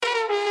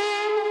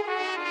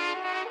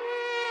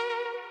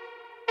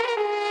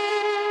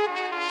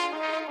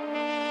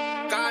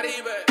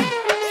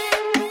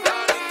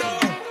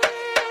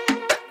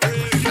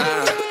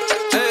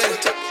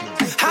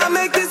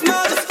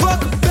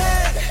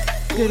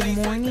Good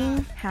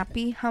morning,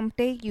 happy hump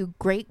day, you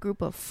great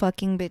group of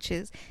fucking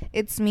bitches.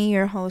 It's me,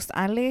 your host,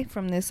 Ale,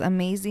 from this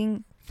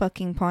amazing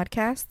fucking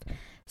podcast,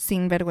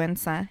 Sin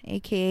Vergüenza,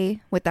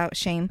 aka Without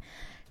Shame.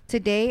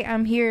 Today,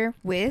 I'm here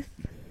with...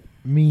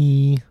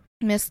 Me.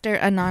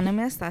 Mr.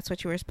 Anonymous, that's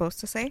what you were supposed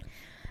to say.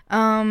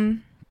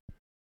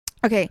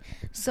 Okay,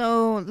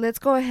 so let's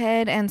go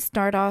ahead and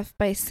start off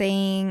by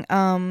saying,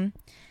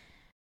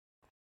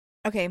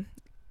 okay,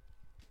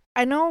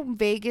 I know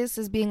Vegas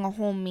is being a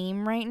whole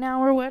meme right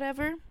now or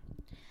whatever.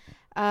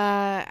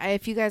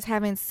 If you guys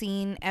haven't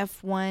seen,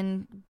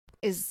 F1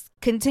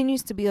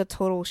 continues to be a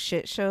total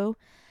shit show.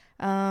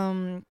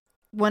 One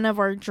of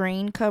our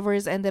drain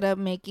covers ended up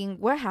making...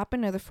 What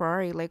happened to the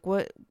Ferrari? Like,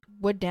 what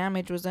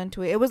damage was done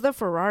to it? It was the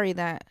Ferrari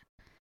that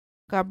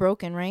got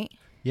broken, right?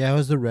 Yeah, it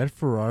was the red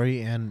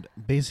Ferrari, and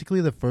basically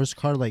the first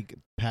car, like,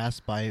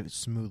 passed by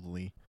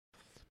smoothly.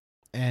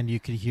 And you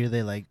could hear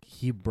that, like,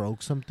 he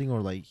broke something or,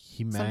 like,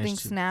 he managed Something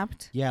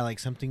snapped? Yeah, like,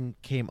 something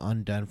came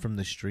undone from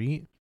the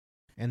street.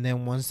 And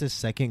then once the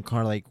second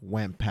car, like,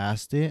 went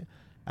past it,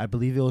 I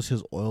believe it was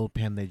his oil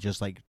pan that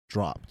just, like,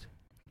 dropped.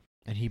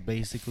 And he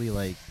basically,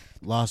 like,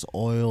 lost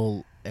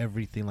oil,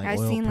 everything, like, I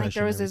oil seen, pressure like,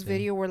 there was and this everything.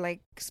 video where,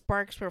 like,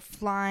 sparks were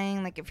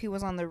flying, like, if he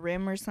was on the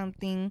rim or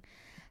something.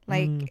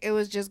 Like, it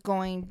was just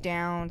going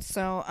down.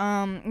 So,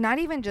 not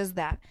even just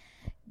that.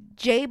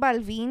 J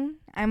Balvin,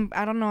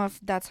 I don't know if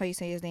that's how you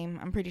say his name.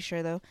 I'm pretty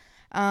sure, though.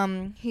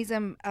 He's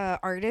an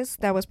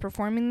artist that was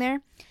performing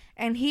there.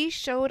 And he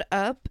showed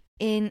up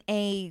in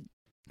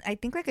I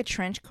think, like, a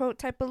trench coat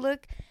type of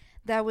look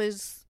that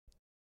was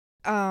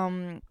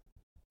in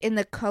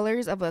the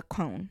colors of a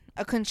cone.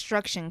 A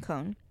construction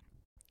cone.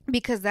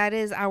 Because that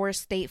is our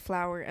state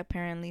flower,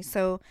 apparently.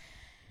 So,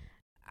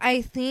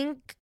 I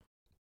think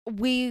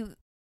we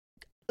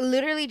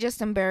literally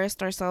just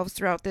embarrassed ourselves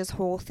throughout this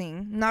whole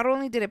thing. Not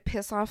only did it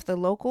piss off the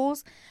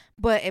locals,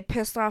 but it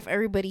pissed off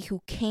everybody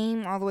who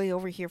came all the way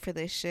over here for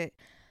this shit.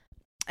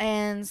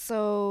 And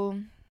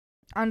so,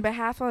 on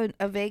behalf of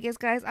Vegas,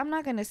 guys, I'm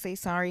not gonna say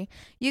sorry.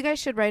 You guys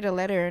should write a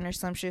letter in or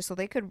some shit so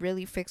they could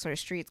really fix our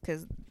streets,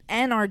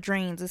 and our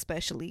drains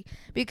especially.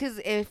 Because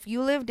if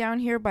you live down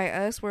here by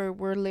us, where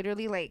we're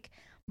literally like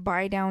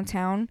by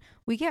downtown,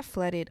 we get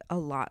flooded a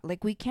lot.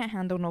 Like, we can't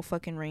handle no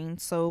fucking rain.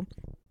 So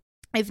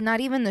if not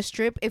even the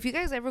strip, if you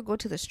guys ever go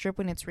to the strip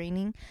when it's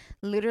raining,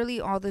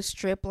 literally all the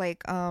strip,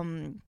 like,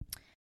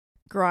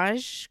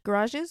 garages,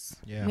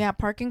 yeah,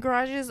 parking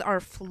garages are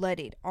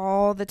flooded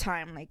all the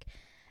time. Like,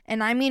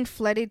 and I mean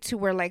flooded to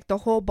where, like, the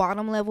whole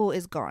bottom level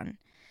is gone.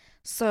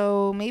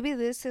 So maybe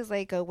this is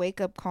like a wake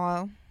up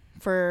call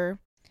for...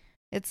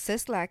 It's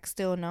Sislak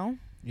still, no?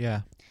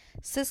 Yeah.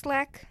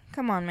 Sislak,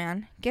 come on,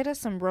 man, get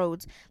us some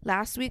roads.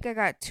 Last week I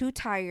got two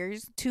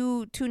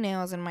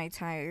nails in my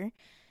tire.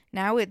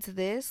 Now it's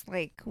this.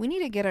 Like, we need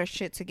to get our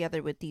shit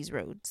together with these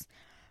roads.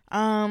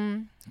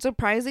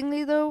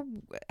 Surprisingly, though,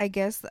 I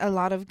guess a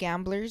lot of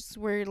gamblers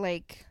were,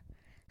 like,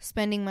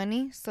 spending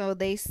money. So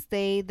they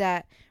say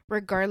that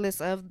regardless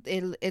of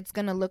it, it's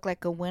going to look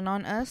like a win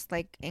on us.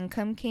 Like,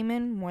 income came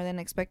in more than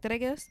expected, I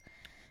guess.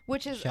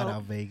 Which is... Shout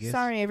out Vegas.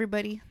 Sorry,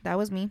 everybody. That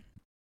was me.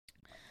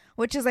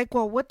 Which is like,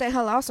 well, what the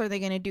hell else are they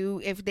going to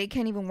do if they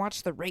can't even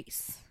watch the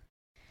race?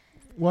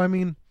 Well, I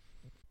mean...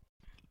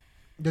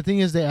 The thing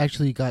is, they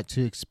actually got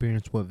to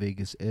experience what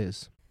Vegas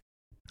is.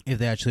 If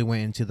they actually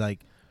went into,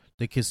 like,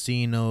 the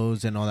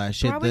casinos and all that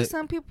shit. Probably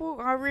some people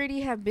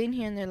already have been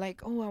here and they're like,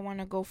 oh, I want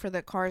to go for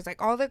the cars.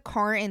 Like, all the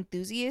car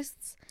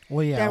enthusiasts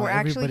that were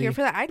actually here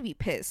for that, I'd be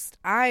pissed.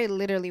 I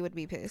literally would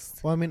be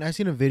pissed. Well, I mean, I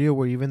seen a video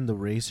where even the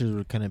racers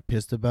were kind of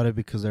pissed about it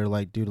because they're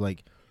like, dude,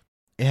 like,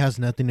 it has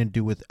nothing to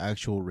do with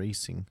actual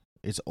racing.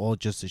 It's all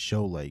just a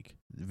show. Like,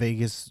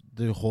 Vegas,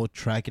 the whole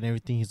track and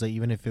everything, he's like,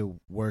 even if it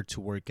were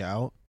to work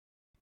out,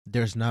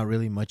 there's not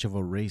really much of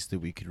a race that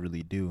we could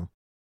really do.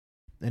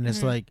 And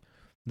it's like,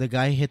 the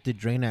guy hit the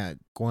drain at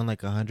going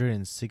like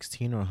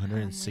 116 or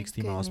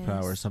 160 miles per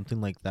hour or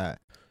something like that.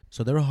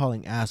 So they were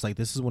hauling ass. Like,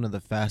 this is one of the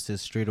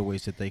fastest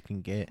straightaways that they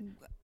can get.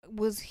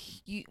 Was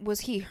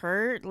he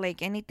hurt?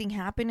 Like, anything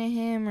happened to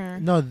him? Or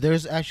no,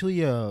 there's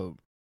actually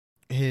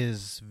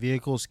his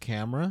vehicle's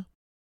camera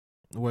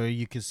where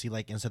you can see,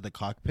 like, inside the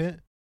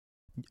cockpit.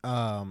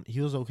 He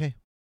was okay.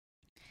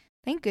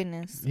 Thank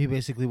goodness. He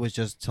basically was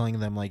just telling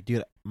them, like,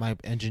 dude, my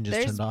engine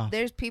just turned off.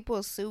 There's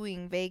people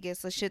suing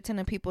Vegas, a shit ton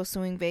of people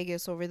suing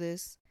Vegas over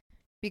this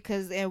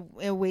because it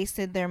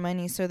wasted their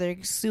money. So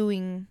they're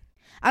suing.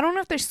 I don't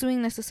know if they're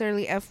suing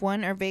necessarily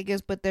F1 or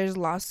Vegas, but there's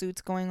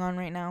lawsuits going on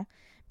right now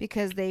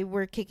because they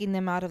were kicking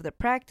them out of the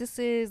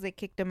practices. They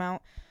kicked them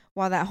out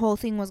while that whole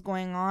thing was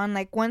going on.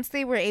 Like, once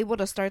they were able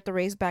to start the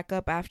race back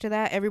up after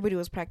that, everybody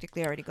was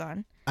practically already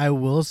gone. I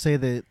will say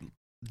that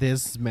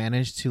this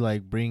managed to,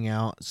 like, bring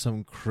out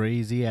some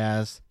crazy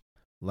ass,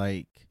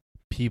 like,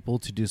 people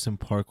to do some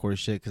parkour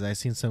shit. Because I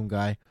seen some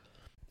guy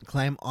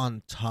climb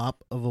on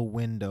top of a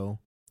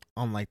window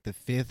on, like, the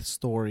 5th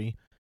story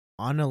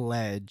on a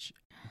ledge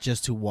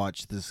just to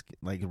watch this,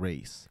 like,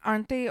 race.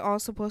 Aren't they all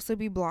supposed to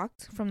be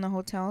blocked from the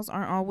hotels?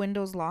 Aren't all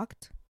windows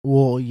locked?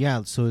 Well,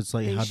 yeah, so it's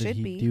like, They how did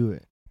he be. do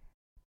it?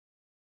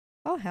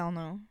 Oh, hell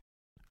no.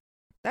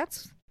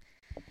 That's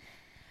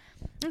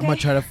I'm gonna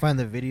try to find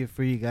the video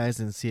for you guys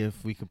and see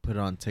if we could put it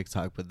on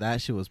TikTok. But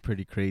that shit was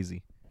pretty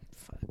crazy.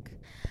 Fuck.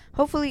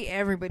 Hopefully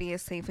everybody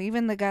is safe,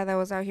 even the guy that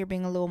was out here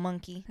being a little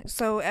monkey.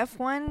 So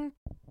F1,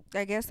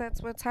 I guess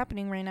that's what's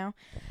happening right now.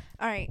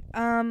 All right.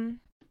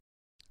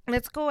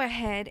 Let's go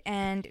ahead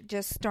and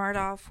just start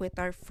off with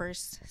our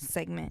first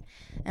segment.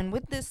 And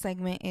with this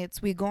segment,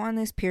 it's we go on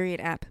this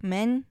period app.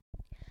 Men,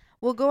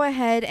 we'll go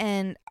ahead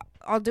and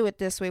I'll do it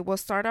this way. We'll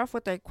start off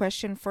with our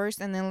question first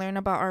and then learn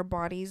about our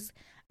bodies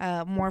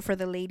more for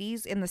the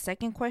ladies in the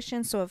second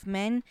question. So if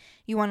men,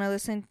 you want to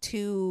listen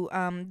to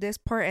this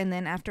part, and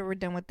then after we're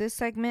done with this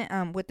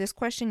segment, with this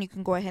question, you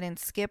can go ahead and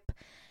skip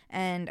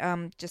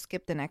and just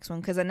skip the next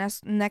one, because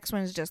the next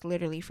one is just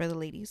literally for the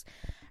ladies.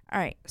 All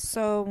right,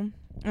 so,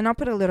 and I'll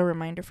put a little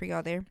reminder for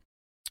y'all there.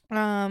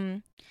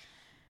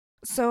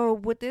 So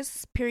with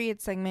this period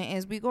segment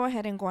is we go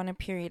ahead and go on a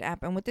period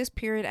app, and with this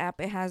period app,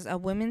 it has a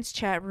women's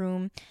chat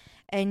room,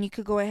 and you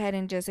could go ahead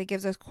and it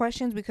gives us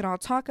questions we could all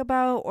talk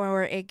about,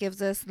 or it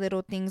gives us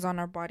little things on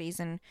our bodies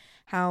and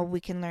how we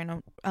can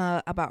learn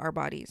about our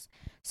bodies.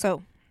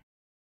 So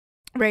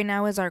right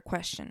now is our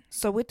question.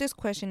 So with this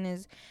question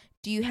is,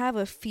 do you have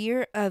a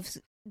fear of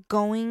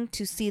going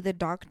to see the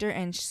doctor,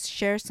 and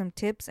share some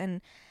tips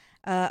and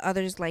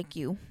others like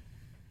you?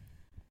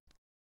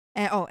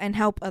 And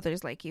help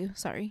others like you.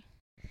 Sorry.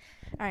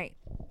 All right.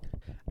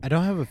 I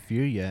don't have a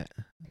fear yet.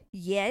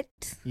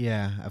 Yet?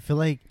 Yeah, I feel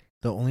like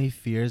the only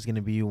fear is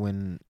gonna be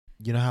when,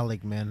 you know how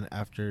like men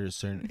after a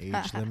certain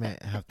age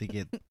limit have to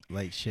get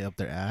like shit up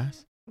their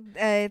ass.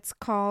 It's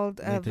called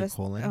like their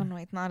colon. Oh no,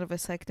 it's not a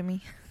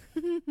vasectomy.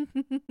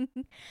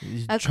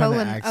 A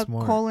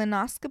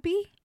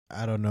colonoscopy.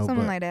 I don't know,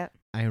 something but like that.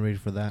 I ain't ready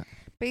for that.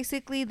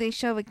 Basically, they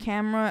shove a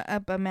camera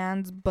up a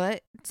man's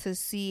butt to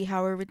see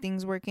how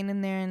everything's working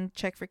in there and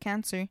check for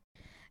cancer.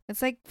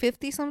 It's like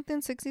 50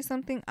 something, 60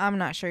 something. I'm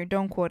not sure.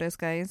 Don't quote us,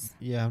 guys.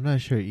 Yeah, I'm not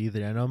sure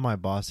either. I know my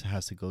boss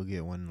has to go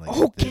get one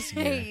like this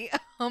year.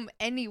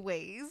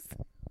 Anyways.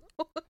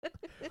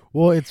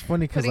 Well, it's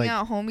funny because putting like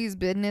out homies'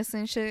 business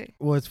and shit.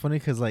 Well, it's funny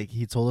because like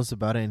he told us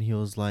about it and he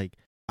was like,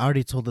 I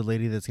already told the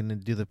lady that's gonna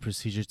do the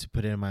procedure to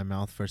put it in my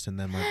mouth first and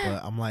then my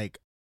butt. I'm like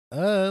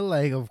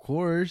of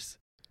course.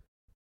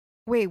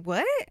 Wait,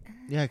 what?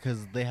 Yeah,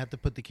 because they have to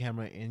put the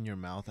camera in your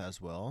mouth as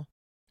well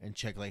and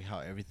check like how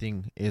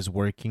everything is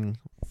working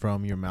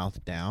from your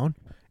mouth down,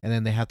 and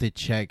then they have to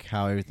check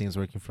how everything is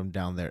working from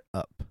down there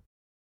up.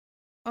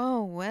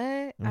 Oh, what?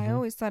 Mm-hmm. I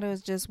always thought it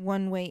was just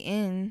one way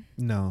in.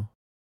 No.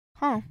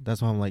 Huh.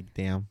 That's why I'm like,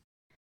 damn.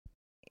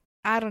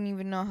 I don't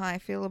even know how I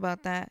feel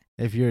about that.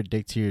 If you're a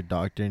dick to your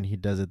doctor and he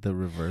does it the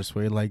reverse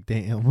way, like,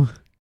 damn.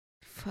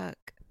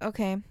 Fuck.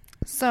 Okay.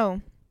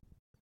 So,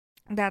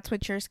 that's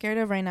what you're scared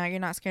of right now. You're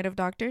not scared of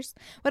doctors?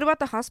 What about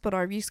the hospital?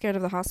 Are you scared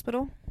of the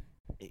hospital?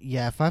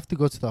 Yeah, if I have to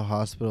go to the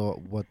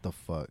hospital, what the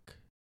fuck?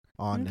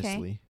 Honestly.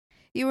 Okay.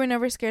 You were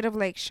never scared of,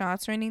 like,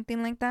 shots or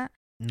anything like that?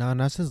 No,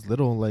 not since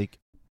little. Like,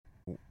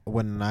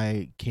 when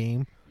I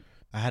came,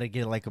 I had to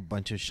get, like, a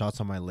bunch of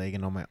shots on my leg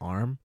and on my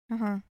arm.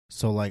 Uh-huh.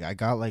 So, like, I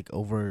got, like,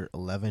 over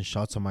 11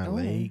 shots on my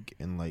leg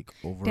and, like,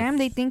 over Damn,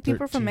 they think 13.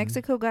 People from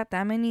Mexico got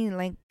that many,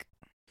 like...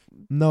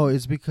 No,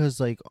 it's because,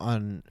 like,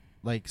 on,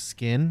 like,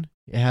 skin,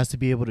 it has to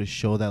be able to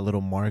show that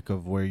little mark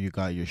of where you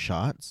got your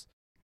shots.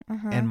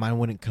 Uh-huh. And mine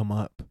wouldn't come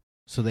up.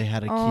 So they had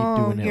to keep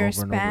doing it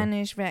over and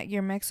over.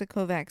 Your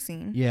Mexico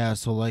vaccine. Yeah,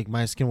 so, like,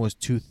 my skin was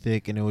too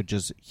thick and it would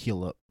just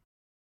heal up.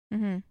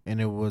 Mm-hmm.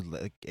 And it would,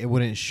 like, it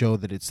wouldn't show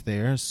that it's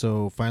there.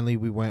 So finally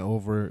we went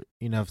over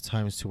enough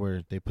times to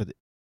where they put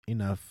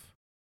enough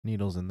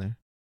needles in there,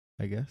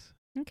 I guess.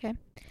 Okay.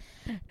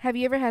 Have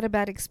you ever had a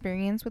bad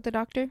experience with the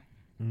doctor?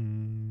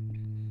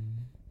 Not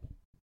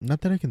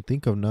that I can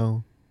think of,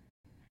 no.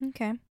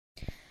 Okay.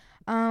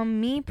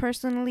 Me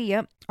personally,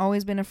 yep,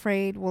 always been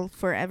afraid, will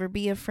forever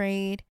be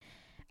afraid.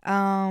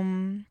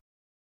 My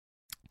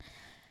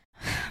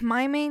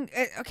main,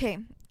 okay,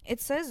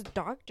 it says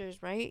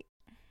doctors, right?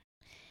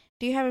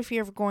 Do you have a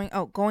fear of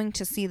going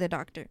to see the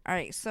doctor? All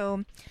right,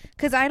 so,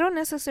 because I don't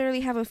necessarily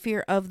have a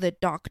fear of the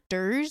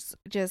doctors,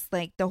 just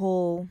like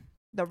the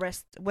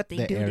rest, what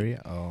they do. The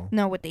area? Oh.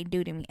 No, what they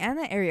do to me. And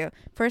the area.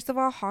 First of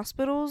all,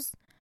 hospitals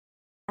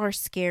are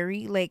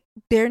scary. Like,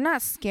 they're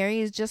not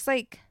scary. It's just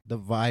like... The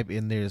vibe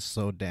in there is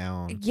so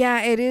down.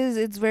 Yeah, it is.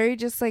 It's very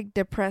just like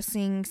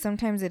depressing.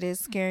 Sometimes it is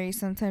scary.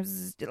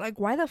 Sometimes it's like,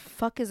 why the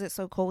fuck is it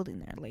so cold in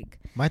there? Like,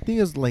 my thing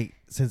is like,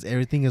 since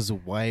everything is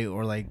white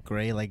or like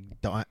gray, like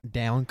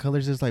down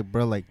colors, it's like,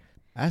 bro, like,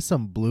 add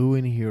some blue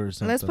in here or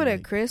something. Let's put like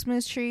a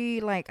Christmas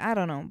tree. Like, I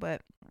don't know,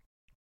 but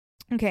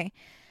okay.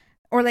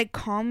 Or like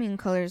calming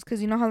colors,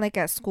 because you know how like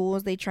at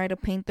schools they try to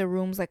paint the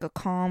rooms like a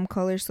calm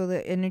color so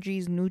the energy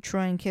is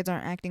neutral and kids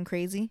aren't acting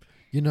crazy.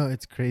 You know,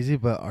 it's crazy,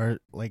 but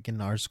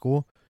in our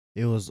school,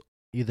 it was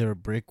either a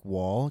brick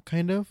wall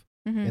kind of,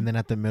 and then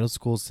at the middle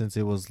school, since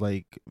it was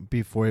like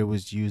before it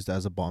was used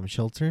as a bomb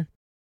shelter,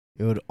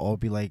 it would all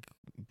be like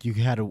you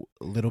had a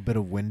little bit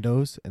of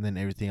windows, and then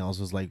everything else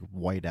was like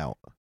white out.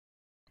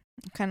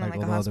 Kind of like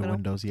all a the hospital. other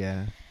windows,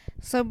 yeah.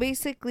 So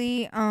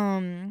basically,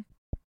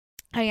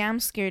 I am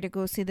scared to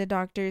go see the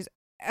doctors.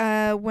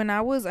 When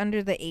I was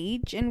under the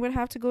age and would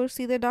have to go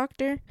see the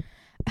doctor,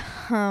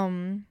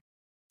 um,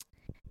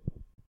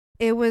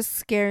 it was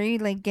scary,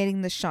 like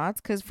getting the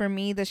shots. Cause for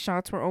me, the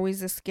shots were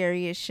always the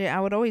scariest shit. I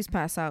would always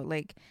pass out,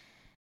 like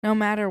no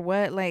matter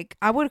what. Like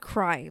I would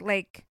cry,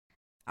 like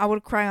I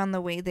would cry on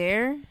the way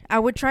there. I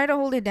would try to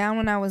hold it down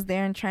when I was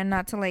there and try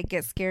not to like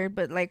get scared.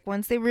 But like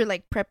once they were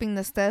like prepping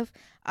the stuff,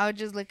 I would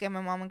just look at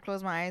my mom and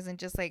close my eyes and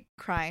just like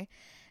cry.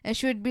 And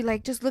she would be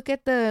like, "Just look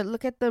at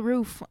the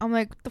roof." I'm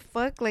like, "What the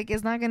fuck? Like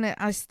it's not gonna."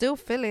 I still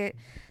feel it.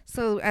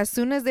 So as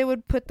soon as they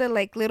would put the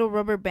like little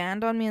rubber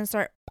band on me and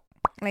start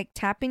like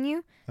tapping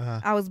you,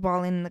 I was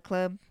bawling in the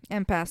club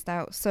and passed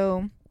out.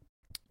 So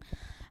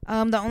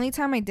the only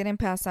time I didn't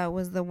pass out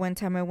was the one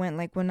time I went,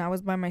 like when I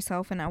was by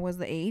myself and I was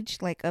the age,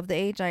 like of the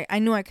age. I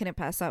knew I couldn't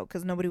pass out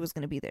because nobody was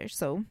gonna be there.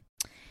 So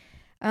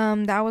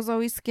that was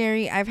always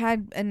scary. I've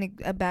had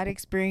a bad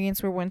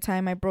experience where one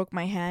time I broke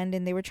my hand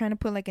and they were trying to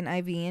put like an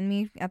IV in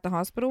me at the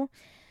hospital.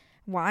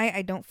 Why?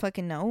 I don't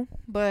fucking know.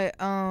 But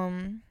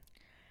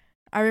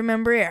I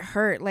remember it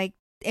hurt. Like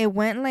it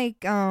went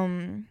like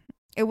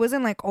it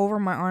wasn't like over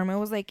my arm. It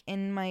was like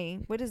in my,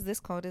 what is this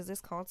called? Is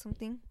this called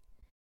something?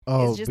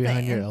 Oh, it's just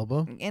behind your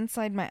elbow?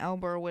 Inside my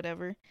elbow or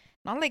whatever.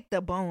 Not like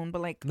the bone,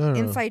 but like no.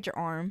 inside your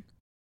arm.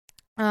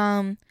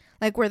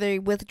 Like where they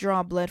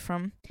withdraw blood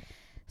from.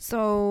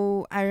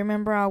 So I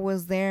remember I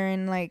was there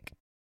and like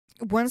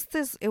once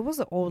it was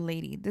an old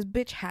lady. This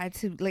bitch had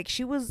to, like,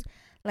 she was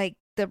like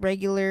the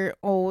regular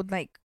old,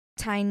 like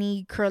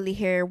tiny curly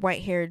hair,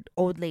 white haired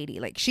old lady.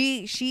 Like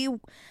she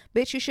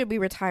bitch, you should be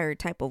retired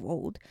type of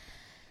old.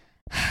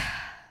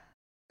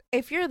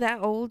 If you're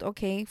that old,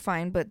 okay,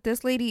 fine. But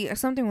this lady,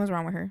 something was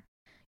wrong with her.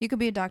 You could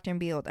be a doctor and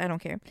be old. I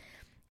don't care.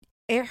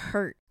 It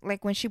hurt.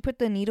 Like when she put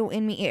the needle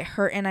in me, it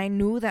hurt. And I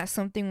knew that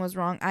something was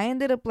wrong. I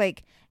ended up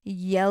like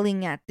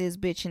yelling at this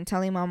bitch and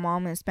telling my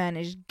mom in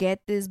Spanish,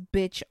 "Get this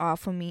bitch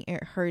off of me.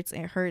 It hurts.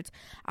 It hurts."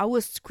 I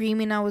was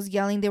screaming. I was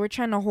yelling. They were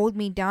trying to hold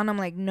me down. I'm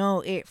like,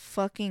 no, it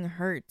fucking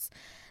hurts.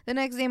 The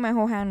next day, my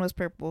whole hand was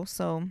purple.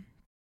 So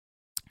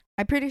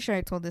I'm pretty sure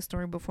I told this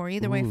story before.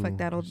 Either way, fuck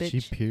that old bitch.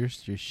 She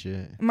pierced your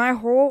shit. My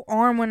whole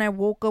arm when I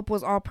woke up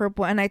was all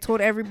purple. And I told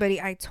everybody,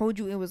 I told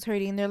you it was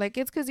hurting. And they're like,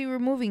 it's because you were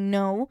moving.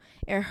 No,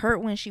 it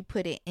hurt when she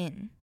put it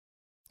in.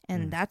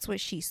 And that's what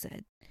she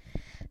said.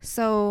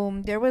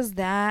 So there was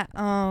that.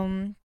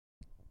 There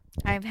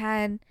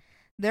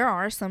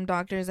are some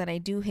doctors that I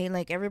do hate.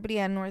 Like everybody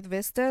at North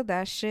Vista.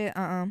 That shit,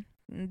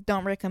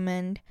 don't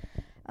recommend.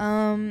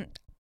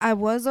 I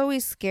was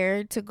always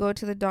scared to go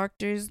to the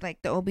doctors,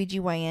 like the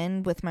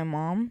OBGYN with my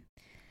mom.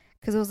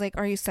 Because it was like,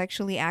 are you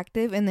sexually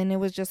active? And then it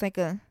was just like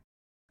a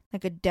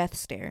death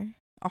stare.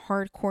 A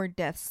hardcore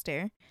death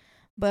stare.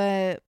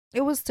 But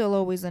it was still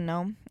always a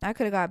no. I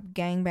could have got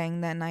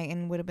gangbanged that night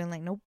and would have been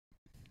like, nope.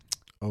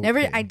 Okay.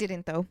 Never. I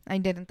didn't though.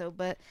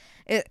 But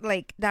it,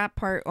 like, that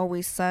part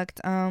always sucked.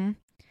 But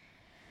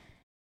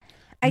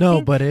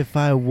if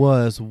I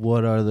was,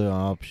 what are the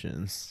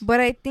options? But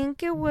I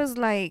think it was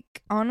like,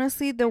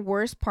 honestly, the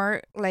worst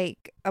part,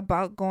 like,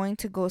 about going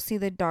to go see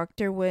the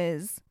doctor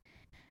was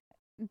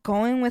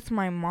going with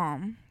my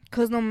mom.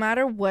 Because no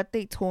matter what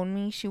they told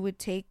me, she would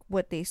take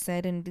what they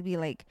said and be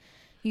like,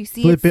 you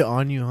see, flip it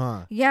on you,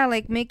 huh? Yeah,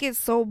 like make it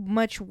so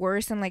much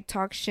worse and like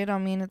talk shit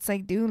on me. And it's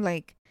like, dude,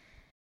 like,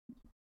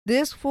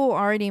 this fool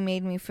already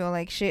made me feel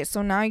like shit.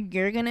 So now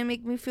you're gonna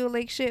make me feel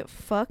like shit?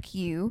 Fuck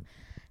you.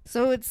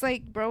 So it's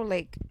like, bro,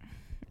 like,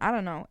 I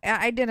don't know.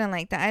 I didn't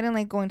like that. I didn't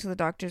like going to the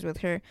doctors with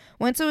her.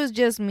 Once it was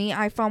just me,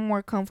 I felt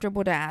more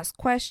comfortable to ask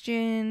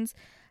questions.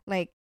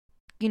 Like,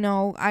 you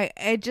know,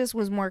 I just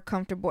was more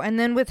comfortable. And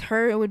then with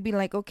her, it would be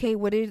like, okay,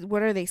 what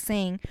are they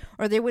saying?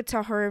 Or they would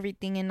tell her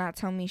everything and not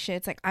tell me shit.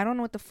 It's like, I don't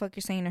know what the fuck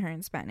you're saying to her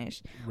in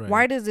Spanish. Right.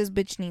 Why does this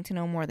bitch need to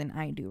know more than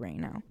I do right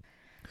now?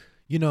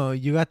 You know,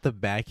 you got the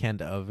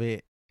backhand of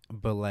it.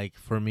 But, like,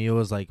 for me, it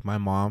was like my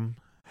mom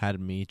had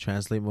me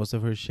translate most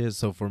of her shit.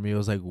 So for me, it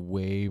was like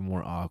way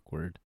more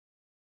awkward.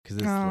 Because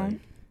it's like,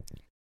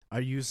 are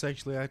you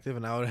sexually active?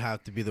 And I would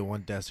have to be the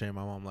one destering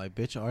my mom, like,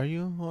 bitch, are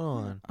you? Hold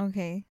on.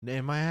 Okay.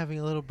 Am I having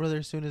a little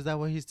brother soon? Is that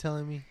what he's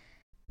telling me?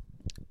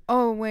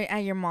 Oh, wait, at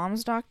your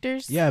mom's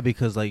doctor's? Yeah,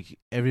 because, like,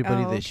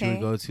 everybody that she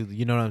would go to,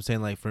 you know what I'm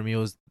saying? Like, for me, it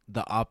was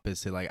the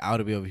opposite. Like, I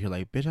would be over here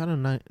like, bitch, I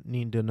don't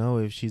need to know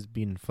if she's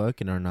been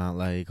fucking or not.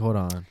 Like, hold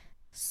on.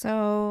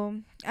 So,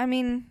 I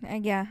mean,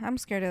 yeah, I'm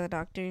scared of the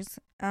doctors.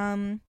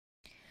 But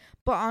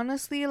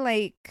honestly,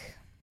 like,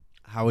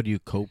 how would you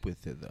cope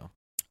with it, though?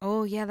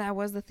 Oh, yeah, that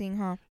was the thing,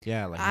 huh?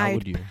 Yeah, like, how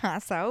would you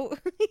pass out?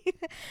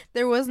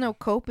 There was no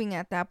coping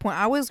at that point.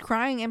 I was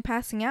crying and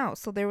passing out,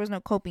 so there was no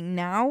coping.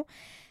 Now,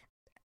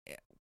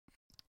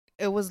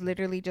 it was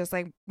literally just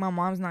like, my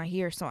mom's not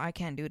here, so I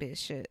can't do this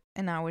shit.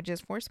 And I would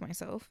just force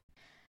myself.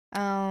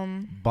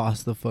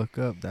 Boss the fuck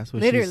up. That's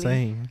what she's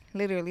saying.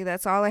 Literally,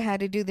 that's all I had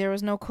to do. There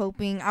was no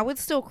coping. I would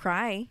still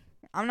cry.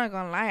 I'm not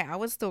gonna lie. I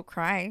would still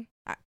cry.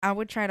 I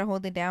would try to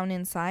hold it down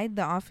inside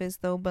the office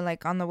though, but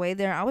like on the way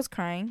there, I was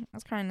crying. I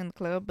was crying in the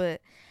club,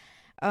 but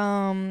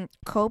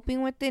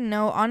coping with it,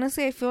 no.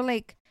 Honestly, I feel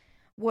like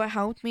what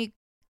helped me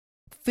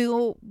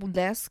feel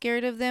less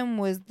scared of them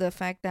was the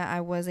fact that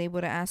I was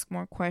able to ask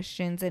more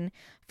questions and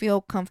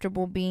feel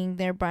comfortable being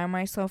there by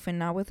myself and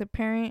not with a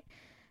parent.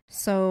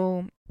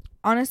 So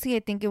honestly, I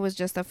think it was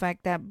just the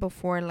fact that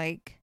before,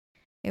 like,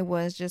 it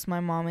was just my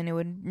mom, and it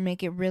would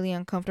make it really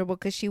uncomfortable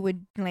because she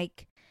would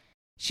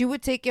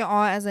take it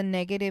all as a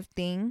negative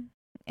thing.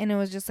 And it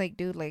was just like,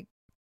 dude, like,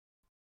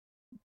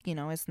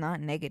 it's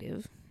not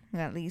negative.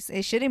 At least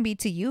it shouldn't be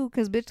to you,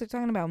 because bitch, they're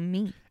talking about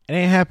me. It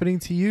ain't happening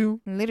to you.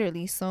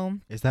 Literally. So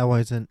is that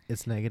why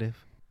it's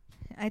negative?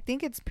 I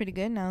think it's pretty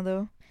good now,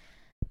 though.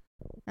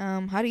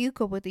 How do you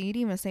cope with it? You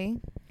didn't even say.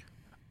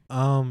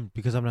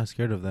 Because I'm not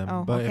scared of them.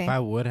 Oh, but okay. if I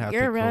would have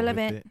You're to cope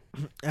irrelevant.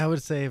 with it, I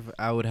would say if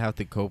I would have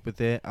to cope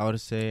with it, I would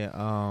say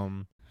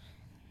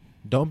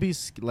don't be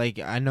like,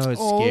 I know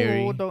it's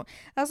scary. Don't.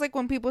 That's like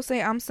when people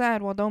say I'm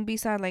sad. Well, don't be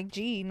sad. Like,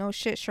 gee, no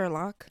shit,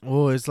 Sherlock.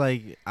 Well, it's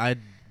like, I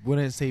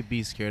wouldn't say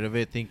be scared of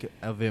it. Think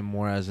of it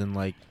more as in,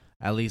 like,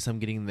 at least I'm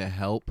getting the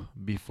help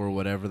before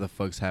whatever the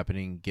fuck's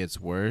happening gets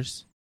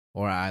worse,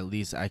 or at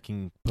least I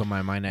can put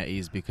my mind at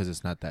ease because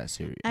it's not that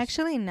serious.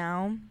 Actually,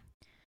 now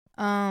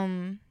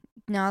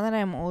that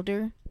I'm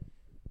older,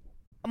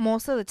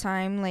 most of the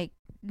time, like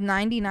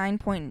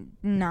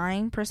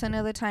 99.9%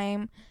 of the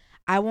time,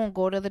 I won't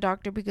go to the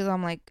doctor because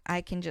I'm like,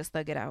 I can just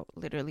thug it out,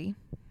 literally.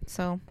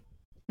 So,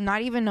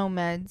 not even no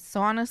meds.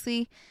 So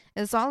honestly,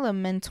 it's all a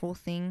mental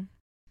thing.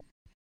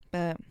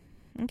 But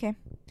okay,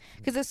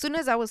 because as soon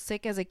as I was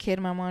sick as a kid,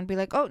 my mom would be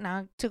like, "Oh,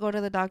 now to go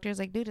to the doctor." It's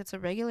like, dude, it's a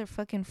regular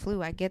fucking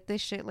flu. I get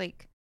this shit.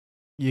 Like,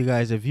 you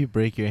guys, if you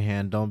break your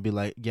hand, don't be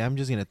like, yeah, I'm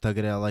just gonna thug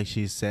it out. Like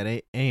she said,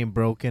 it ain't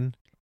broken.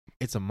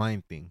 It's a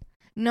mind thing.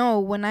 No,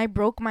 when I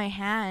broke my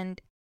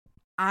hand,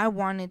 I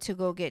wanted to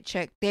go get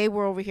checked. They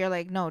were over here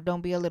like, no, don't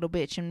be a little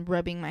bitch, and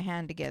rubbing my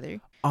hand together.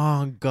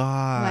 Oh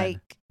God.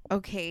 Like,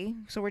 okay,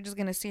 so we're just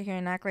gonna sit here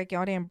and act like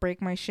y'all didn't break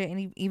my shit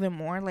any even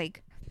more.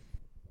 Like,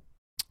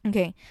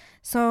 okay,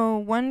 so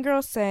one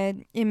girl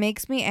said, it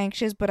makes me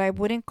anxious, but I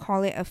wouldn't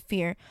call it a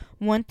fear.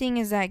 One thing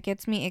is that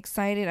gets me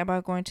excited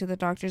about going to the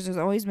doctors is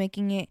always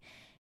making it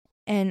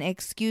an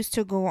excuse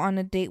to go on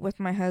a date with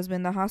my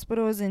husband. The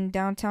hospital is in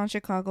downtown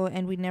Chicago,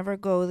 and we never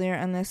go there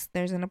unless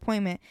there's an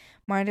appointment.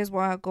 Might as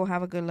well go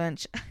have a good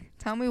lunch.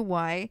 Tell me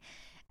why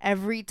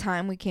every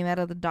time we came out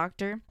of the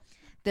doctor,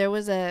 there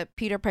was a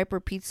Peter Piper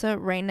pizza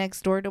right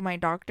next door to my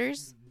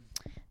doctor's.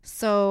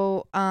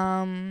 So,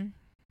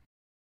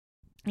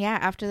 yeah,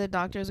 after the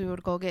doctors, we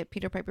would go get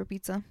Peter Piper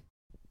pizza.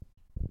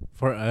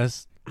 For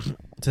us,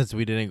 since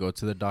we didn't go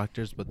to the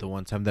doctors, but the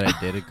one time that I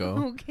did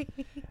go, Okay.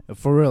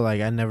 for real, like,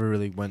 I never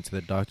really went to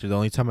the doctor. The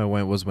only time I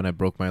went was when I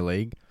broke my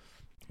leg.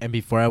 And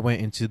before I went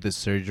into the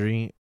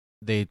surgery,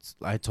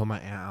 I told my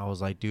aunt, I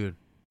was like, dude,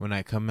 when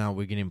I come out,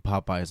 we're getting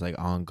Popeyes, like,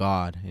 on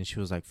God. And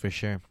she was like, for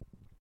sure.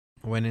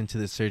 Went into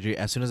the surgery.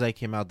 As soon as I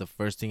came out, the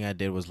first thing I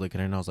did was look at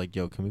her, and I was like,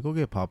 yo, can we go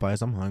get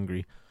Popeyes? I'm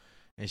hungry.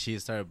 And she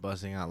started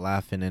busting out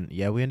laughing. And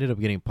yeah, we ended up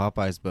getting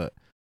Popeyes, but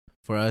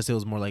for us, it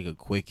was more like a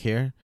quick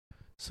hair.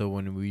 So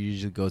when we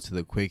usually go to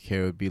the quick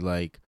hair, it would be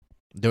like,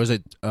 there was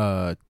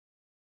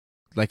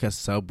like a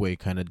Subway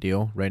kind of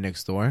deal right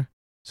next door.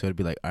 So it'd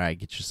be like, all right,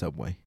 get your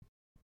Subway.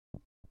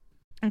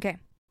 Okay.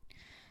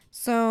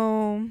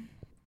 So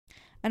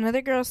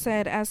another girl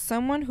said, as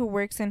someone who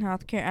works in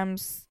healthcare,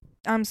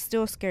 I'm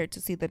still scared to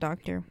see the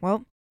doctor.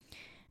 Well,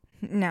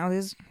 now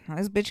this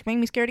bitch made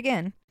me scared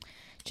again.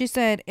 She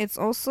said, it's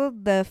also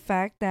the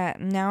fact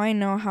that now I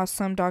know how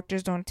some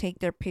doctors don't take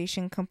their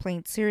patient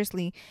complaints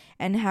seriously,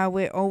 and how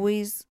it's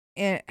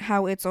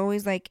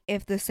always like,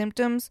 if the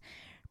symptoms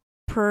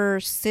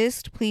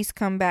persist, please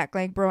come back.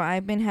 Like, bro,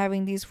 I've been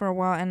having these for a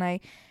while, and I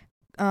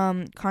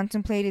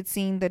contemplated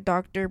seeing the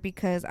doctor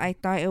because I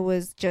thought it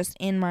was just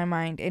in my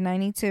mind, and I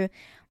need to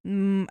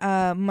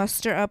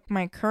muster up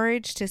my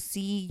courage to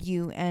see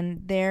you.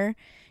 And there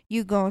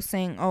you go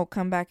saying, oh,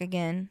 come back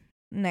again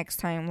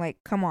next time. Like,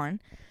 come on.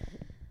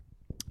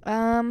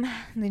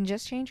 Then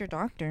just change your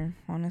doctor,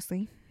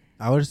 honestly.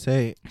 I would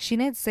say, she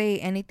didn't say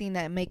anything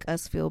that make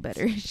us feel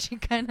better. She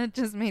kind of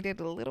just made it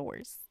a little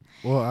worse.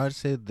 well, I'd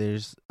say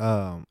there's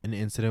an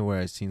incident where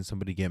I seen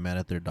somebody get mad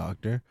at their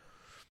doctor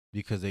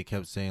because they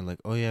kept saying, like,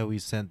 oh yeah, we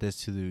sent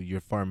this to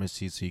your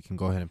pharmacy so you can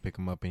go ahead and pick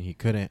him up, and he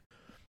couldn't.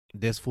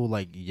 This fool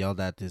like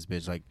yelled at this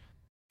bitch like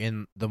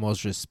in the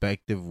most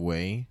respectful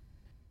way,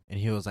 and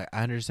he was like,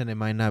 I understand it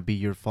might not be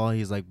your fault.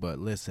 He's like, but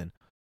listen,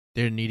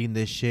 they're needing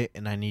this shit,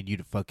 and I need you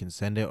to fucking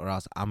send it, or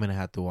else I'm gonna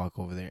have to walk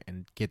over there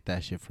and get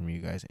that shit from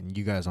you guys, and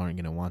you guys aren't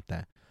gonna want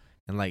that.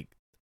 And like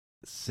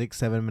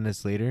 6-7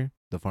 minutes later,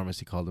 the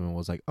pharmacy called him and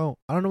was like, oh,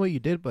 I don't know what you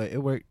did, but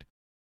it worked.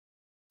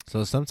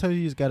 So sometimes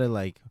you just gotta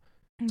like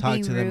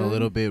talk to them a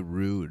little bit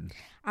rude.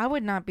 I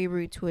would not be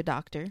rude to a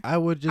doctor. I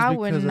would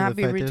not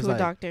be rude to a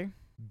doctor.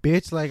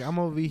 Bitch, like, I'm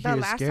over here scared.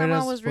 The last time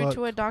I was rude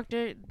to a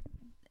doctor,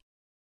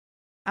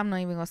 I'm not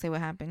even gonna say what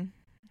happened,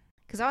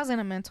 because I was in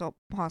a mental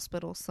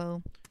hospital.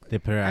 So they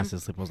put her ass to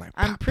sleep. I was like,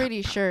 I'm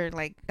pretty sure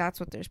like that's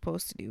what they're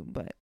supposed to do.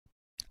 But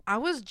I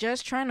was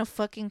just trying to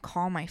fucking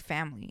call my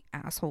family,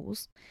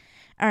 assholes.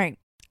 All right.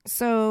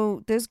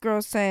 So this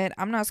girl said,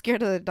 I'm not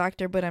scared of the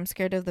doctor, but I'm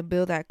scared of the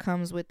bill that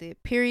comes with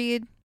it.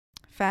 Period.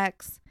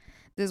 Facts.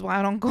 This is why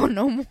I don't go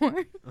no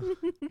more.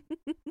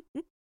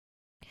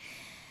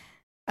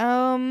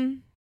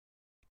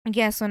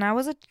 Yes,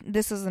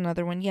 this is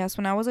another one. Yes,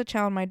 when I was a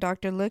child, my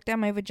doctor looked at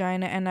my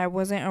vagina and I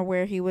wasn't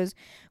aware he was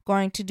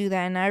going to do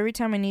that. And every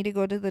time I need to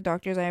go to the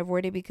doctors, I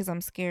avoid it because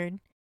I'm scared.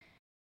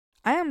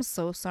 I am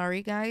so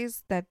sorry,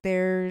 guys, that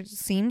there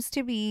seems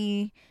to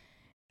be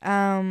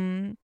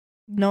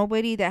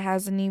nobody that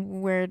has any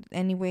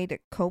way to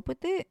cope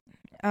with it.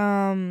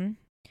 I'm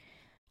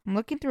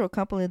looking through a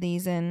couple of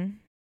these and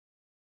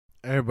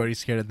everybody's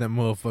scared of them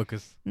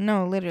motherfuckers.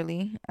 No,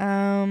 literally.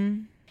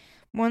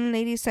 One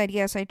lady said,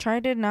 yes, I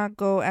tried to not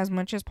go as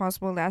much as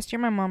possible. Last year,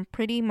 my mom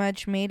pretty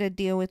much made a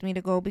deal with me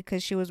to go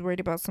because she was worried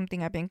about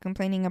something I've been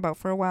complaining about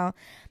for a while.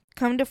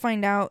 Come to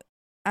find out,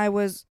 I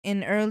was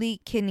in early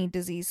kidney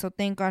disease, so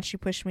thank God she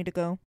pushed me to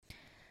go.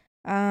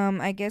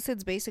 I guess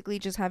it's basically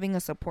just having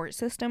a support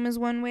system is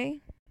one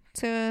way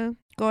to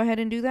go ahead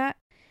and do that.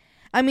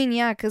 I mean,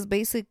 yeah, because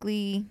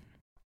basically,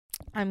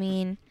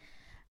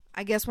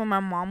 I guess when my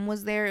mom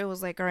was there, it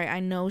was like, all right, I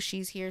know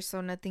she's here,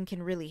 so nothing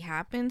can really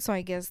happen. So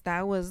I guess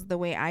that was the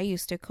way I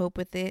used to cope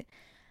with it.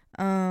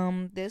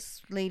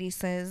 This lady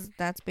says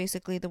that's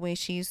basically the way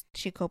she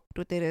coped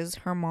with it as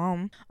her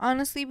mom.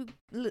 Honestly,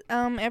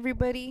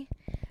 everybody,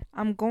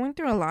 I'm going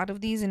through a lot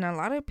of these, and a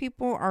lot of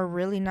people are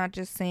really not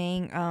just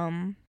saying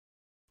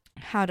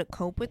how to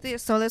cope with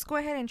it. So let's go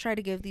ahead and try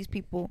to give these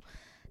people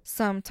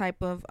some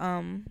type of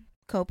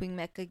coping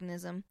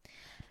mechanism.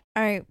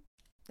 All right.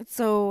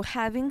 So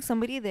having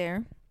somebody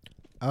there,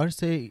 I would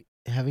say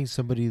having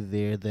somebody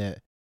there that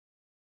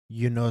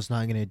you know is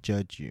not gonna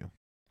judge you,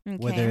 okay.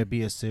 Whether it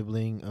be a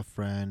sibling, a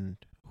friend,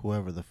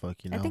 whoever the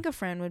fuck, you know. I think a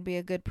friend would be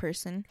a good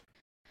person.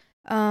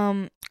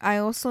 I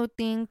also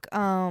think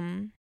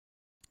asking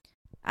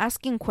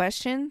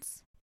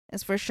questions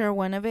is for sure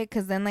one of it,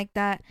 because then like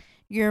that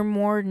you're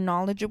more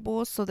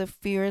knowledgeable, so the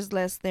fear is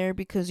less there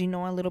because you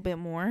know a little bit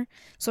more.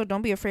 So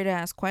don't be afraid to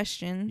ask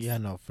questions. Yeah,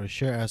 no, for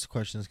sure ask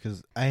questions,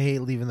 because I hate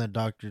leaving the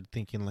doctor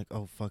thinking like,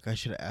 oh fuck, I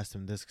should have asked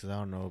him this because I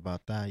don't know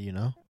about that, you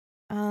know.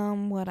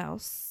 What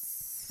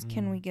else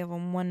can we give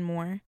him? One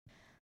more.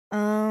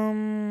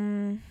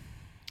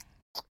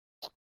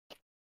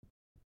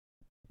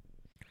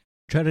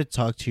 Try to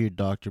talk to your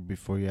doctor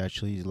before you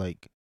actually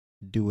like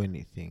do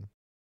anything.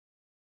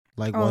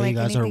 Like while you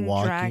guys are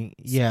walking,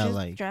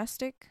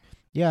 drastic.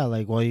 Yeah,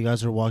 like while you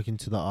guys are walking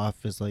to the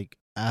office, like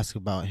ask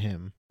about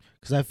him,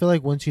 because I feel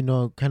like once you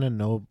know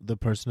the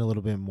person a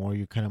little bit more,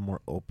 you're kind of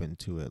more open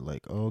to it.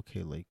 Like, oh,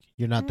 okay, like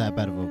you're not that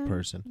bad of a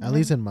person, at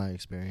least in my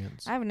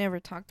experience. I've never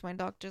talked to my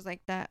doctors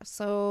like that,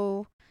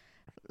 so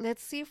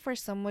let's see for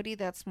somebody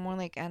that's more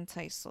like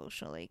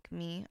antisocial like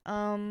me.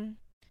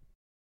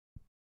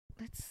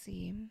 Let's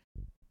see.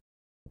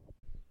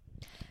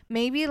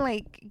 Maybe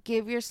like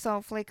give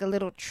yourself like a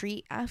little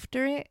treat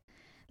after it.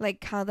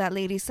 Like how that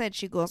lady said,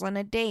 she goes on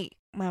a date.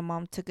 My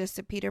mom took us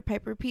to Peter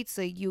Piper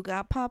Pizza. You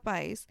got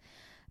Popeyes.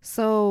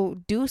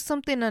 So do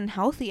something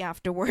unhealthy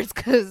afterwards,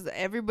 because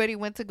everybody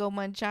went to go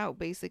munch out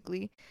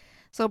basically.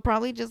 So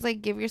probably just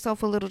like give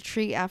yourself a little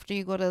treat after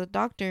you go to the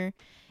doctor.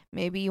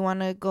 Maybe you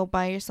want to go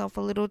buy yourself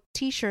a little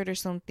t-shirt or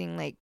something.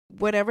 Like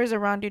whatever's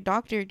around your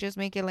doctor, just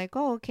make it like,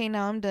 oh, okay,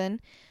 now I'm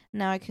done.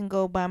 Now I can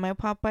go buy my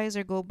Popeyes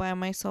or go buy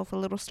myself a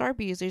little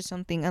Starbucks or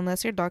something,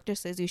 unless your doctor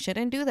says you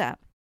shouldn't do that.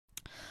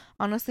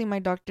 Honestly, my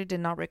doctor did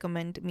not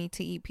recommend me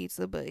to eat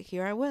pizza, but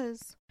here I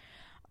was.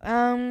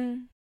 All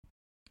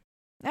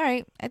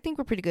right, I think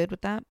we're pretty good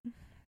with that.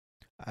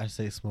 I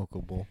say smoke a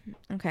bowl.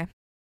 Okay.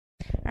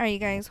 All right, you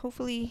guys.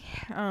 Hopefully,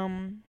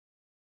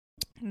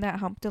 that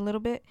helped a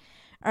little bit.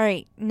 All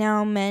right,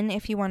 now, men,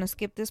 if you want to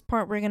skip this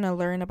part, we're gonna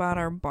learn about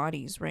our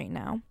bodies right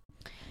now.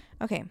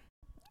 Okay,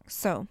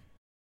 so,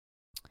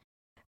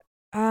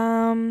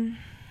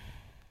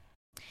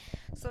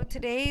 So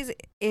today's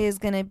is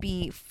going to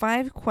be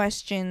 5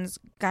 questions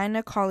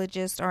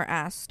gynecologists are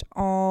asked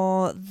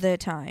all the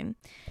time.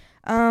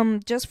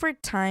 Just for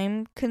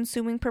time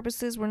consuming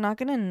purposes, we're not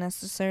going to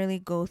necessarily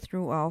go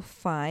through all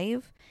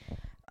 5.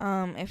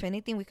 If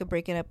anything, we could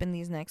break it up in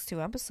these next 2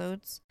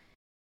 episodes.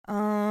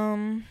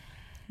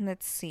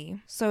 Let's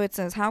see. So it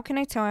says, how can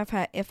I tell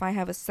if I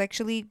have a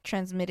sexually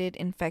transmitted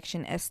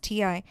infection,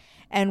 STI,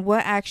 and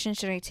what action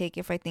should I take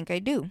if I think I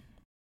do?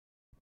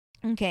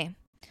 Okay.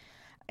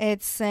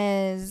 It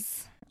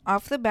says,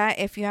 off the bat,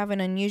 if you have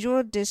an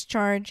unusual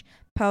discharge,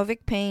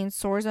 pelvic pain,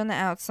 sores on the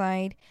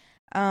outside,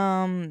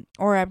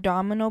 or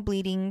abdominal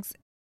bleeding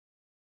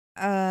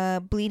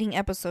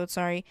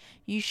episode,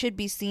 you should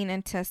be seen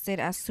and tested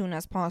as soon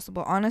as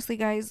possible. Honestly,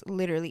 guys,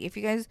 literally, if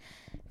you guys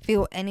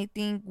feel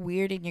anything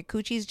weird in your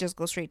coochies, just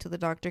go straight to the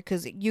doctor,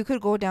 because you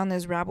could go down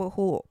this rabbit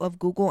hole of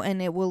Google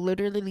and it will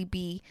literally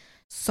be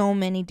so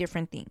many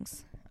different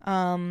things.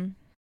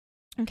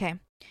 Okay.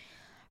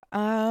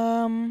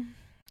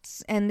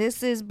 And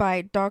this is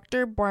by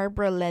Dr.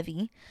 Barbara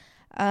Levy,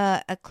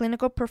 a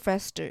clinical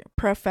professor.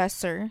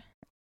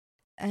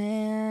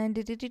 And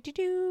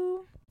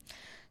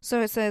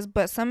so it says,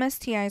 but some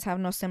STIs have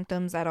no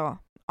symptoms at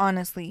all.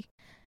 honestly.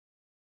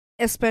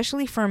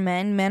 Especially for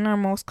men. Men are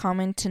most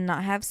common to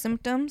not have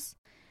symptoms.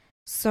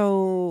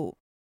 So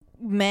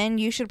men,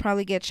 you should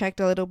probably get checked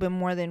a little bit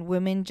more than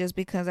women, just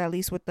because at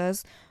least with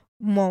us,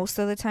 most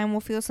of the time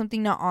we'll feel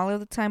something. Not all of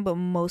the time, but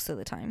most of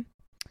the time.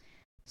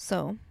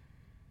 So.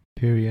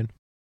 Period.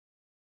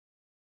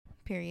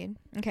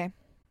 Okay.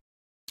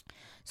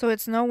 So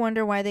it's no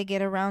wonder why they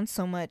get around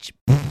so much.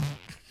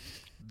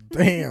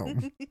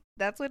 Damn.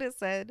 That's what it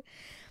said.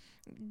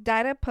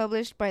 Data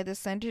published by the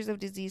Centers of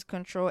Disease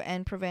Control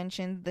and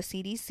Prevention, the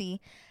CDC,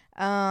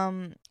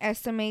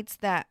 estimates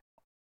that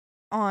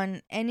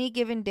on any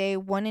given day,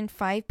 1 in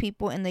 5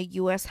 people in the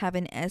U.S. have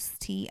an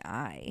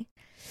STI.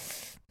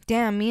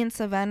 Damn, me and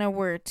Savannah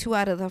were 2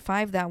 out of the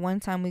 5 that one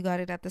time we got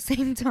it at the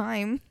same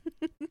time.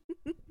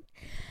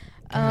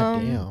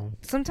 God damn.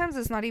 Sometimes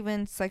it's not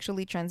even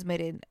sexually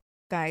transmitted,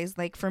 guys.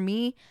 Like for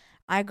me,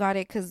 I got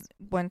it because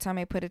one time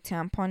I put a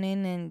tampon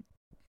in and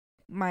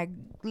my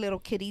little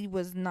kitty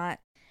was not.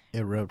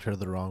 It rubbed her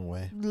the wrong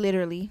way.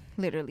 Literally.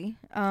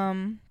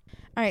 All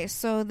right.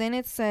 So then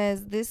it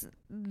says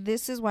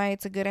this is why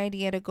it's a good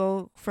idea to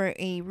go for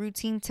a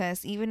routine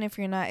test, even if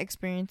you're not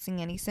experiencing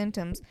any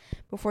symptoms.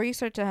 Before you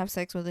start to have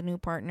sex with a new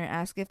partner,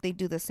 ask if they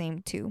do the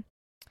same too.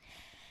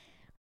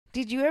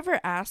 Did you ever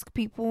ask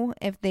people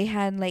if they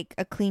had like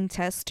a clean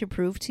test to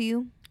prove to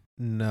you?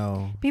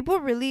 No. People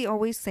really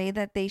always say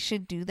that they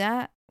should do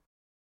that.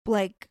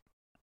 Like,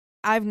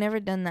 I've never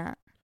done that.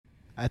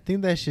 I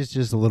think that shit's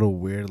just a little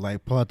weird.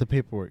 Like, pull out the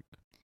paperwork.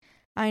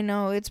 I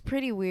know, it's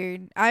pretty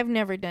weird. I've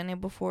never done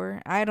it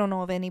before. I don't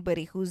know of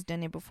anybody who's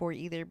done it before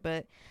either,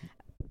 but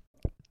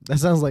that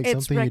sounds like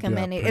it's something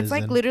recommended. you do at It's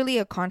like prison. literally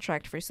a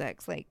contract for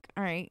sex. Like,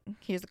 all right,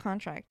 here's the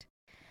contract.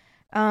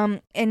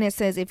 And it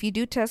says if you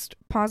do test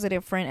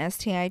positive for an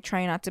STI,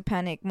 try not to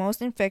panic.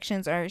 Most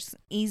infections are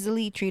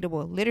easily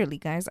treatable. Literally,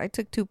 guys, I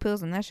took 2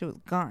 pills and that shit was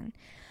gone.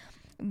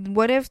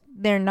 What if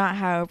they're not,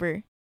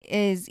 however,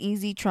 is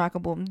easy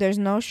trackable? There's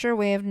no sure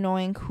way of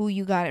knowing who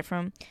you got it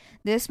from.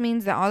 This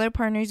means that other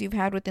partners you've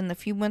had within the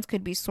few months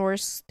could be a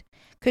source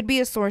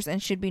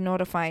and should be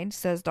notified,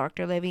 says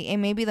Dr. Levy. It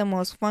may be the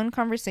most fun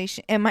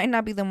conversation. It might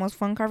not be the most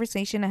fun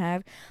conversation to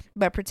have,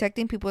 but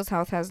protecting people's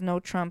health has no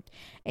trump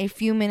a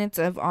few minutes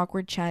of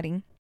awkward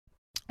chatting.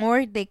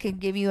 Or they could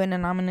give you an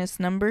anonymous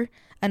number,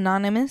 and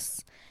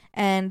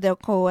they'll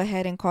go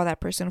ahead and call that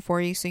person for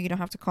you so you don't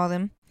have to call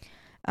them.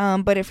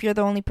 But if you're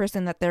the only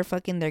person that they're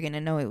fucking, they're gonna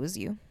know it was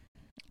you.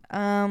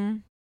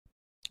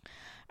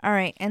 All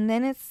right, and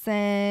then it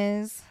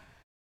says,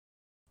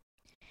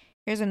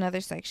 here's another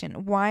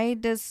section. Why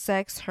does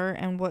sex hurt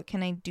and what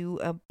can I do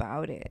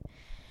about it?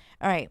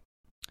 All right.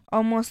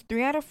 Almost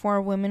 3 out of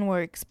 4 women will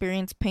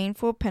experience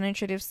painful,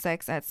 penetrative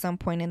sex at some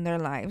point in their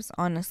lives.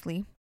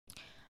 Honestly.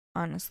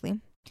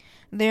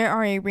 There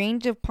are a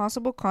range of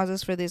possible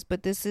causes for this,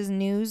 but this is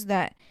news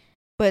that,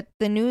 but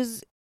the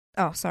nice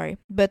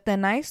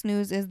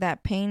news is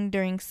that pain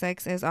during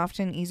sex is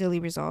often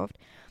easily resolved.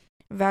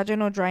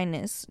 Vaginal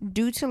dryness.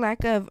 Due to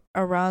lack of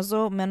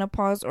arousal,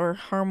 menopause, or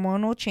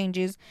hormonal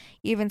changes,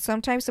 even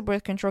some types of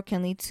birth control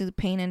can lead to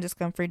pain and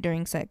discomfort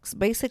during sex.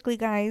 Basically,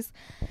 guys,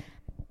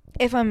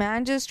 if a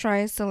man just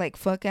tries to like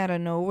fuck out of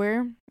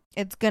nowhere,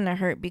 it's gonna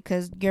hurt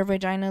because your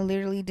vagina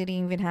literally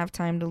didn't even have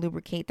time to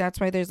lubricate.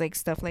 That's why there's like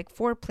stuff like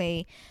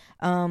foreplay,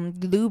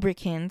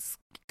 lubricants.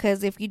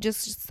 Because if you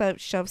just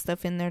shove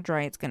stuff in there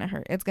dry, it's gonna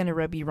hurt. It's gonna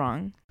rub you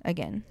wrong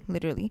again,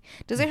 literally.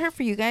 Does it hurt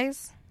for you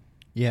guys?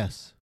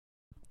 Yes.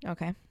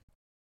 Okay.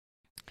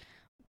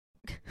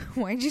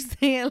 Why'd you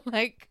say it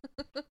like?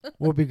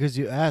 Well, because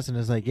you asked and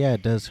it's like, yeah,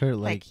 it does hurt.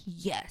 Like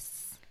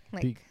yes.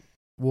 Like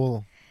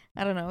well,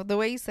 I don't know. The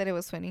way you said it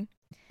was funny.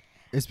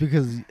 it's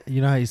because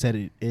you know how you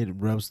said it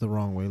rubs the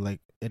wrong way. Like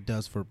it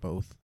does for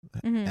both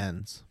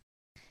ends.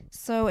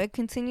 So it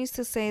continues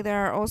to say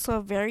there are also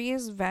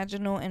various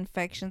vaginal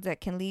infections that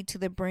can lead to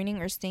the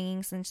burning or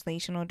stinging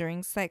sensation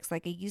during sex,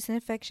 like a yeast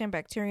infection,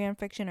 bacteria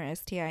infection, or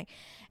STI,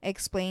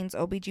 explains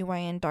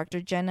OBGYN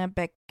Dr. Jenna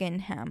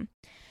Beckenham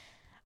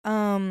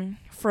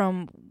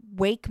from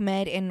Wake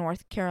Med in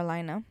North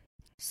Carolina.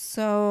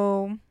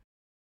 So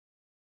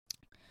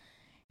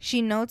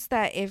she notes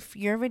that if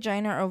your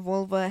vagina or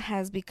vulva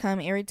has become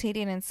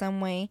irritated in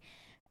some way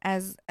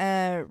as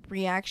a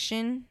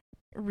reaction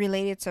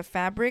related to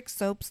fabrics,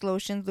 soaps,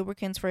 lotions,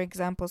 lubricants, for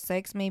example,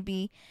 sex may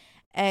be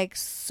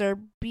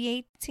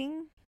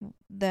exacerbating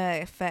the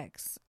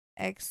effects.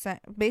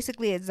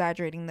 Basically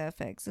exaggerating the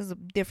effects. This is a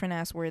different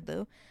ass word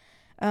though.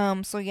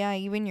 So yeah,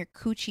 even your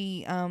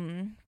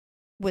coochie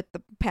with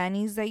the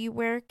panties that you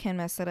wear can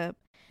mess it up.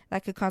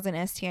 That could cause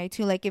an STI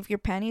too. Like if your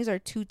panties are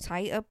too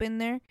tight up in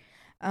there,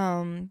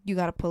 you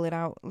gotta pull it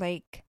out.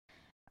 Like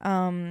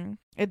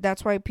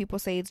that's why people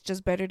say it's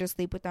just better to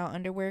sleep without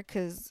underwear,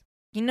 because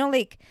you know,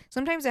 like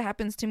sometimes it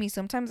happens to me.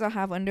 Sometimes I'll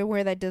have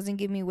underwear that doesn't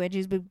give me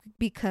wedges, but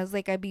because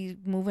like I be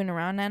moving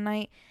around at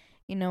night,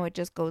 you know, it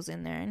just goes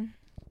in there and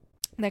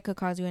that could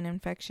cause you an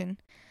infection.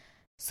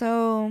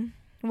 So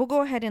we'll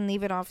go ahead and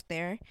leave it off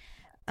there.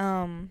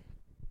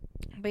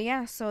 But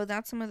yeah, so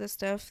that's some of the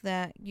stuff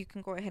that you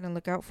can go ahead and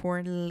look out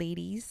for,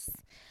 ladies.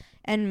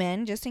 And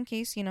men, just in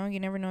case, you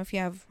never know if you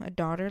have a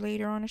daughter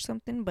later on or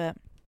something, but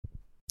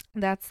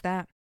that's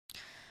that.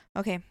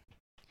 Okay.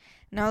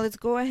 Now let's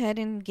go ahead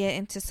and get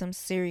into some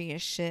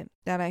serious shit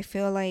that I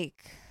feel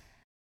like.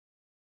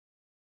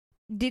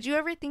 Did you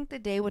ever think the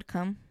day would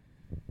come?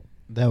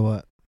 That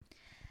what?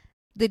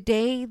 The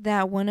day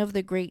that one of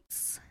the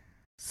greats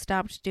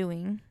stopped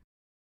doing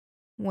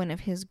one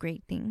of his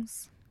great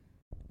things.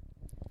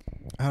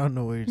 I don't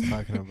know what you're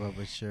talking about,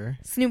 but sure.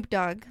 Snoop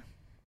Dogg.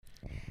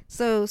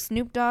 So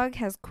Snoop Dogg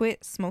has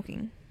quit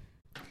smoking.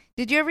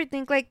 Did you ever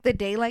think like the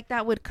day like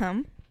that would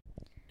come?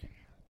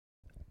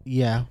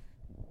 Yeah.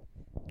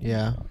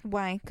 Yeah.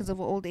 Why? Because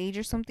of old age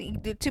or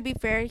something? To be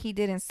fair, he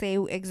didn't say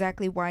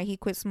exactly why he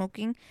quit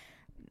smoking,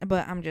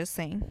 but I'm just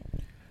saying.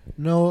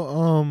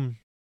 No,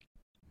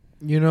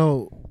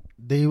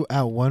 they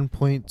at one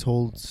point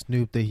told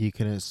Snoop that he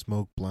couldn't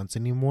smoke blunts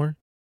anymore,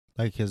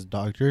 like his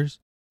doctors,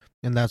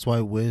 and that's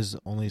why Wiz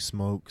only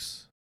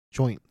smokes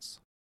joints.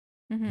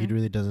 Mm-hmm. He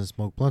really doesn't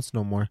smoke blunts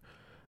no more.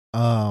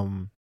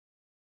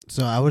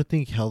 So I would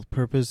think health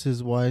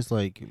purposes wise,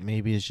 like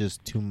maybe it's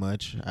just too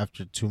much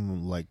after too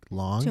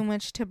long. Too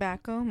much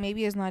tobacco.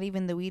 Maybe it's not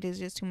even the weed; it's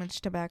just too much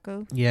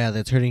tobacco. Yeah,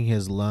 that's hurting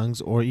his lungs,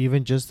 or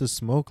even just the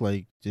smoke.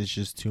 Like it's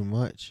just too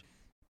much.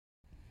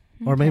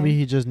 Okay. Or maybe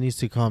he just needs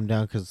to calm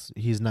down because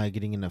he's not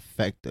getting an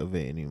effect of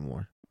it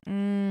anymore.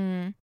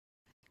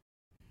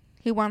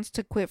 He wants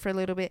to quit for a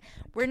little bit.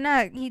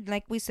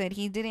 Like we said,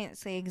 he didn't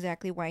say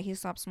exactly why he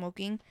stopped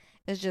smoking.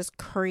 It's just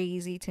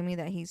crazy to me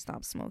that he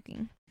stopped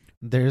smoking.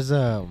 There's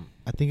I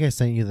think I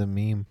sent you the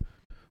meme,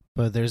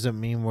 but there's a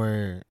meme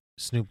where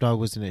Snoop Dogg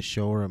was in a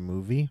show or a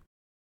movie.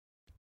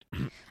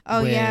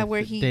 Oh yeah,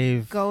 where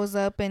he goes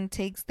up and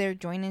takes their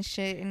joint and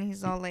shit, and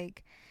he's all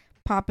like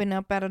popping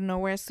up out of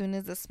nowhere as soon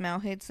as the smell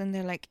hits, and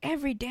they're like,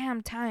 every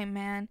damn time,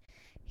 man.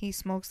 He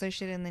smokes their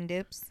shit and then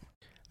dips.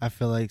 I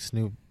feel like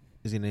Snoop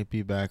is gonna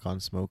be back on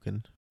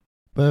smoking,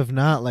 but if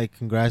not, like,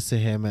 congrats to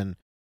him, and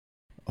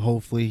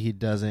hopefully he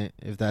doesn't,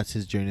 if that's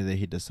his journey that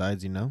he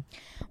decides,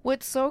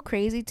 What's so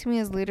crazy to me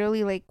is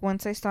literally like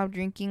once I stopped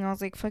drinking, I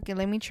was like, fuck it,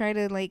 let me try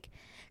to like,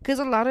 because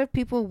a lot of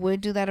people would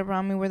do that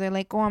around me where they're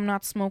like, oh, I'm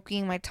not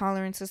smoking, my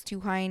tolerance is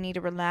too high, I need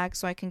to relax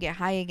so I can get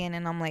high again.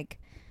 And I'm like,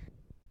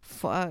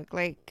 fuck,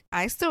 like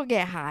I still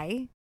get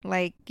high,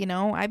 like,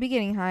 I be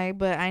getting high,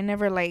 but I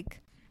never like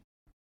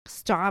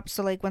stop.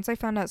 So like once I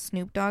found out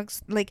Snoop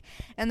Dogg's like,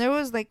 and there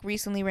was like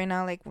recently right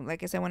now,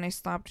 like I said, when I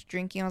stopped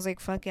drinking, I was like,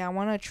 fuck it, I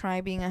want to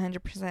try being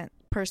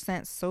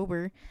 100%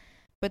 sober.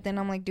 But then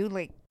I'm like, dude,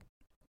 like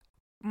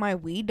my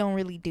weed don't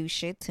really do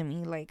shit to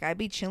me. Like I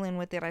be chilling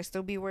with it, I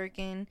still be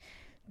working,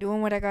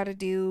 doing what I gotta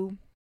do,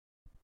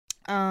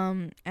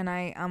 and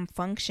I'm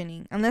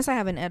functioning, unless I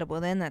have an edible,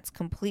 then that's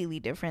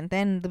completely different,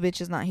 then the bitch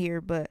is not here.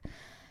 But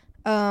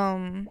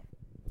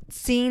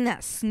seeing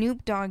that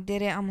Snoop Dogg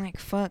did it, I'm like,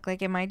 fuck,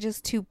 like, am I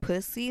just too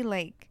pussy?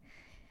 Like,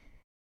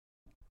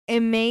 it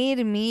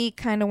made me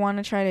kind of want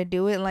to try to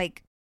do it,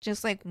 like,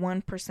 just like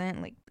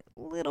 1%, like,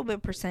 a little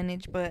bit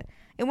percentage, but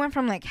it went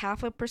from like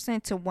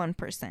 0.5% to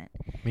 1%.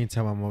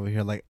 Meantime, I'm over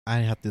here, like, I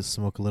have to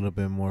smoke a little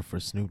bit more for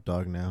Snoop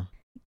Dogg now.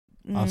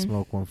 I'll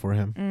smoke one for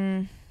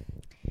him.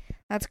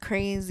 That's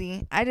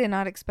crazy. I did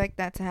not expect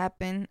that to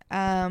happen.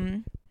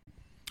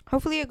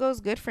 Hopefully it goes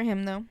good for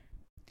him, though.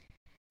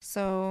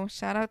 So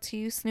shout out to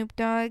you, Snoop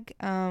Dogg.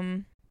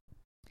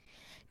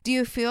 Do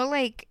you feel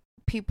like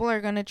people are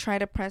going to try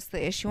to press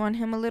the issue on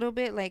him a little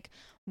bit? Like,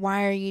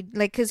 why are you,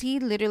 like, because he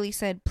literally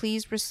said,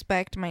 please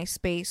respect my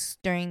space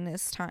during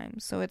this time.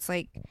 So it's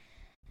like,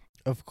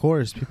 of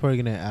course, people are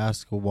going to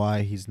ask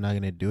why he's not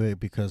going to do it,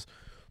 because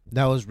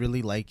that was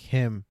really like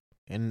him,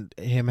 and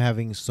him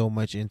having so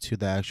much into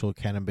the actual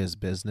cannabis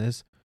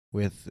business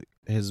with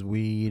his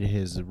weed,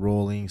 his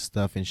rolling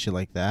stuff and shit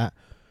like that.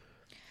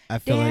 I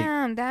feel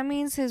damn, that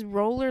means his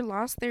roller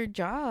lost their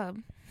job.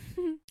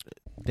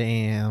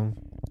 Damn.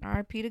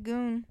 R.I.P. to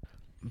Goon.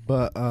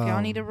 But if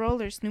y'all need a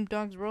roller, Snoop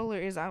Dogg's roller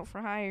is out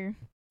for hire.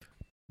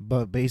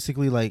 But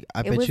basically, like,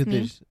 I bet you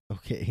there's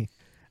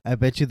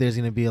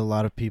gonna be a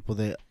lot of people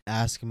that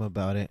ask him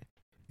about it,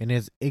 and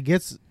it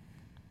gets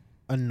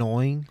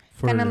annoying.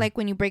 Kind of like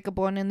when you break a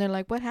bone and they're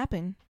like, "What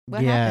happened?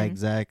 What happened? Yeah,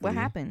 exactly. What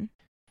happened?"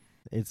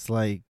 It's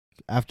like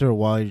after a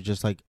while, you're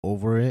just like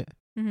over it.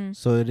 Mm-hmm.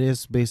 So it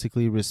is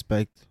basically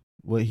respect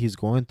what he's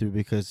going through,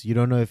 because you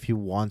don't know if he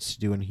wants to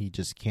do and he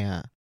just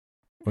can't,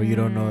 or you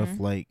don't know if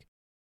like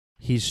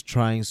he's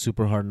trying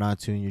super hard not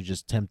to and you're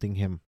just tempting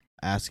him,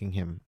 asking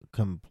him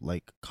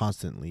like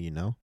constantly,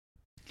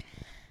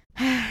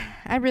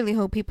 I really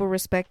hope people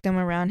respect him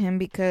around him,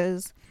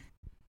 because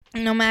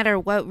no matter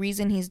what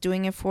reason he's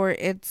doing it for,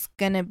 it's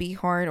gonna be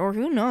hard. Or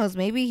who knows,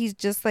 maybe he's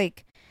just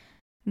like,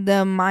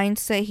 the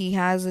mindset he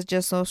has is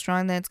just so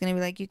strong that it's gonna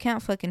be like, you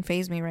can't fucking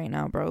phase me right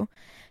now, bro.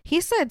 He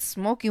said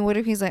smoking. What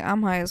if he's like,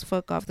 I'm high as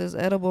fuck off this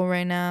edible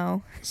right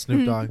now?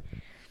 Snoop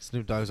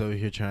Dogg's over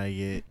here trying to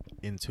get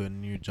into a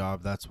new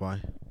job. That's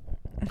why.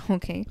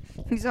 Okay.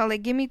 He's all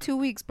like, give me 2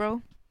 weeks,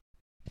 bro.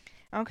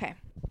 Okay.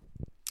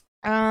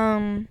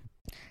 I'll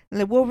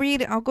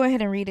go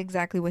ahead and read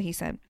exactly what he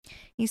said.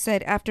 He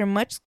said, after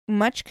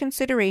much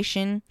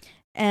consideration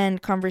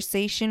and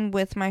conversation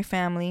with my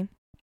family,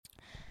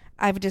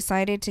 I've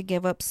decided to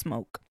give up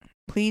smoke.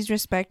 Please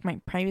respect my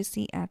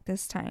privacy at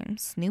this time.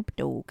 Snoop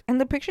Dogg. And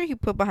the picture he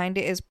put behind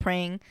it is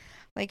praying.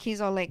 Like,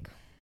 he's all like,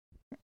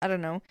 I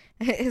don't know.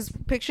 His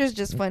picture is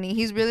just funny.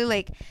 He's really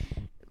like,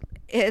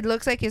 it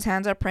looks like his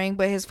hands are praying,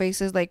 but his face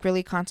is like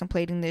really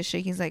contemplating this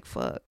shit. He's like,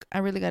 fuck, I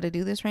really got to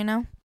do this right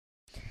now.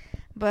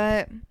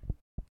 But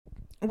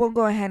we'll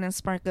go ahead and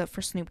spark up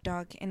for Snoop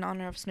Dogg in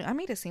honor of Snoop. I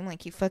made it seem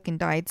like he fucking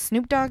died.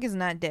 Snoop Dogg is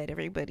not dead,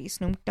 everybody.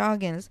 Snoop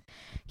Dogg is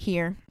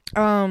here.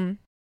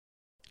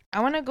 I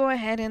want to go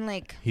ahead and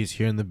like... He's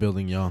here in the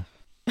building, y'all.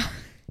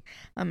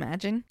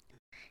 Imagine.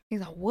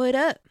 He's like, what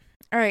up?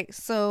 All right,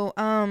 so,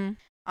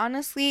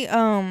 honestly,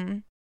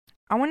 I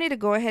wanted to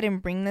go ahead and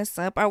bring this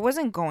up. I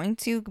wasn't going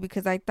to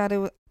because I thought it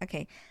was...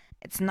 Okay,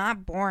 it's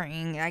not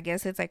boring. I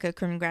guess it's like a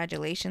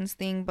congratulations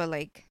thing, but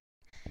like...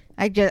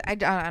 I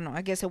don't know.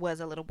 I guess it was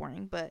a little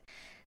boring, but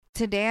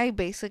today I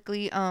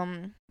basically,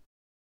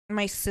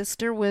 my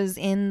sister was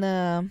in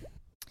the...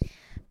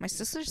 My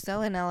sister's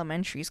still in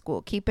elementary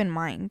school. Keep in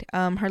mind,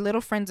 her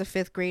little friend's a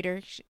 5th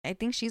grader. I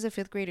think she's a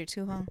 5th grader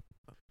too, huh?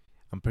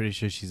 I'm pretty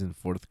sure she's in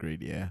 4th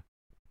grade. Yeah.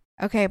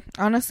 Okay.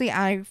 Honestly,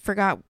 I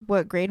forgot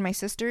what grade my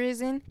sister is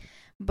in,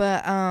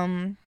 but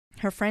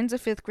her friend's a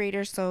 5th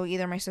grader, so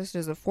either my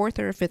sister's a 4th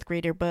or a 5th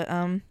grader. But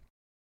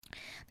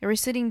they were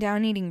sitting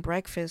down eating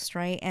breakfast,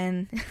 right?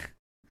 And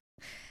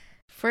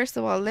first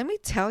of all, let me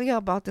tell you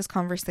about this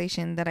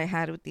conversation that I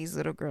had with these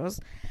little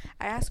girls.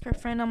 I asked her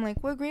friend, I'm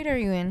like, what grade are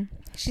you in?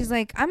 She's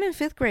like, I'm in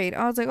 5th grade.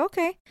 I was like,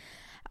 okay.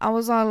 I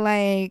was all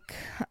like,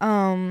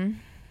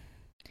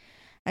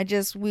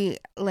 we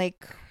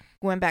like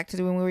went back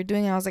to when we were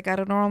doing it. I was like, I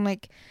don't know. I'm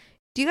like,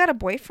 do you got a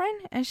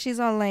boyfriend? And she's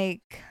all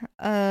like,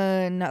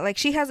 no. Like,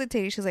 she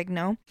hesitated. She's like,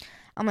 no.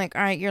 I'm like,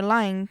 all right, you're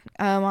lying.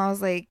 I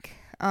was like,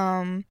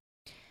 I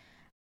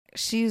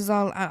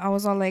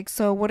was all like,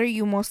 so what are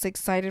you most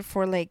excited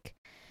for? Like,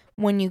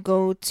 when you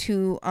go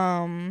to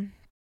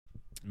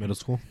middle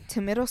school.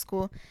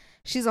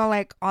 She's all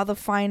like, all the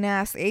fine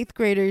ass 8th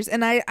graders.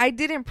 And I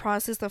didn't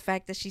process the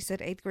fact that she said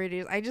 8th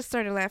graders. I just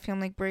started laughing. I'm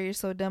like, bro, you're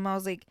so dumb. I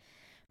was like,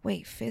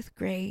 wait, 5th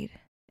grade,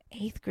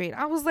 8th grade.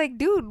 I was like,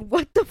 dude,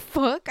 what the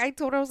fuck? I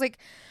told her, I was like,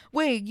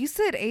 wait, you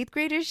said 8th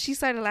graders? She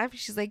started laughing.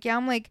 She's like, yeah.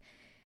 I'm like,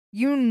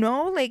 you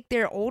know, like,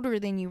 they're older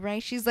than you,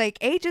 right? She's like,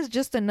 age is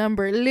just a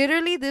number.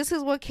 Literally, this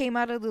is what came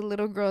out of the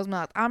little girl's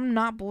mouth. I'm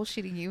not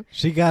bullshitting you.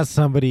 She got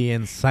somebody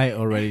in sight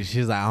already.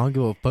 She's like, I don't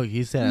give a fuck.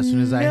 He said, as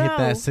soon as I hit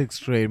that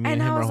 6th grade, me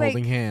and him are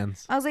holding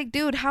hands. I was like,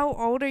 dude, how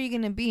old are you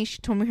going to be? She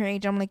told me her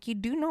age. I'm like, you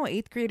do know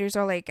 8th graders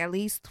are like at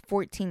least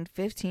 14,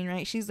 15,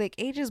 right? She's like,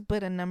 age is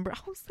but a number. I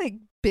was like,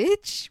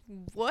 bitch,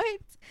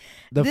 what?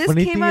 This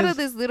came out of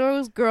this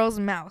little girl's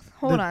mouth.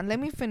 Hold on. Let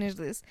me finish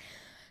this.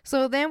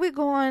 So then we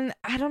go on,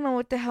 I don't know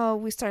what the hell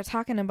we start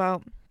talking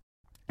about.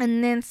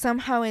 And then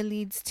somehow it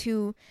leads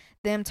to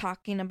them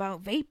talking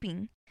about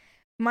vaping.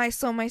 My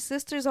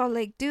sister's all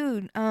like,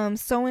 dude,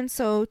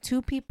 so-and-so,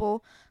 2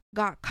 people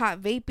got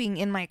caught vaping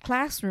in my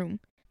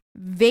classroom.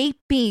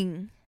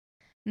 Vaping.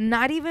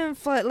 Not even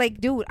like,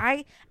 dude,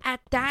 I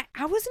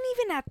wasn't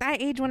even at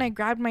that age when I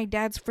grabbed my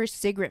dad's first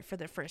cigarette for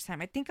the first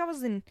time. I think I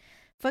was in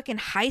fucking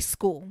high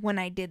school when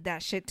I did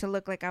that shit to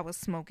look like I was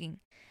smoking.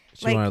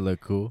 She wanted to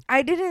look cool.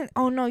 I didn't.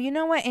 Oh no! You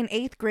know what? In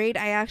 8th grade,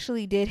 I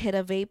actually did hit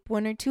a vape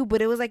one or two,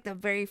 but it was like the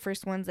very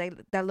first ones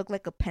that looked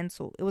like a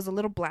pencil. It was a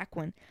little black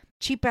one,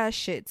 cheap ass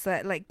shit.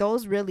 So like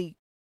those really.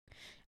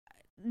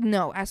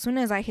 No, as soon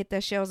as I hit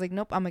that shit, I was like,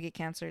 nope, I'm gonna get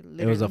cancer.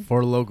 Literally. It was a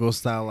Four Loko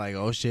style, like,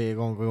 oh shit, you're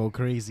gonna go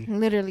crazy.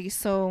 Literally,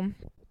 so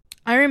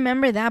I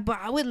remember that, but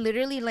I would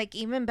literally, like,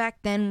 even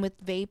back then with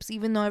vapes,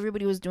 even though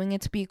everybody was doing it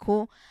to be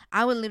cool,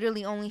 I would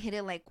literally only hit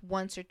it like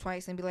once or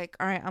twice and be like,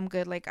 all right, I'm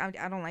good. Like, I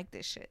don't like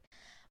this shit.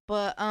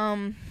 But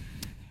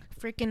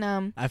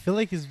freaking I feel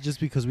like it's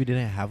just because we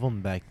didn't have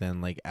them back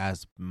then, like,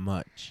 as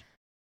much.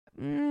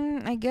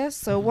 I guess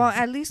so. Well,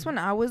 at least when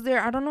I was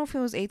there, I don't know if it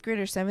was 8th grade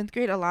or 7th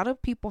grade, a lot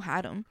of people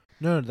had them.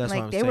 No, that's like,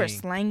 what I'm they saying. were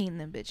slanging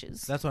them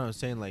bitches. That's what I'm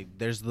saying. Like,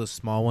 there's the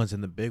small ones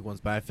and the big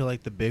ones, but I feel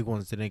like the big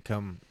ones didn't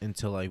come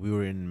until like we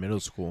were in middle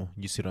school.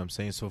 You see what I'm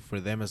saying? So for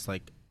them, it's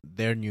like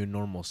their new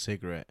normal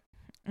cigarette.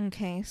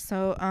 Okay,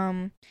 so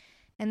and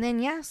then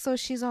yeah, so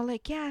she's all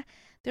like, yeah,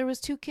 there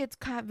was 2 kids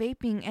caught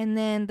vaping, and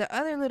then the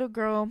other little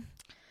girl,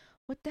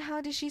 what the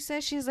hell did she say?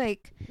 She's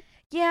like,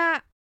 yeah,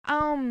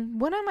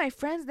 one of my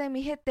friends let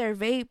me hit their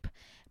vape,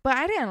 but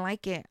I didn't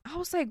like it. I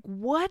was like,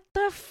 what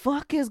the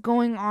fuck is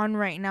going on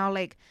right now?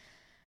 Like,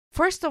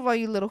 first of all,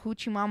 you little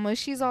hoochie mama,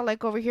 she's all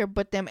like over here,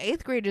 but them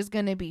 8th graders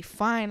gonna be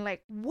fine.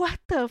 Like, what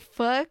the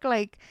fuck?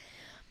 Like,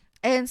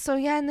 and so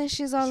yeah, and then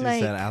she said,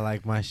 I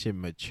like my shit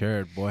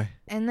matured, boy.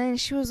 And then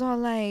she was all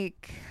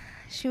like,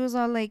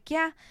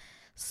 yeah.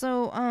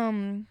 So,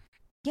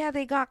 yeah,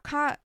 they got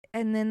caught.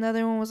 And then the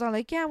other one was all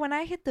like, yeah, when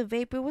I hit the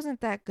vape, it wasn't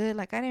that good.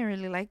 Like, I didn't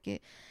really like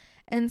it.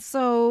 And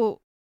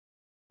so,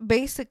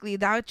 basically,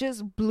 that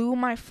just blew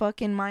my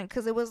fucking mind.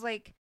 Because it was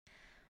like,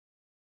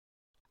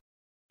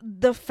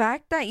 the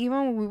fact that even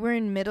when we were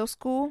in middle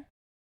school,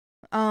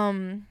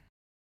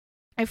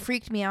 it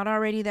freaked me out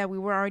already that we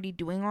were already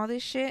doing all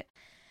this shit.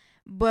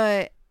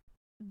 But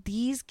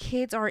these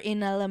kids are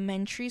in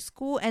elementary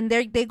school, and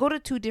they go to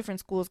 2 different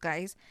schools,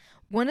 guys.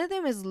 One of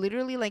them is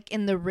literally like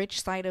in the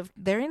rich side of,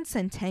 they're in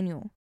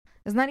Centennial.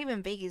 It's not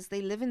even Vegas.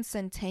 They live in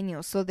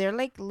Centennial. So they're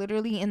like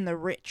literally in the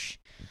rich.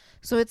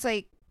 So it's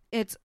like,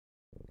 it's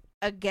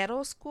a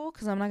ghetto school,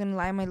 because I'm not going to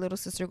lie, my little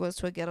sister goes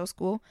to a ghetto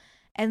school.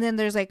 And then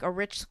there's like a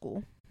rich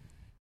school.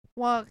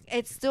 Well,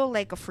 it's still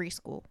like a free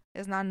school.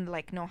 It's not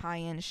like no high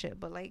end shit,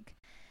 but like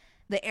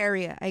the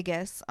area, I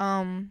guess.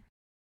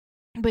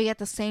 But yet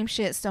the same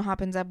shit still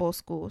happens at both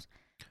schools.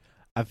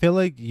 I feel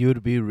like you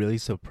would be really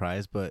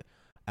surprised, but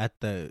at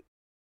the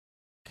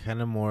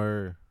kind of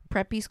more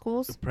preppy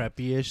schools,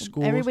 preppy-ish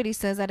schools, everybody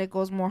says that it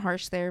goes more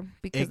harsh there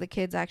because the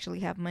kids actually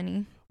have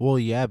money. Well,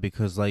 yeah,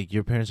 because like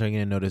your parents are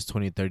gonna notice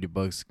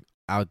 $20-$30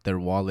 out their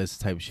wallets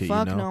type shit.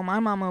 Fuck, you know? No, my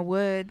mama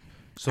would.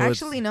 So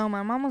actually, no,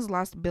 my mama's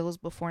lost bills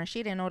before, and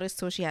she didn't notice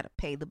till she had to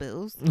pay the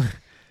bills.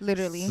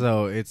 Literally.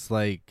 So it's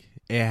like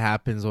it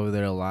happens over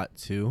there a lot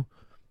too.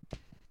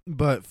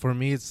 But for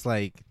me, it's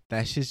like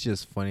that shit's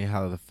just funny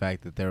how the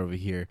fact that they're over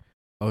here.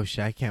 Oh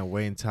shit, I can't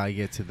wait until I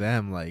get to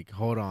them. Like,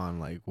 hold on,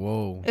 like,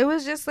 whoa. It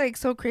was just like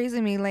so crazy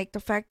to me, like the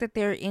fact that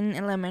they're in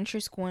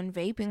elementary school and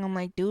vaping. I'm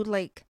like, dude,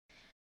 like,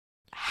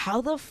 how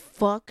the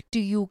fuck do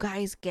you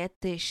guys get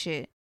this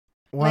shit?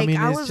 Well, like, I mean,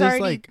 I it's was just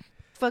already like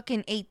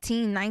fucking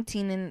 18,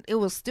 19, and it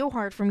was still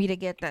hard for me to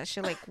get that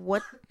shit. Like,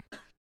 what?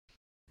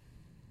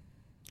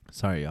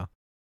 Sorry, y'all.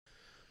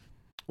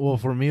 Well,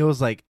 for me, it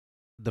was like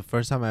the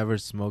first time I ever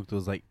smoked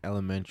was like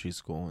elementary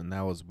school, and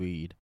that was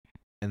weed.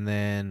 And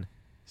then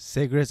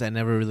cigarettes, I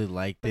never really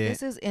liked it.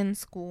 This is in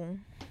school.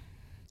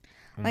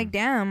 Like,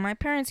 damn, my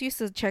parents used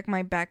to check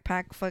my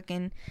backpack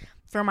fucking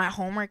for my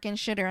homework and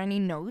shit or any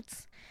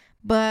notes.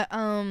 But,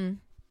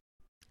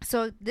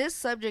 so this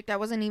subject I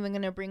wasn't even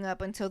going to bring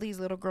up until these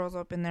little girls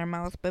opened their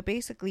mouth. But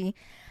basically,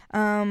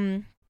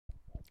 there's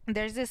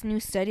this new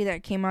study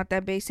that came out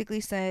that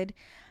basically said,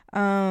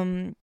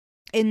 in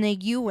the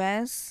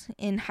U.S.,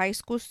 in high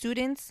school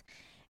students,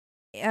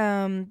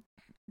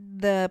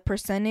 the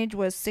percentage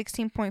was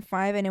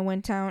 16.5 and it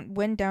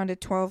went down to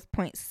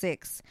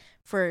 12.6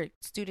 for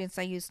students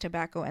that use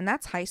tobacco, and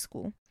that's high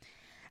school.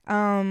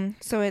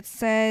 So it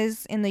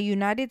says in the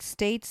United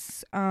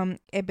States,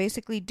 it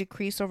basically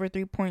decreased over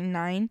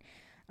 3.9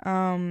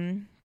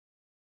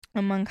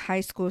 among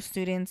high school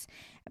students,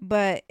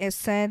 but it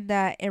said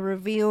that it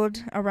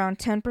revealed around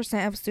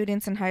 10% of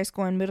students in high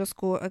school and middle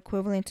school,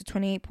 equivalent to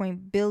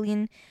 28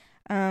 billion,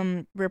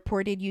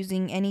 reported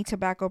using any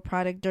tobacco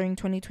product during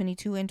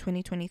 2022 and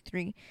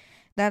 2023.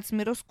 That's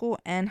middle school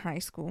and high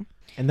school.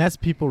 And that's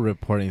people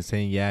reporting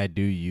saying, yeah, I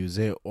do use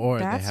it, or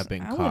they have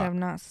been caught. I would have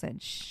not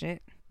said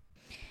shit.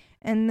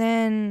 And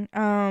then,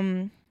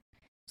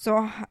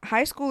 so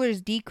high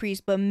schoolers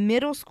decreased, but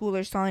middle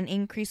schoolers saw an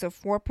increase of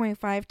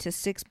 4.5 to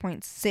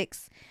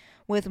 6.6,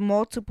 with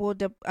multiple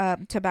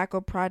tobacco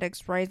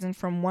products rising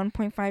from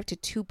 1.5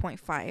 to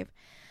 2.5.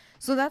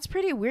 So that's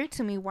pretty weird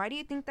to me. Why do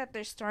you think that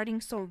they're starting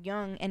so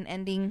young and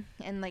ending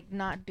and like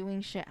not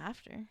doing shit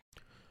after?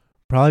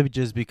 Probably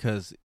just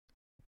because,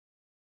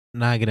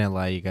 not gonna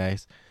lie, you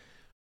guys,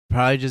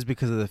 probably just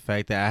because of the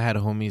fact that I had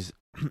homies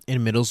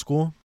in middle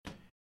school.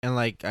 And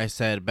like I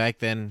said, back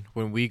then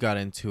when we got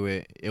into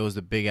it, it was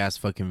the big ass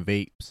fucking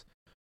vapes.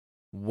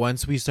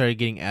 Once we started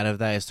getting out of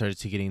that, I started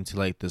to get into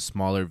like the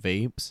smaller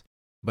vapes,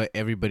 but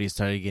everybody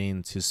started getting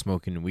into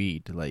smoking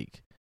weed.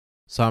 Like,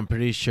 so I'm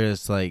pretty sure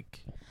it's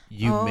like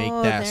you make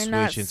that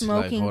switch into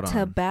like, hold on. They're not smoking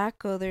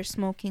tobacco, they're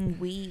smoking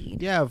weed.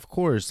 Yeah, of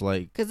course,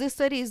 like, because this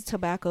study is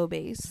tobacco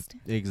based.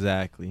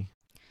 Exactly.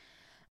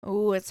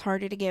 Oh, it's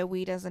harder to get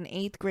weed as an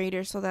 8th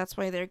grader, so that's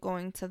why they're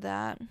going to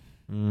that.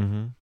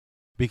 Mm-hmm.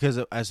 Because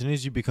as soon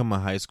as you become a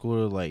high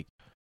schooler, like,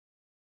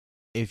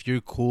 if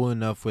you're cool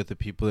enough with the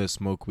people that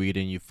smoke weed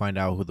and you find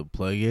out who the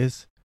plug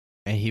is,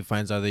 and he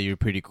finds out that you're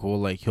pretty cool,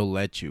 like, he'll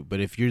let you.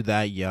 But if you're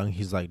that young,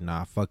 he's like,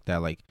 nah, fuck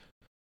that. Like,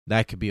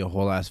 that could be a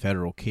whole ass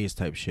federal case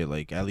type shit.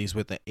 Like, at least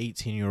with the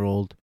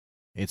 18-year-old,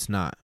 it's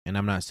not. And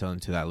I'm not selling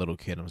to that little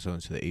kid. I'm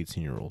selling to the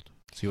 18-year-old.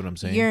 See what I'm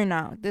saying? You're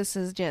not. This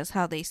is just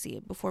how they see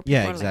it. Before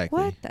people are exactly.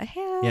 like, what the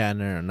hell? Yeah,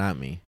 no, not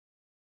me.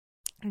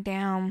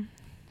 Damn.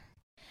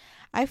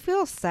 I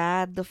feel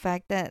sad the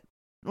fact that,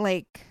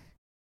 like,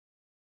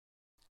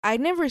 I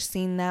never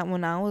seen that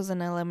when I was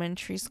in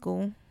elementary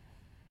school.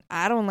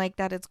 I don't like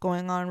that it's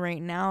going on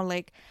right now.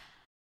 Like,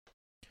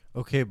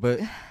 okay,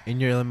 but in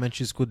your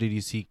elementary school, did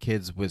you see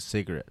kids with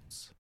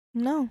cigarettes?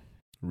 No.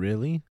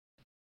 Really?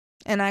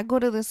 And I go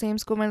to the same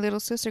school my little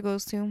sister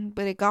goes to,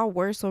 but it got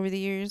worse over the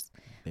years.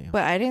 Damn.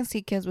 But I didn't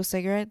see kids with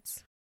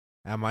cigarettes.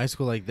 At my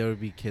school, like, there would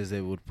be kids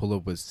that would pull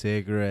up with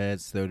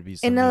cigarettes. There would be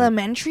some in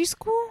elementary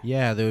school?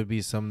 Yeah, there would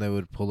be some that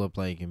would pull up,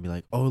 like, and be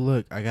like, oh,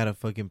 look, I got a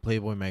fucking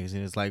Playboy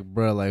magazine. It's like,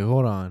 bro, like,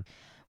 hold on.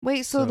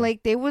 Wait, so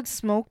like, they would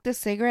smoke the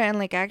cigarette and,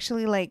 like,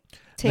 actually, like,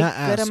 take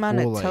a good amount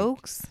of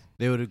tokes? Like,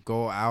 they would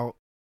go out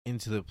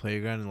into the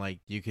playground and, like,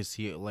 you could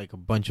see, like, a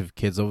bunch of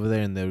kids over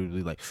there, and they would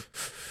be like,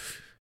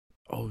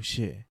 oh,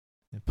 shit.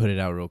 And put it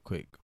out real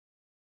quick.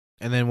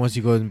 And then once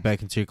you go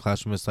back into your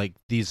classroom, it's like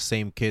these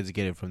same kids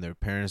get it from their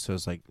parents. So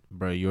it's like,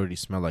 bro, you already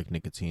smell like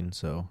nicotine,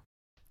 so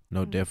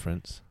no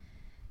difference.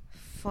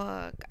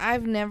 Fuck.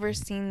 I've never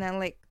seen that.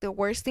 Like, the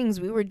worst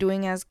things we were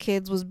doing as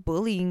kids was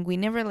bullying. We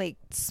never, like,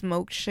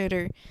 smoked shit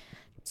or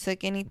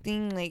took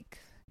anything. Like,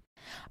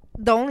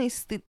 the only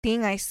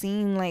thing I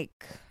seen,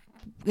 like,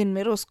 in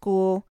middle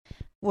school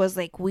was,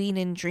 like, weed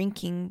and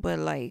drinking. But,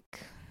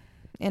 like,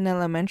 in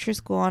elementary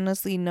school,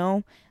 honestly,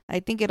 no. I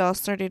think it all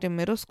started in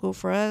middle school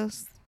for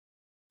us.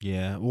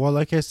 Yeah. Well,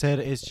 like I said,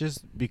 it's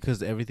just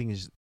because everything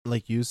is,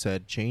 like you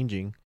said,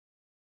 changing.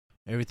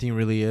 Everything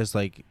really is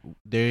like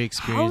they're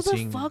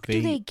experiencing. How the fuck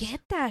do they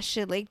get that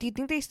shit? Like, do you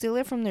think they steal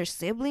it from their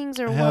siblings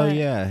or Hell what?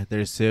 yeah,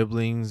 their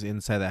siblings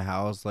inside the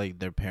house, like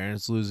their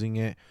parents losing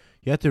it.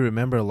 You have to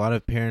remember, a lot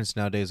of parents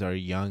nowadays are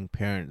young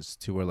parents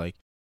too. Where like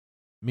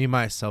me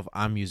myself,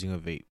 I'm using a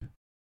vape.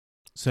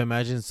 So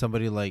imagine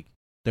somebody like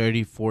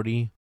 30,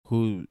 40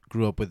 who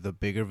grew up with the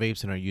bigger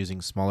vapes and are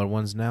using smaller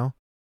ones now.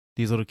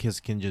 These little kids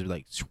can just be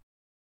like,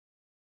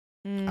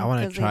 I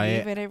want to try they it.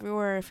 leave it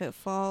everywhere if it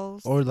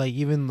falls. Or like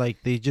even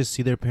like they just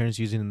see their parents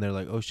using it and they're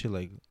like, oh shit,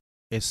 like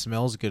it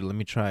smells good. Let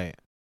me try it.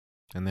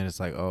 And then it's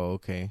like, oh,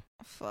 okay.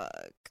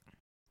 Fuck.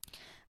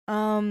 But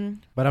I'm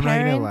not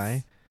gonna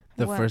lie.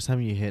 The What? first time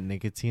you hit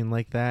nicotine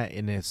like that,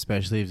 and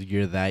especially if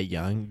you're that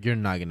young, you're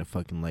not gonna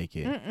fucking like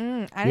it.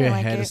 I Your didn't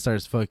like head it.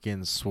 starts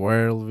fucking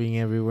swirling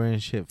everywhere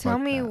and shit. Tell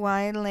Fuck me that.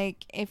 why,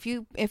 like, if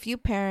you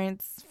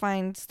parents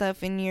find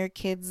stuff in your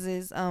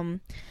kids'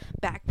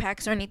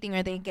 backpacks or anything,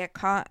 or they get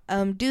caught,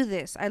 do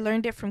this. I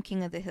learned it from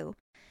King of the Hill.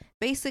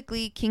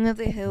 Basically, King of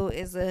the Hill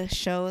is a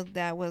show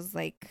that was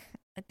like,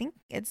 I think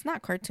it's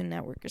not Cartoon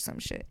Network or some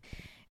shit.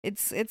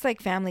 It's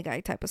like Family Guy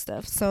type of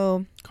stuff.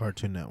 So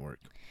Cartoon Network.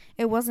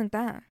 it wasn't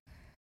that.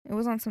 It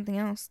was on something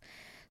else.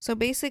 So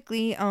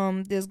basically,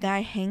 this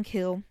guy Hank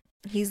Hill,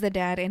 he's the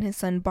dad, and his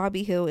son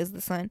Bobby Hill is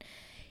the son.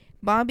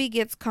 Bobby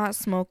gets caught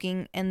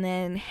smoking, and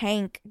then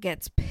Hank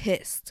gets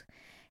pissed.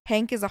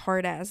 Hank is a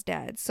hard ass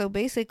dad. So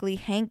basically,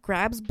 Hank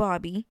grabs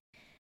Bobby,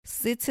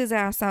 sits his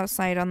ass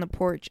outside on the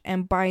porch,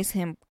 and buys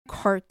him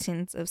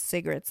cartons of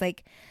cigarettes,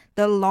 like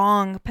the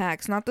long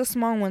packs, not the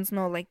small ones,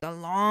 no, like the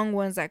long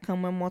ones that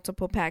come with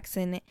multiple packs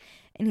in it.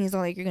 And he's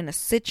all like, you're gonna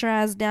sit your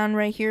ass down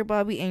right here,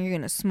 Bobby, and you're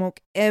gonna smoke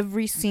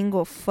every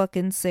single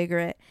fucking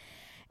cigarette.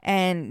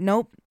 And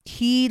nope,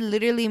 he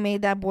literally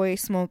made that boy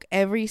smoke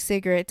every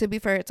cigarette. To be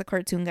fair, it's a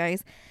cartoon,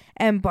 guys.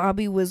 And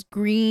Bobby was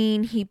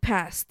green. He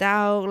passed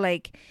out.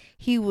 Like,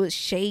 he was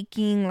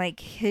shaking. Like,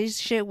 his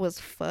shit was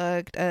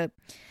fucked up.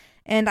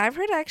 And I've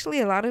heard actually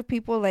a lot of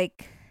people,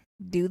 like,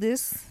 do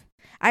this.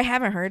 I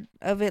haven't heard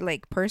of it,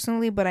 like,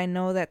 personally, but I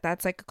know that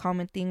that's, like, a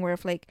common thing where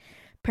if, like,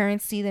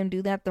 parents see them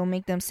do that, they'll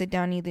make them sit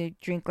down, either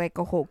drink, like,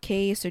 a whole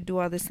case or do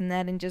all this and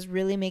that, and just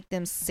really make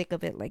them sick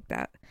of it like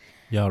that.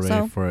 Y'all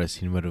ready for a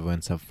scene what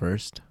went up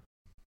first?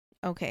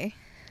 Okay.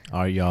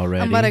 Are y'all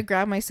ready? I'm about to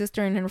grab my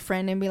sister and her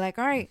friend and be like,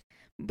 all right,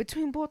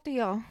 between both of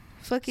y'all,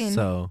 fucking.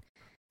 So,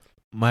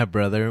 my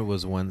brother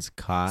was once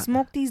caught.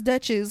 Smoke these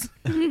Dutches.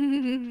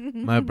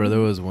 My brother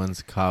was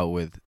once caught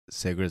with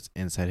cigarettes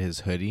inside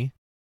his hoodie.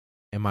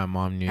 And my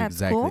mom knew at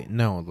exactly. School?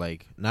 No,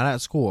 like, not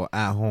at school,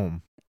 at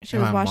home. She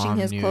was washing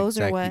his clothes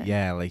exactly, or what?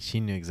 Yeah, like,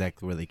 she knew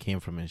exactly where they came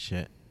from and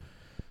shit.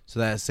 So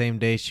that same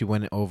day, she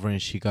went over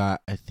and she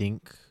got, I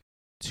think,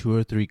 2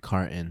 or 3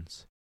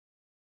 cartons.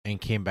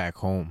 And came back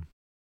home.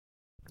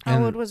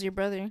 How old was your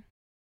brother?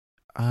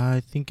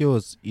 I think it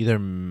was either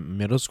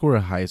middle school or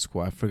high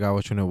school. I forgot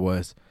which one it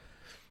was.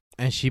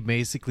 And she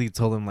basically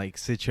told him, like,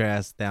 sit your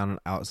ass down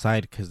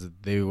outside because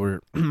they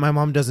were... My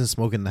mom doesn't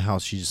smoke in the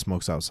house. She just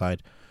smokes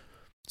outside.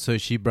 So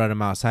she brought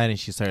him outside and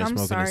she started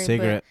smoking a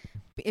cigarette.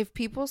 But if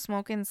people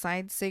smoke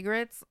inside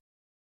cigarettes,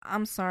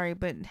 I'm sorry,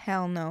 but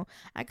hell no.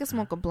 I could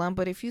smoke a blunt,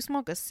 but if you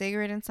smoke a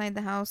cigarette inside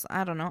the house,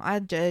 I don't know.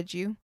 I'd judge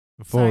you.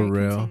 For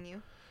real.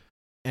 Continue.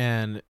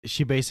 And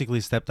she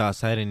basically stepped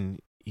outside and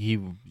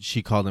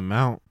she called him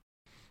out.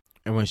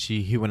 And when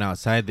he went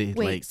outside,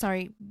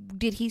 sorry.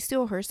 Did he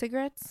steal her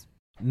cigarettes?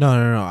 No.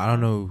 I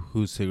don't know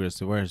whose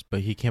cigarettes it was,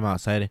 but he came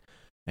outside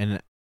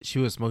and she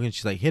was smoking.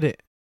 She's like, hit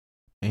it.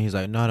 And he's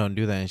like, no, don't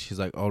do that. And she's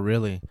like, oh,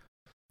 really?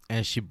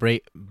 And she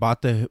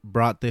brought the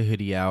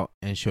hoodie out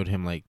and showed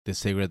him, like, the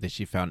cigarette that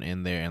she found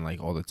in there and, like,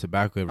 all the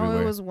tobacco everywhere.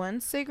 Oh, it was one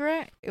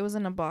cigarette? It was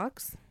in a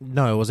box?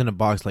 No, it wasn't a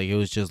box. Like, it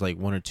was just, like,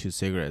 1 or 2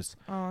 cigarettes.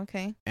 Oh,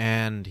 okay.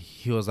 And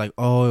he was like,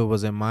 oh, it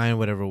wasn't mine,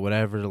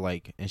 whatever.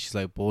 Like, and she's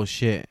like,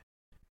 bullshit.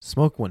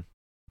 Smoke one.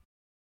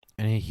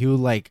 And he was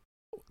like,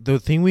 the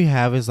thing we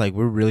have is, like,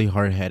 we're really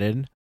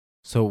hard-headed.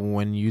 So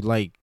when you,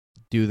 like,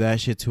 do that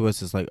shit to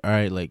us, it's like, all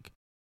right, like,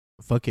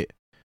 fuck it.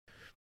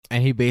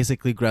 And he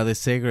basically grabbed a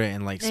cigarette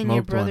and, like, smoked one.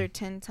 And your brother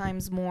 10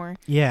 times more.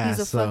 Yeah. He's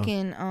a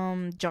fucking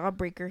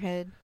jawbreaker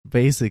head.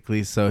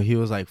 Basically. So he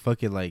was like,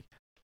 fuck it, like,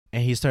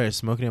 and he started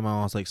smoking it. My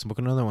mom was like, smoke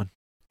another one.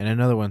 And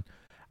another one.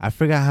 I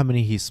forgot how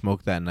many he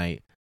smoked that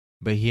night.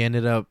 But he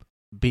ended up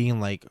being,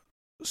 like,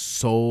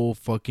 so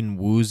fucking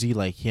woozy.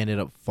 Like, he ended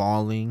up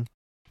falling.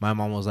 My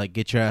mom was like,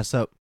 get your ass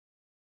up.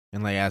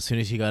 And, like, as soon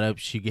as he got up,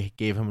 she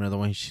gave him another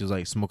one. She was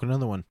like, smoke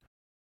another one.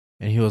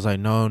 And he was like,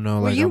 no, Were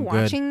like, you I'm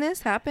good. watching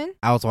this happen?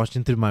 I was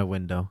watching through my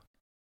window.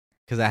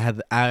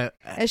 Because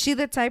Is she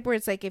the type where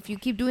it's like, if you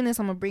keep doing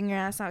this, I'm going to bring your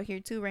ass out here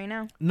too right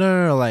now?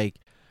 No. Like,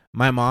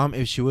 my mom,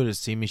 if she would have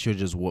seen me, she would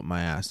just whoop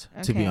my ass.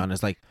 Okay. To be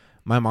honest. Like,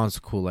 my mom's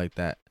cool like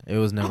that. It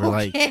was never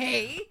like...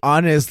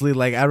 Honestly,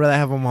 like, I'd rather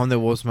have a mom that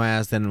whoops my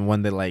ass than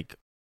one that, like,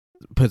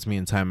 puts me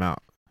in timeout.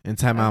 In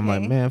timeout, I'm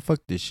like, man,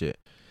 fuck this shit.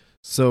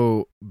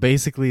 So,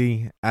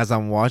 basically, as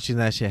I'm watching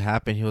that shit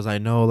happen, he was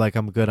like, no, like,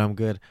 I'm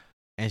good.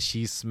 And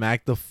she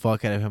smacked the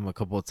fuck out of him a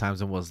couple of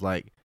times and was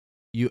like,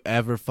 you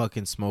ever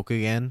fucking smoke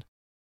again,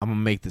 I'm gonna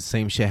make the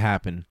same shit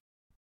happen.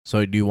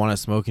 So do you want to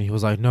smoke? And he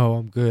was like, no,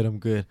 I'm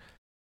good.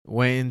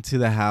 Went into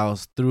the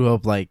house, threw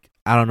up like,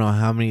 I don't know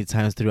how many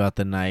times throughout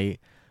the night.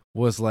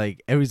 Was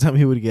like, every time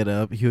he would get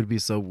up, he would be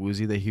so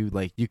woozy that he would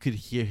like, you could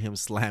hear him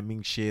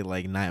slamming shit,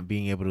 like not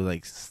being able to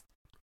like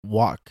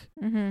walk.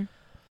 Mm-hmm.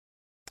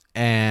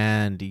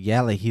 And yeah,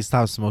 like he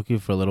stopped smoking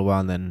for a little while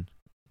and then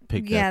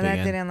picked up again. Yeah,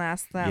 that didn't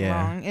last that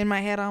long. In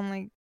my head, I'm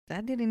like,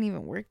 that didn't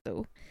even work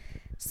though.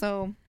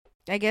 So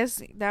I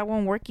guess that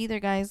won't work either,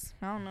 guys.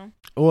 I don't know.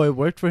 Well, it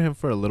worked for him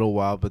for a little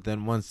while, but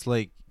then once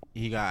like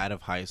he got out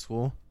of high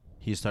school,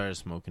 he started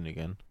smoking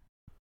again.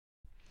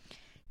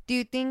 Do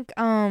you think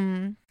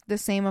the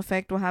same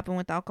effect will happen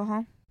with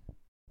alcohol?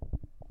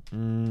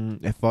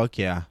 Fuck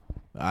yeah.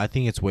 I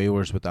think it's way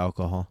worse with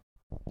alcohol.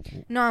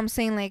 No, I'm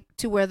saying like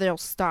to where they'll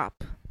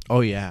stop.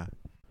 Oh yeah.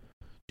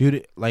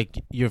 Dude,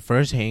 like your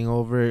first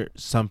hangover,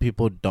 some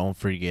people don't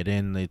forget it,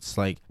 and it's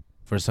like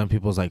for some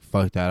people it's like,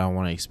 fuck that, I don't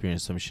want to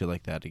experience some shit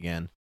like that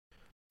again.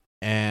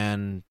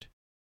 And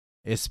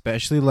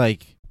especially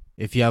like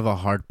if you have a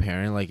hard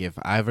parent, like if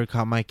I ever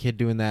caught my kid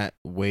doing that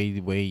way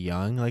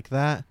young like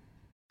that,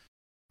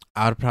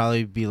 I'd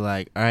probably be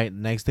like, all right,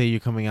 next day you're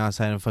coming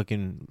outside and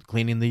fucking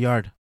cleaning the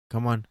yard.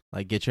 Come on,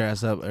 like get your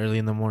ass up early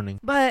in the morning.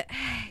 But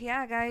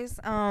yeah, guys,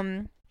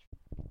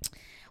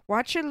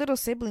 watch your little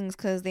siblings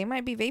because they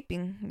might be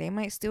vaping. They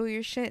might steal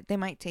your shit. They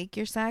might take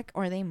your sack,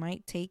 or they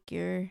might take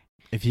your.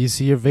 If you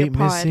see your vape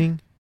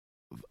missing,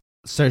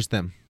 search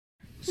them.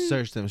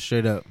 Search them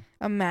straight up.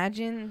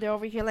 Imagine they're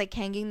over here like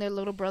hanging their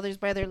little brothers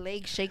by their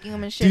legs, shaking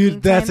them and shit.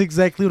 Dude, that's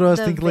exactly what I was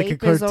thinking. Like a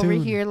cartoon. Is over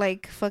here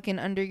like fucking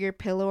under your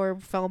pillow or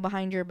fell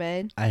behind your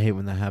bed. I hate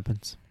when that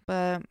happens.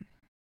 But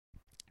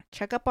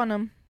check up on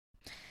them.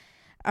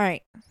 All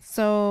right,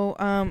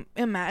 so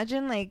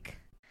imagine like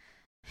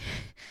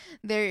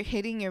they're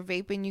hitting your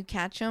vape and you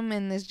catch them,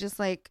 and it's just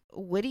like,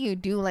 what do you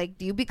do? Like,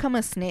 do you become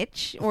a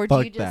snitch, or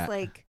do you just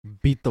like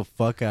beat the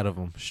fuck out of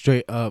them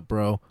straight up,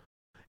 bro?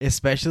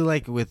 Especially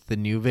like with the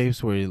new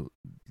vapes where you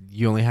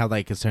only have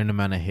like a certain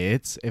amount of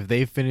hits. If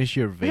they finish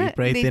your vape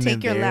right then and there, they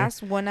take your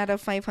last 1 out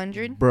of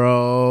 500.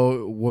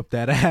 Bro, whoop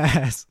that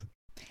ass.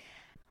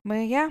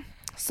 But yeah,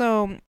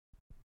 so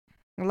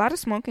a lot of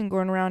smoking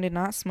going around and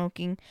not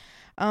smoking.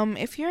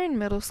 If you're in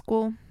middle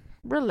school,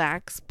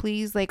 relax,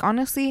 please. Like,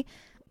 honestly,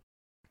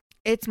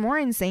 it's more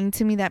insane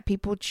to me that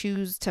people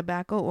choose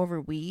tobacco over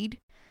weed.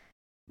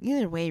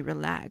 Either way,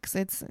 relax.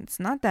 It's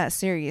not that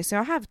serious.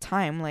 Y'all have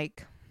time.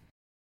 Like,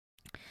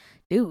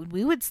 dude,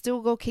 we would still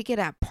go kick it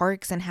at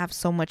parks and have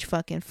so much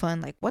fucking fun.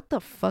 Like, what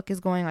the fuck is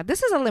going on?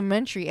 This is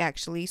elementary,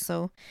 actually,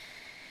 so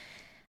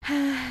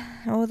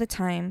oh, the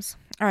times.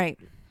 All right.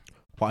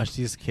 Watch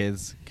these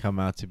kids come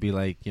out to be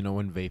like, you know,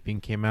 when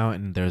vaping came out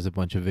and there's a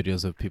bunch of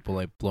videos of people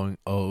like blowing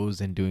O's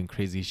and doing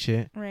crazy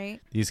shit. Right.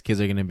 These kids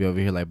are going to be over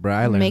here like, bro,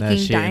 I learned that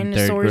shit in 3rd grade. Making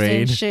dinosaurs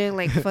and shit,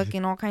 like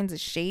fucking all kinds of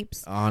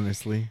shapes.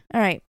 Honestly. All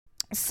right.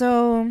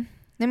 So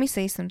let me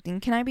say something.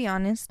 Can I be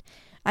honest?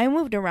 I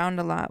moved around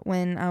a lot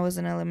when I was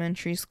in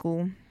elementary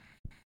school.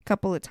 A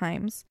couple of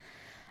times.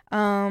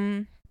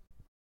 And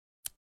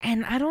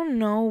I don't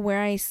know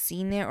where I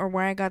seen it or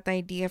where I got the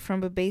idea from,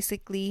 but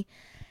basically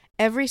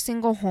every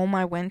single home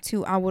I went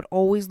to, I would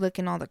always look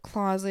in all the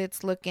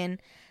closets, looking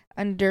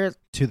under.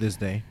 To this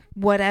day.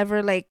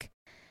 Whatever, like,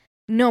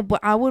 no, but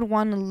I would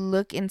want to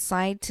look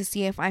inside to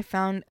see if I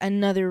found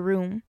another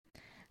room,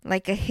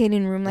 like a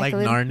hidden room, like a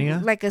little,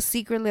 Narnia, like a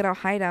secret little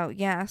hideout.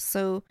 Yeah.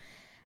 So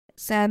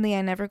sadly,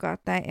 I never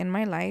got that in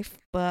my life,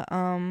 but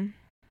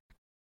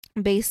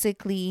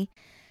basically,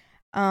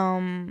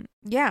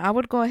 yeah, I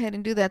would go ahead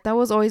and do that. That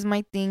was always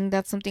my thing.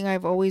 That's something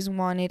I've always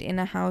wanted in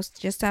a house,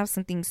 just to have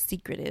something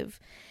secretive.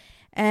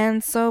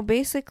 And so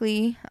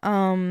basically,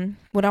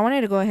 what I wanted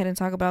to go ahead and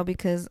talk about,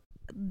 because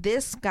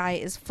this guy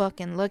is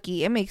fucking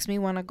lucky. It makes me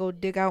want to go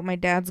dig out my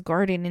dad's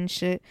garden and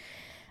shit.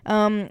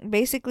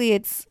 Basically,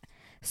 it's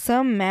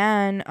some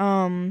man,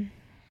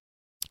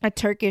 a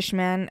Turkish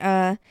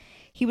man.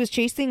 He was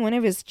chasing one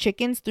of his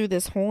chickens through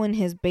this hole in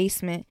his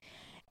basement.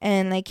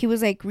 And like he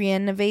was like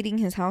renovating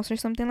his house or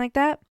something like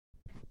that.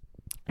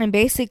 And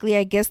basically,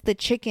 I guess the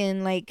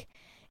chicken like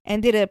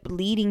ended up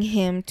leading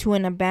him to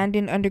an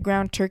abandoned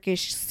underground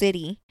Turkish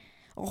city,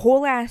 a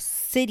whole ass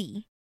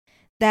city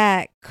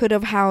that could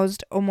have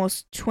housed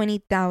almost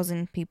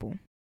 20,000 people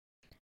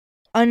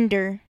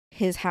under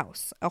his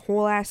house. A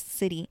whole ass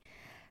city.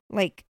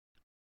 Like,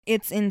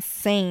 it's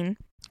insane.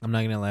 I'm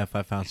not gonna lie, if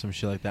I found some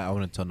shit like that, I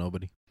wouldn't tell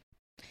nobody.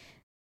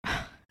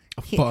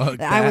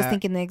 I was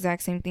thinking the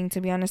exact same thing,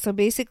 to be honest. So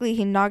basically,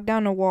 he knocked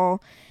down a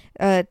wall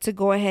to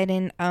go ahead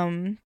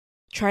and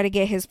try to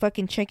get his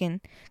fucking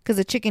chicken, because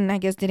the chicken, I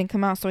guess, didn't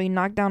come out. So he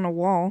knocked down a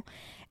wall,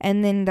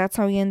 and then that's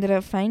how he ended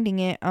up finding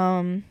it.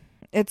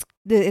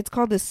 It's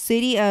called the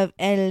city of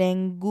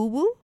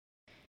Elengubu.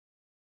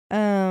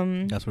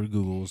 That's where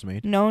Google was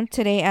made. Known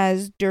today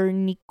as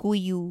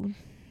Durnikuyu.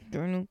 I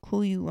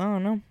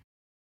don't know.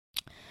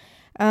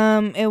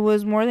 It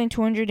was more than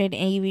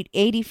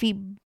 280 feet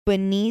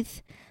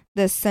beneath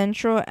the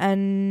central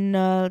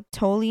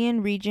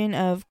Anatolian region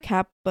of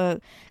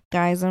Kappa.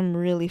 Guys, I'm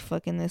really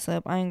fucking this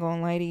up. I ain't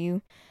gonna lie to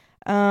you.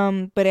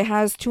 But it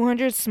has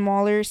 200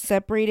 smaller,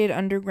 separated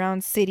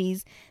underground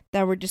cities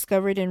that were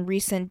discovered in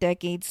recent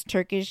decades,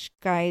 Turkish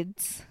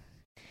guides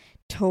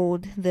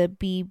told the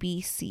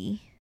BBC.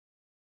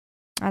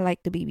 I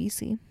like the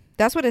BBC.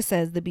 That's what it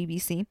says, the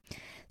BBC.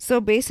 So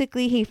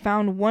basically, he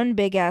found one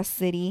big-ass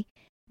city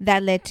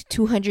that led to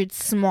 200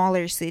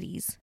 smaller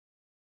cities.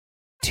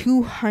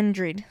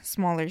 200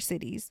 smaller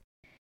cities.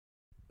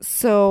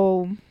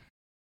 So,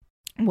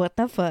 what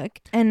the fuck?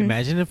 And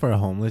imagine if we're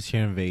homeless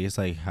here in Vegas,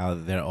 like how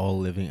they're all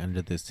living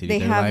under this city.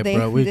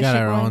 Bro, we got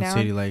our own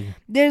city. Like,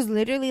 there's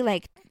literally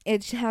like,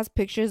 it has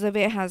pictures of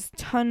it. It has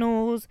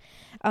tunnels.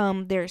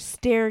 There's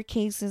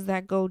staircases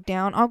that go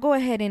down. I'll go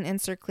ahead and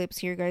insert clips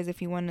here, guys,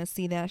 if you want to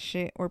see that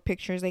shit, or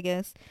pictures, I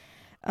guess.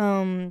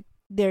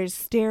 There's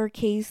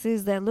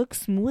staircases that look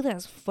smooth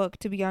as fuck,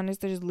 to be honest.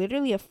 There's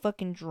literally a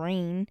fucking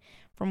drain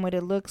from what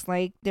it looks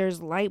like.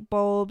 There's light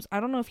bulbs.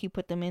 I don't know if he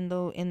put them in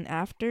though in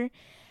after.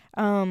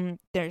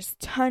 There's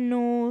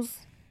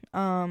tunnels.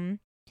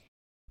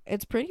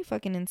 It's pretty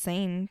fucking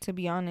insane, to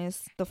be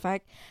honest. The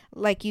fact,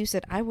 like you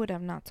said, I would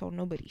have not told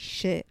nobody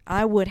shit.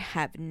 I would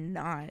have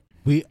not.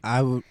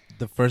 The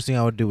first thing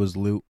I would do was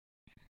loot.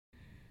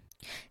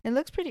 It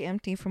looks pretty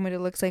empty from what it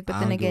looks like, but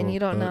then again, you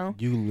don't know.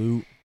 You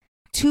loot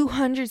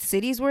 200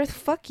 cities worth?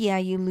 Fuck yeah,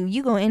 you loot.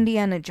 You go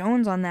Indiana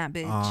Jones on that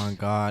bitch. Oh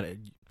God.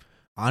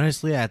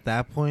 Honestly, at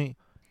that point,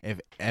 if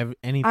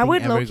anything I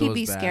would ever low-key goes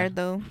be bad, scared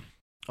though.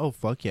 Oh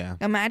fuck yeah.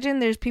 Imagine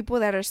there's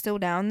people that are still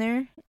down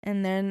there,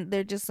 and then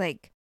they're just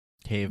like,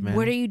 caveman.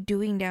 What are you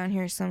doing down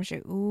here? Some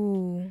shit.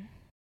 Ooh.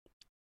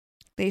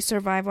 They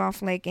survive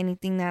off like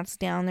anything that's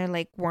down there,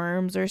 like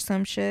worms or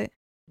some shit.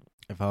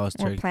 If I was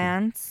turkey, or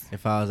plants.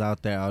 If I was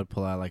out there, I would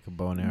pull out like a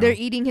bow and arrow. They're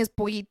eating his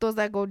pollitos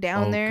that go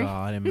down there. Oh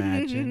God,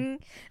 imagine.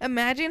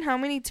 Imagine how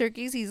many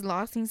turkeys he's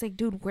lost. And he's like,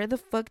 dude, where the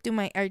fuck do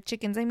our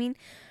chickens? I mean,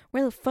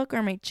 where the fuck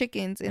are my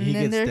chickens? And he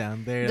then gets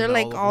down there. They're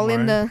like all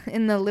in the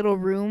little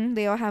room.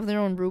 They all have their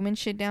own room and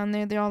shit down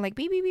there. They're all like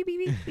beep beep beep beep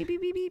beep beep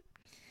beep beep beep.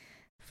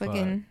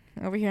 Fucking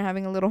over here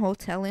having a little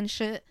hotel and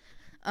shit.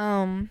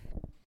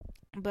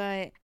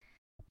 But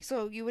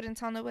so you wouldn't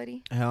tell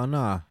nobody? Hell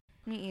nah.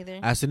 Me either.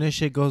 As soon as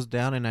shit goes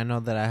down and I know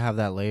that I have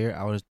that layer,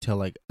 I would tell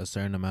like a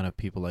certain amount of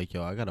people, like,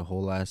 yo, I got a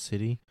whole ass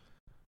city.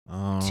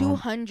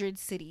 200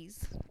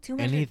 cities.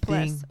 200 anything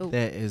plus. Oh.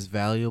 that is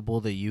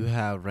valuable that you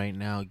have right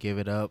now, give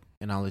it up,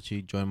 and I'll let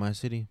you join my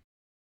city.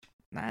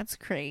 That's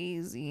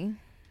crazy.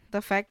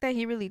 The fact that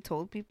he really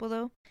told people,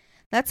 though,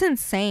 that's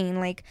insane.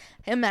 Like,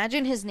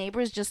 imagine his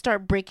neighbors just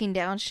start breaking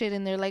down shit,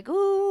 and they're like,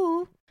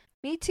 ooh,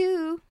 me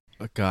too.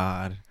 Oh,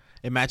 God.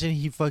 Imagine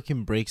he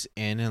fucking breaks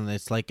in, and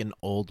it's like an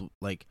old,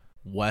 like,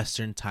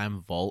 Western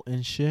time vault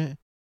and shit.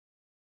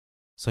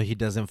 So he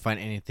doesn't find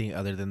anything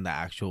other than the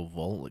actual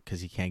vault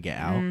because he can't get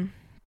out.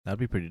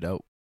 That'd be pretty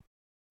dope.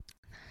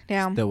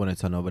 Yeah. Still wouldn't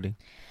tell nobody.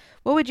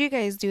 What would you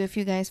guys do if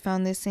you guys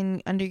found this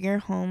under your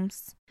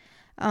homes?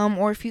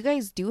 Or if you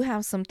guys do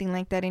have something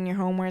like that in your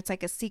home where it's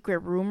like a secret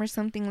room or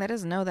something, let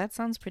us know. That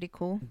sounds pretty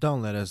cool.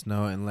 Don't let us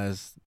know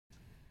unless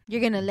you're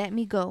gonna let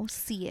me go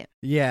see it.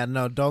 Yeah,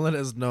 no, don't let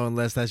us know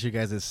unless that's your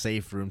guys'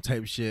 safe room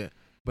type shit.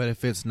 But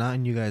if it's not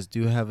and you guys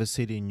do have a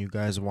city and you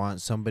guys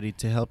want somebody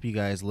to help you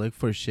guys look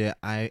for shit,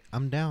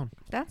 I'm down.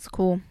 That's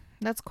cool.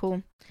 That's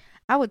cool.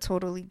 I would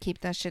totally keep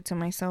that shit to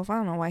myself. I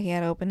don't know why he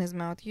had to open his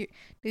mouth. Dude,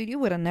 you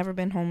would have never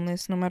been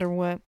homeless no matter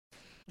what.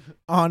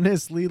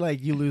 Honestly,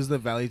 like, you lose the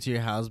value to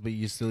your house, but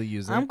you still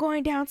use it. I'm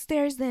going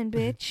downstairs then,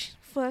 bitch.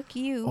 Fuck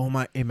you. Oh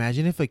my,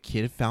 imagine if a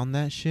kid found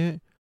that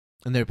shit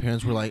and their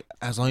parents were like,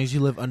 as long as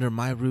you live under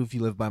my roof, you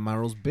live by my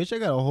rules. Bitch, I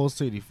got a whole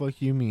city.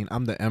 Fuck you mean?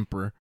 I'm the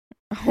emperor.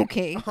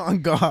 Okay. Oh,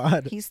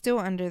 God. He's still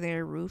under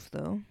their roof,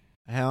 though.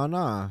 Hell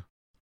nah.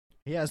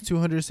 He has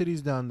 200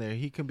 cities down there.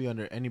 He can be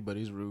under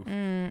anybody's roof.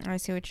 I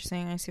see what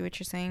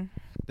you're saying.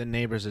 The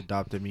neighbors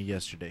adopted me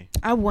yesterday.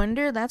 I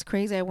wonder, that's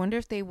crazy. I wonder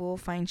if they will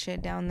find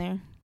shit down there.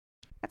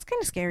 That's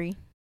kind of scary.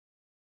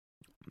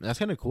 That's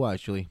kind of cool,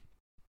 actually.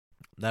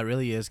 That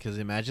really is, because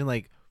imagine,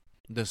 like,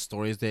 the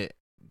stories that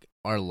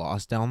are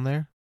lost down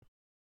there.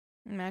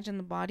 Imagine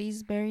the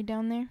bodies buried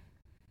down there.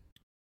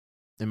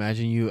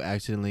 Imagine you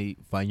accidentally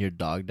find your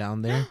dog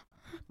down there.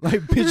 Like,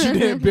 bitch, you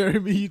didn't bury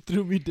me. You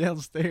threw me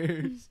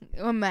downstairs.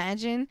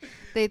 Imagine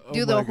they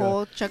do the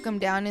whole chuck him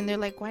down, and they're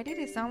like, why did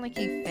it sound like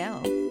he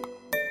fell?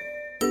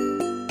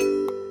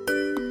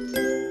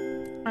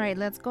 All right,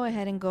 let's go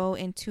ahead and go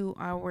into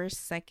our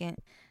second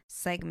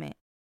segment.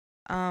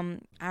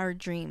 our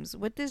dreams.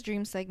 What this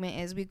dream segment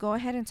is, we go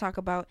ahead and talk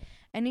about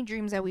any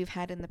dreams that we've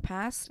had in the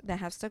past that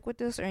have stuck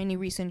with us, or any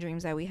recent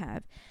dreams that we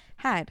have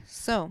had.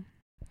 So,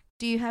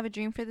 do you have a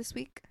dream for this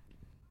week?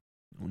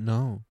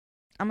 No.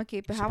 I'm gonna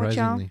keep it. How about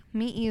y'all?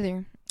 Me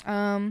either.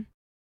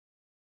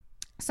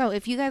 So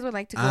if you guys would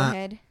like to go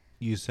ahead.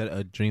 You said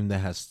a dream that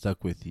has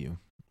stuck with you.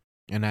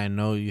 And I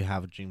know you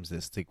have dreams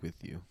that stick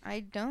with you. I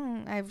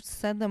don't. I've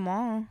said them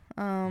all.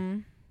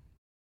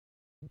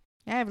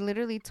 Yeah, I've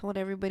literally told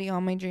everybody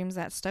all my dreams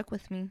that stuck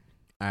with me.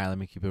 All right, let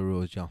me keep it real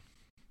with y'all.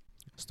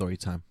 Story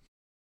time.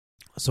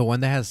 So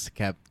one that has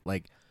kept,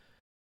 like,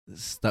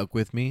 stuck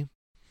with me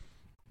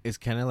is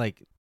kind of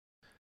like,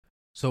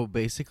 so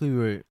basically we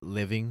were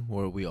living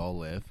where we all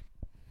live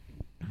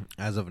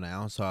as of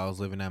now. So I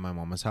was living at my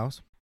mama's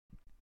house.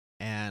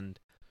 And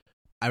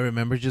I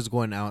remember just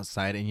going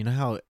outside, and you know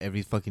how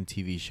every fucking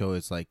TV show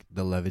is like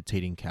the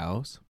levitating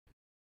cows?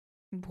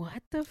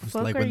 What the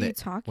fuck like are you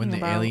talking about? When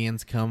the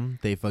aliens come,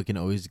 they fucking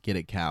always get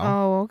a cow.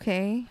 Oh,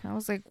 okay. I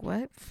was like,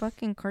 what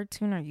fucking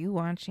cartoon are you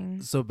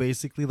watching? So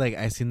basically, like,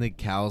 I seen the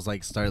cows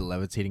like start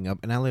levitating up,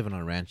 and I live on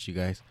a ranch, you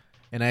guys.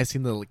 And I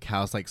seen the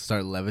cows like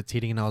start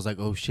levitating, and I was like,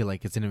 oh shit,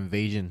 like it's an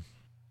invasion.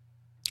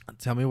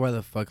 Tell me where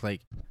the fuck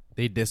like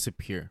they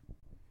disappear.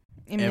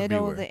 In the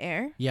middle of the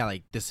air? Yeah,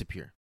 like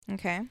disappear.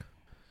 Okay.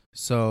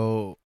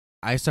 So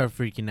I start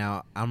freaking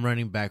out. I'm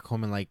running back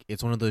home, and like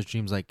it's one of those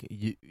dreams like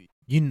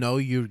you know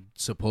you're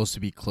supposed to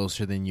be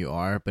closer than you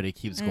are, but it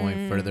keeps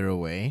going further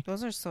away.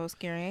 Those are so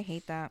scary. I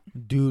hate that.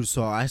 Dude,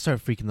 so I start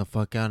freaking the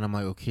fuck out, and I'm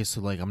like, okay,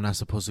 so like I'm not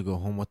supposed to go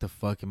home. What the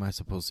fuck am I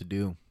supposed to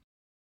do?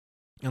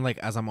 And like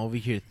as I'm over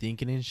here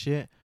thinking and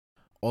shit,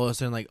 all of a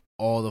sudden like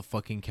all the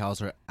fucking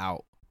cows are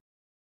out.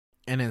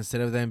 And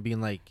instead of them being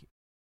like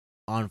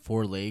on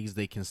 4 legs,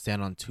 they can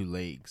stand on 2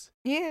 legs.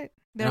 Yeah.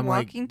 They're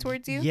walking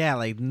towards you? Yeah,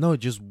 like, no,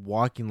 just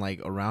walking, like,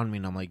 around me.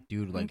 And I'm like,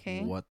 dude, like,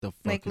 what the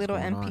fuck like is little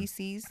going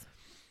NPCs? On?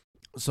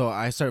 So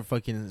I start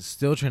fucking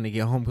still trying to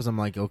get home because I'm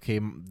like,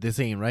 okay, this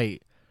ain't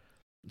right.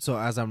 So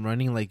as I'm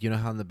running, like, you know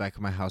how in the back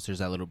of my house there's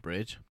that little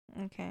bridge?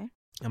 Okay.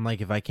 I'm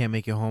like, if I can't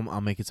make it home, I'll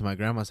make it to my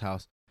grandma's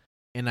house.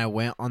 And I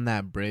went on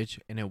that bridge,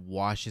 and it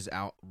washes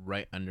out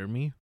right under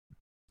me.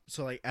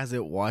 So, like, as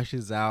it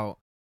washes out,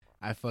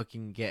 I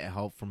fucking get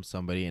help from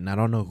somebody, and I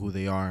don't know who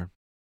they are.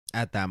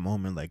 At that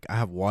moment, like, I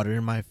have water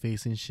in my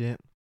face and shit,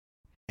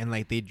 and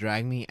like they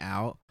drag me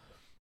out,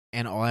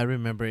 and all I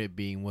remember it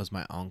being was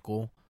my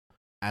uncle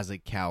as a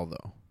cow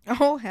though.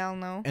 Oh hell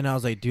no. And I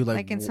was like, dude,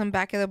 like in some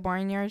back of the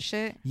barnyard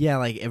shit. Yeah,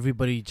 like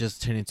everybody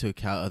just turned into a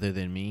cow other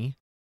than me.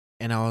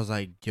 And I was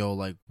like, yo,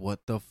 like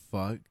what the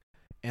fuck?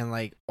 And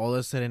like all of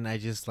a sudden I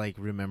just like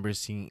remember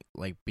seeing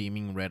like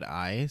beaming red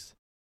eyes,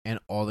 and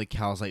all the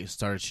cows like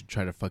started to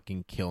try to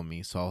fucking kill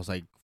me. So I was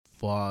like,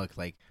 fuck,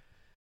 like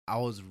I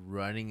was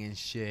running and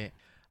shit.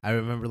 I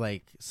remember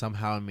like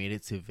somehow I made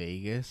it to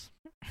Vegas.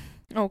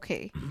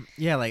 Okay.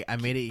 Yeah, like I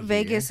made it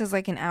Vegas here. is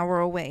like an hour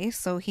away,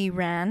 so he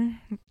ran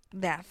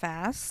that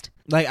fast.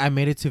 Like I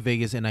made it to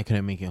Vegas and I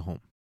couldn't make it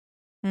home.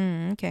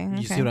 Okay.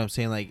 You see what I'm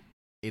saying? Like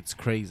it's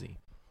crazy.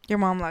 Your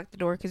mom locked the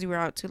door because you were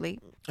out too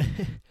late.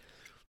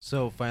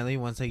 So finally,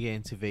 once I get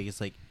into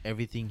Vegas, like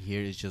everything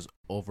here is just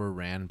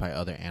overran by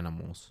other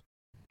animals.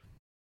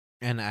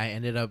 And I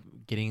ended up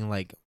getting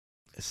like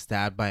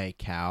stabbed by a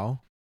cow.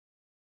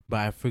 But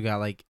I forgot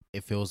like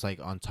if it was like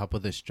on top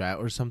of the strat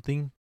or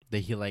something, that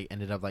he like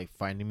ended up like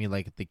finding me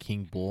like the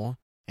king bull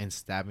and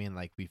stabbed me, and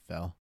like we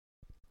fell.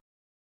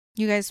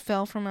 You guys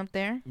fell from up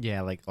there?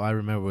 Yeah, like all I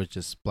remember was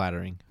just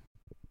splattering.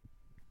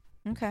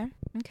 Okay.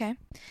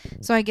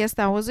 So I guess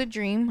that was a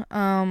dream.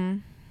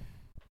 I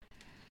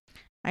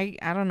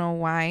don't know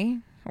why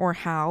or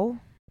how.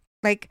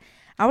 Like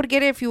I would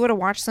get it if you would have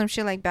watched some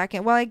shit like back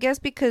in. Well, I guess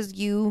because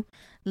you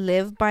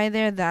live by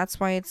there, that's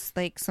why it's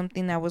like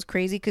something that was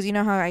crazy. Because you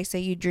know how I say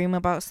you dream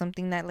about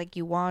something that like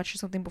you watch or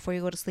something before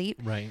you go to sleep.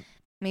 Right.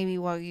 Maybe.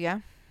 Well,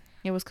 yeah.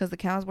 It was because the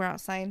cows were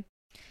outside.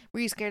 Were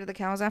you scared of the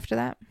cows after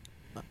that?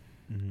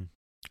 Mm-hmm.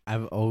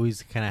 I've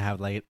always kind of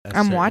have like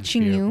I'm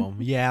watching you.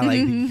 Yeah,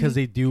 like because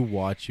they do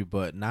watch you,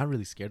 but not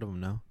really scared of them.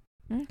 No.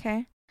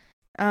 Okay.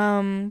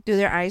 Do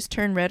their eyes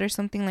turn red or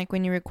something like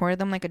when you record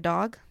them, like a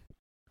dog?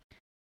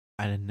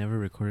 I had never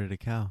recorded a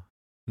cow.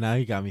 Now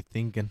you got me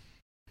thinking.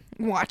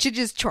 Watch it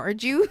just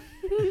charge you.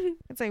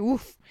 It's like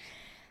woof.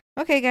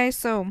 Okay, guys.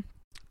 So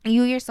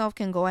you yourself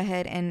can go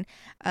ahead and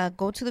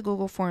go to the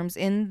Google Forms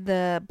in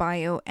the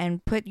bio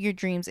and put your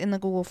dreams in the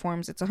Google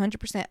Forms. It's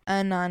 100%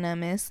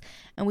 anonymous,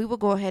 and we will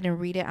go ahead and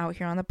read it out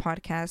here on the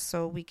podcast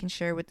so we can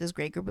share with this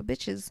great group of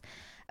bitches.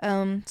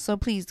 So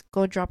please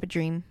go drop a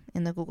dream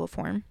in the Google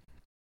form.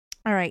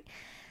 All right.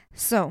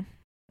 So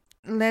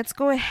let's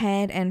go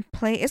ahead and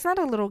play. It's not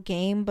a little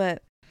game,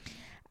 but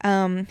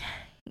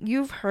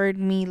you've heard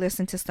me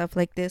listen to stuff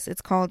like this.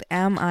 It's called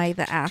Am I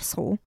the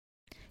Asshole?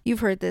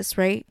 You've heard this,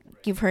 right?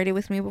 You've heard it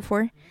with me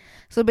before.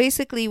 So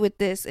basically with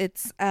this,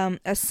 it's a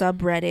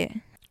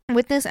subreddit.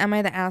 With this Am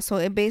I the Asshole,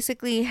 it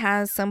basically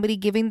has somebody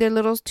giving their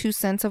little 2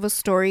 cents of a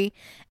story,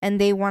 and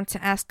they want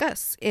to ask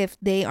us if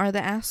they are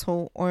the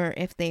asshole or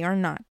if they are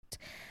not.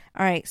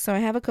 All right, so I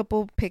have a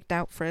couple picked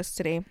out for us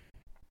today.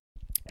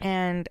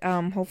 And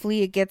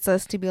hopefully it gets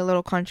us to be a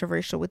little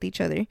controversial with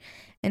each other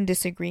and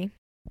disagree.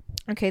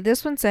 Okay,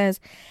 this one says,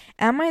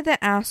 am I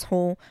the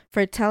asshole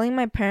for telling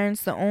my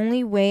parents the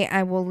only way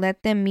I will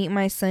let them meet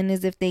my son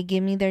is if they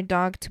give me their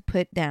dog to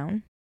put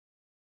down?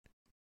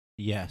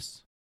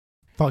 Yes.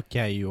 Fuck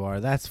yeah, you are.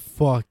 That's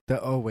fucked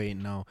up. Oh, wait,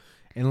 no.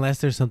 Unless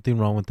there's something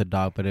wrong with the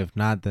dog, but if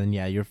not, then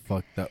yeah, you're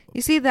fucked up.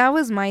 You see, that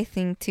was my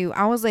thing too.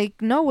 I was like,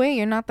 no way,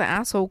 you're not the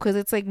asshole, because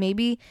it's like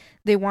maybe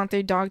they want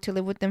their dog to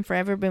live with them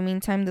forever, but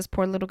meantime, this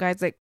poor little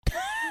guy's like,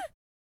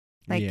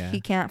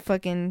 he can't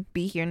fucking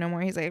be here no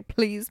more. He's like,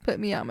 please put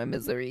me out of my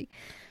misery.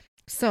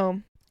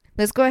 So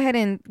let's go ahead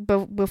and,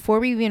 but before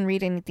we even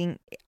read anything,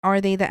 are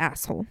they the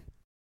asshole?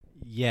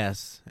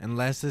 Yes,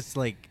 unless it's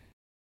like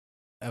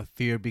a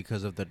fear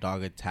because of the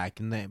dog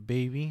attacking that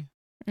baby.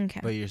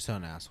 Okay. But you're still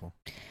an asshole.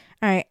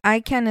 All right, I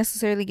can't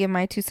necessarily give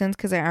my 2 cents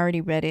because I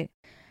already read it.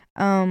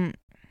 All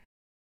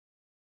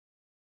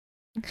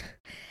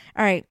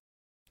right.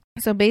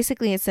 So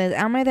basically it says,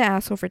 am I the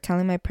asshole for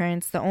telling my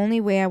parents the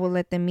only way I will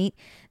let them meet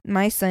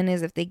my son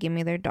is if they give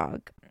me their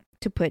dog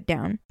to put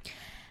down?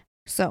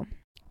 So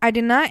I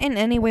did not in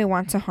any way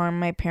want to harm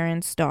my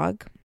parents'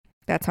 dog.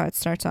 That's how it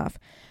starts off.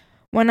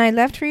 When I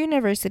left for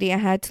university, I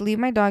had to leave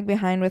my dog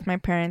behind with my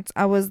parents.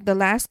 I was the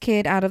last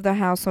kid out of the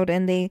household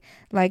and they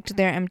liked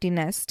their empty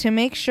nest. To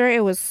make sure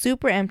it was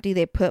super empty,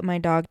 they put my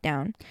dog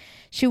down.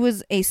 She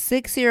was a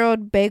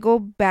 6-year-old Bagel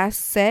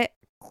Basset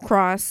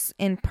cross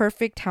in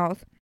perfect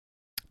health.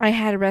 I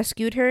had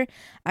rescued her.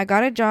 I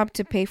got a job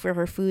to pay for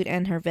her food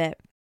and her vet.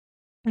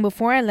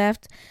 Before I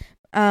left,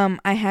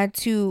 I had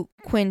to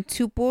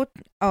quintuple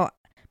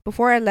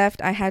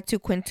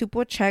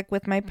check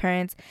with my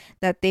parents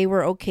that they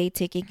were okay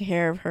taking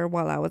care of her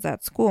while I was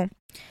at school.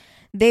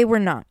 They were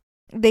not.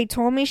 They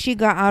told me she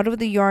got out of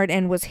the yard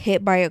and was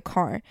hit by a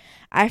car.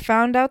 I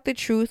found out the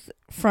truth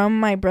from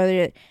my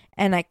brother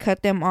and I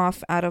cut them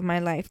off out of my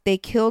life. They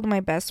killed my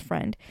best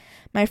friend.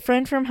 My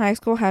friend from high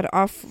school had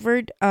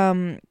offered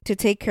to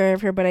take care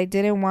of her, but I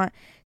didn't want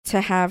to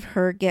have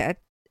her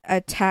get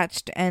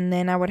attached and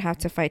then I would have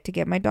to fight to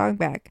get my dog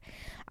back.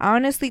 I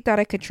honestly thought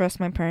I could trust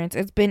my parents.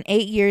 It's been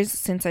 8 years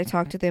since I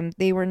talked to them.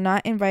 They were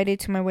not invited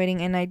to my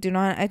wedding and I do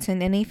not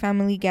attend any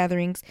family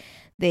gatherings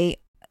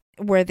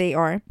where they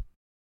are.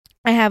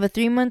 I have a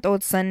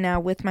 3-month-old son now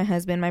with my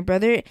husband. My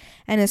brother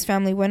and his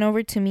family went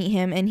over to meet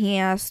him and he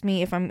asked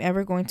me if I'm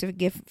ever going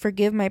to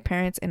forgive my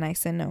parents and I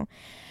said no.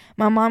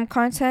 My mom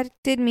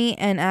contacted me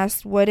and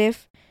asked what it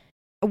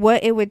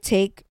would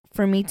take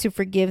for me to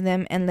forgive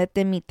them and let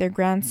them meet their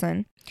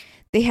grandson.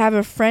 They have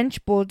a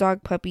French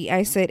bulldog puppy.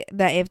 I said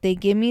that if they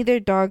give me their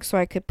dog so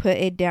I could put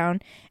it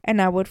down and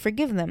I would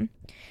forgive them.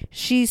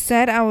 She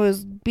said I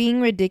was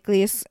being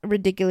ridiculous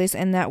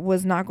and that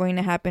was not going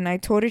to happen. I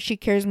told her she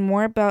cares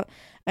more about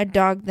a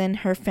dog than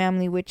her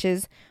family, which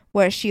is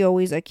what she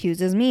always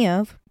accuses me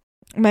of.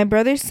 My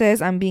brother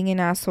says I'm being an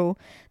asshole,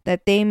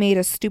 that they made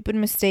a stupid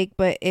mistake,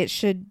 but it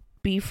should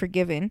be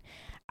forgiven.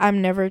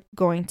 I'm never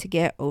going to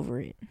get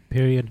over it.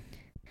 Period,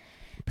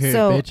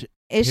 so, bitch.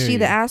 Is she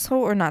the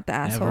asshole or not the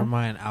asshole? Never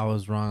mind. I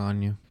was wrong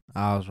on you,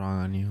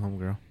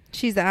 homegirl.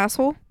 She's the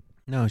asshole?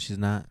 No, she's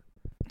not.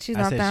 She's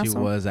not the asshole? I said she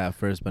was at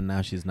first, but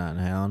now she's not.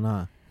 Hell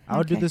no. I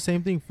would do the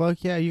same thing.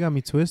 Fuck yeah, you got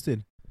me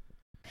twisted.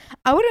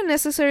 I wouldn't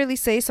necessarily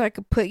say so I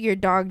could put your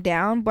dog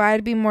down, but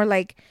I'd be more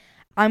like,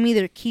 I'm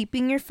either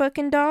keeping your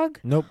fucking dog.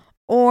 Nope.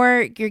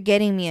 Or you're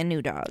getting me a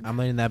new dog. I'm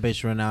letting that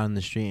bitch run out in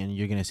the street and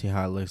you're going to see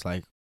how it looks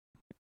like.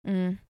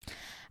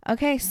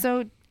 Okay,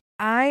 so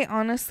I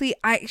honestly,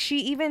 she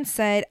even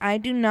said, I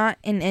do not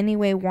in any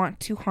way want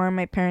to harm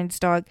my parents'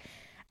 dog.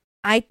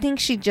 I think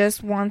she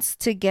just wants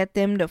to get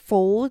them to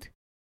fold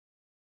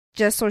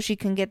just so she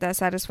can get that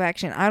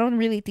satisfaction. I don't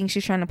really think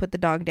she's trying to put the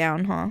dog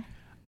down, huh?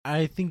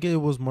 I think it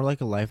was more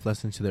like a life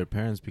lesson to their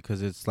parents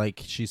because it's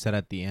like she said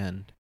at the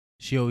end.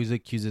 She always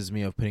accuses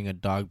me of putting a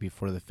dog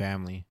before the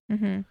family.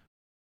 Mm-hmm.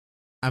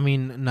 I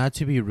mean, not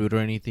to be rude or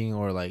anything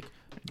or like...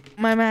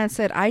 My man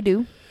said, I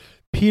do.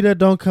 PETA,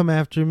 don't come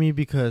after me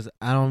because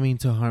I don't mean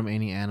to harm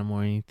any animal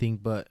or anything,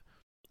 but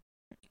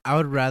I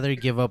would rather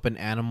give up an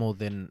animal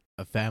than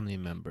a family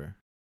member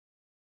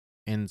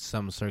in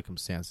some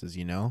circumstances,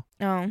 you know?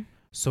 Oh.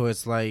 So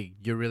it's like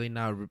you're really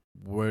not...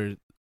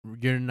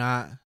 You're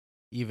not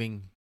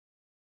even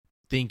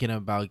thinking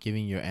about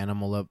giving your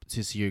animal up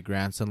to see your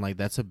grandson. Like,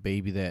 that's a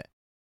baby that...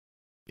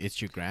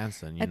 It's your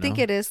grandson, you know? I think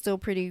it is still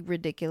pretty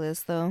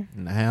ridiculous, though.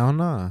 Hell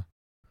no.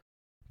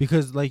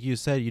 Because, like you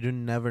said, you do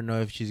never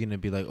know if she's going to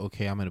be like,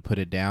 okay, I'm going to put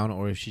it down,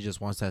 or if she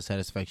just wants that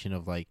satisfaction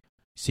of, like,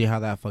 see how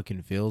that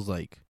fucking feels,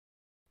 like,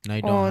 now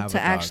you don't have a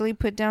dog. Actually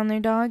put down their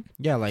dog?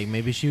 Yeah, like,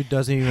 maybe she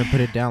doesn't even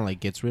put it down, like,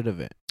 gets rid of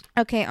it.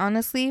 Okay,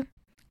 honestly,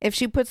 if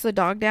she puts the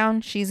dog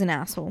down, she's an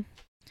asshole.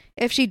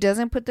 If she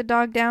doesn't put the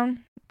dog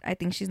down, I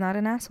think she's not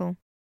an asshole.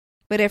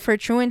 But if her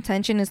true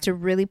intention is to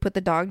really put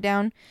the dog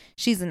down,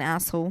 she's an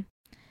asshole.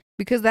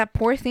 Because that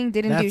poor thing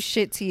didn't do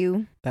shit to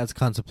you. That's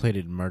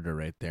contemplated murder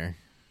right there.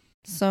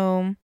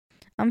 So,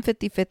 I'm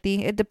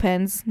 50-50. It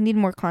depends. Need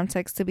more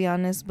context, to be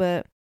honest.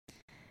 But,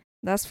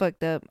 That's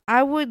fucked up.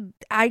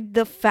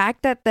 The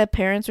fact that the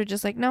parents were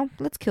just like, no,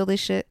 let's kill this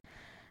shit.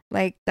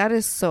 Like, that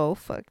is so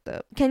fucked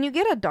up. Can you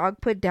get a dog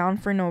put down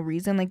for no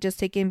reason? Like, just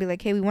take it and be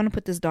like, hey, we want to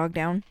put this dog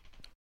down.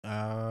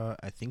 I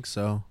think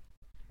so.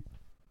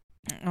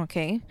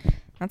 Okay.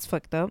 That's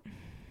fucked up.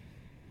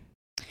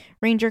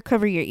 Ranger,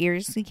 cover your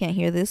ears. You can't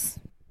hear this.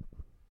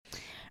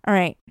 All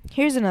right.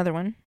 Here's another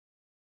one.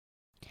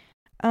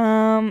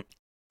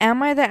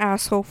 Am I the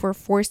asshole for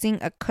forcing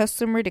a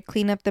customer to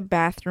clean up the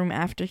bathroom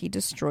after he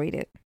destroyed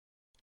it?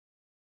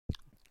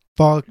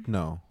 Fuck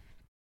no.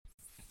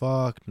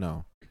 Fuck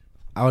no.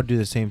 I would do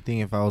the same thing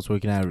if I was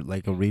working at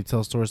like a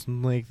retail store or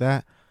something like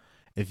that.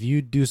 If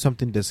you do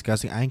something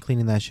disgusting, I ain't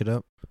cleaning that shit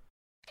up.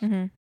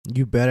 Mm-hmm.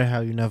 You better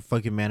have enough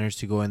fucking manners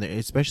to go in there,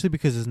 especially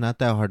because it's not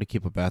that hard to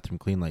keep a bathroom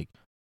clean. Like,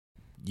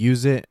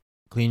 use it,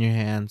 clean your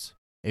hands.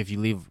 If you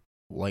leave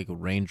like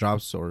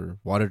raindrops or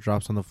water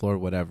drops on the floor,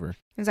 whatever.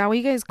 Is that what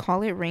you guys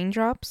call it,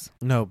 raindrops?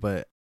 No,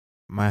 but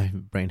my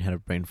brain had a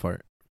brain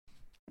fart.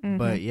 Mm-hmm.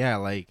 But yeah,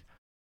 like,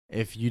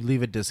 if you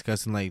leave it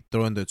disgusting, like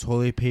throwing the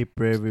toilet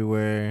paper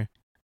everywhere,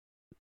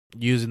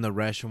 using the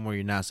restroom where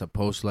you're not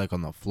supposed to, like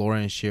on the floor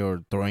and shit,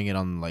 or throwing it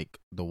on like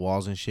the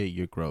walls and shit,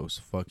 you're gross.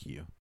 Fuck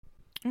you.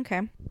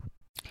 Okay.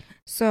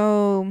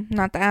 So,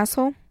 not the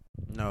asshole?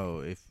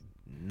 No.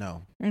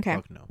 Okay.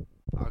 Fuck no.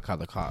 I'll call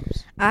the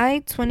cops.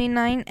 I,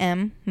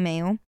 29M,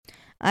 male.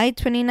 I,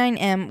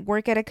 29M,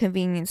 work at a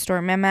convenience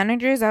store. My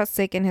manager is out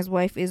sick and his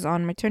wife is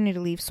on maternity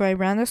leave, so I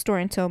ran the store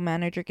until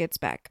manager gets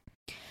back.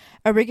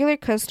 A regular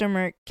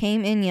customer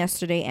came in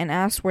yesterday and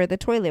asked where the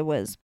toilet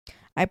was.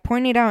 I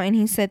pointed out and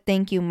he said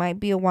thank you, might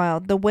be a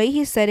while. The way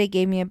he said it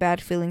gave me a bad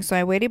feeling, so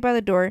I waited by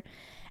the door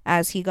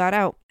as he got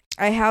out.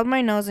 I held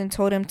my nose and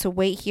told him to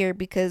wait here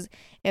because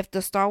if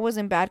the stall was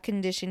in bad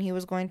condition, he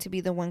was going to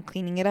be the one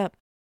cleaning it up.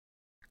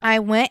 I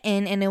went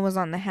in and it was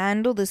on the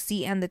handle, the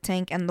seat, and the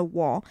tank, and the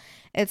wall.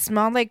 It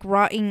smelled like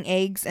rotten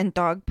eggs and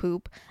dog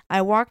poop.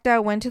 I walked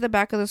out, went to the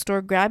back of the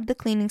store, grabbed the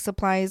cleaning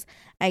supplies.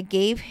 I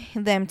gave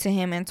them to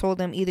him and told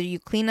him either you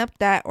clean up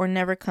that or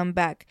never come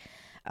back.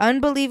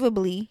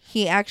 Unbelievably,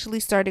 he actually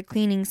started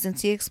cleaning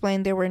since he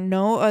explained there were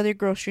no other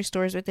grocery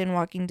stores within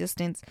walking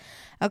distance.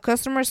 A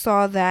customer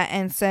saw that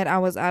and said I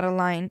was out of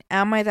line.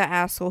 Am I the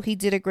asshole? He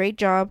did a great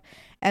job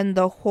and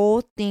the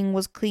whole thing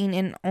was clean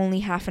in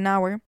only half an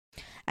hour.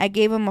 I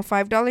gave him a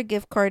 $5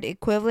 gift card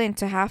equivalent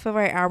to half of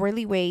our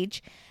hourly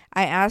wage.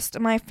 I asked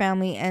my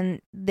family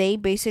and they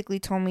basically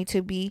told me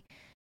to be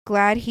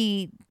glad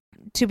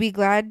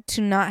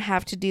to not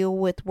have to deal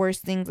with worse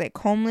things like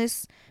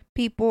homeless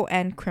people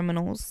and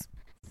criminals.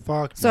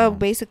 Fuck so no.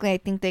 basically I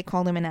think they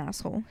called him an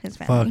asshole, his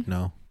family. Fuck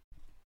no.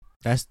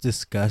 That's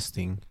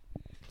disgusting.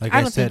 Like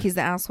I don't think he's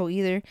the asshole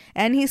either.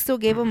 And he still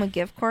gave him a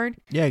gift card.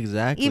 Yeah,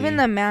 exactly. Even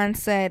the man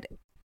said,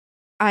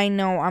 I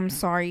know, I'm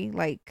sorry.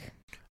 Like,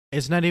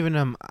 it's not even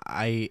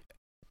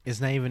it's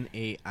not even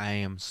a I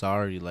am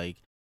sorry. Like,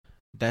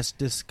 that's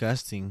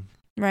disgusting.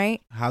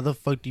 Right? How the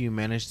fuck do you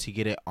manage to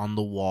get it on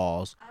the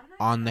walls,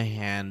 on the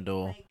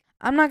handle?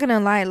 I'm not gonna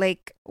lie,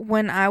 like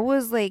when I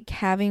was like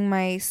having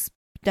my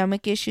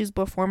stomach issues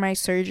before my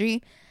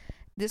surgery,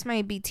 this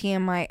might be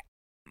TMI,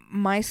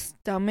 my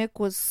stomach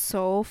was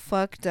so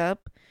fucked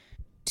up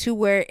to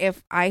where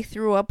if I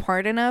threw up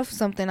hard enough,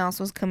 something else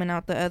was coming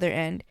out the other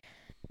end.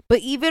 But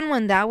even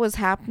when that was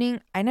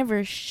happening, I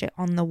never shit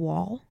on the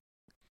wall.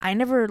 I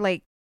never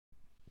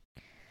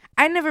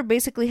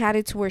basically had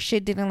it to where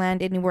shit didn't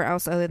land anywhere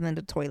else other than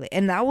the toilet.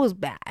 And that was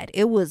bad.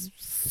 It was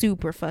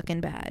super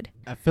fucking bad.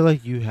 I feel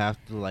like you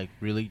have to like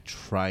really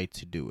try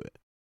to do it.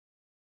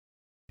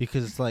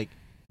 Because it's like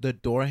the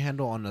door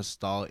handle on the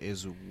stall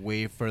is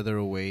way further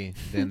away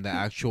than the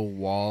actual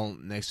wall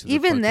next to the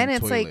even then, it's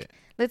toilet. like,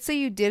 let's say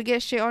you did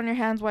get shit on your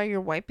hands while you're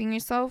wiping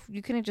yourself.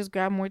 You couldn't just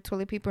grab more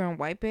toilet paper and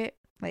wipe it.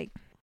 Like,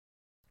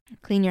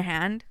 clean your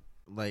hand.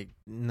 Like,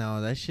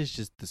 no, that shit's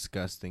just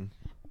disgusting.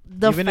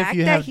 Even if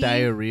you have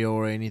diarrhea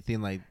or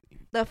anything, like,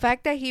 the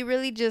fact that he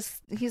really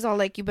he's all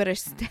like, you better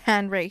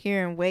stand right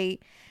here and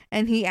wait,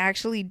 and he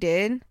actually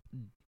did,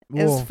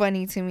 is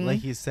funny to me. Like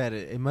he said,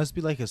 it must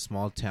be like a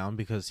small town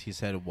because he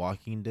said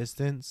walking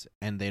distance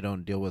and they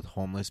don't deal with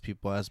homeless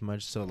people as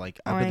much. So like,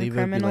 I believe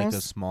it would be like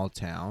a small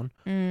town.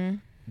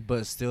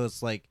 But still,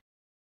 it's like,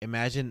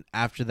 imagine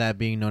after that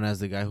being known as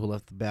the guy who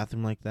left the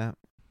bathroom like that.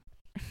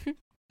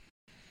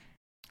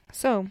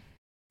 So,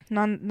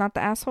 not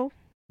the asshole?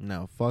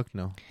 No, fuck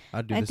no.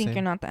 I'd do the same. I think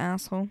you're not the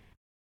asshole.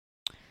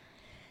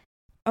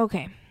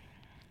 Okay.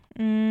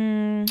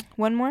 One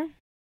more?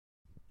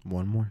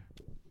 One more.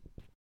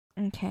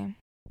 Okay.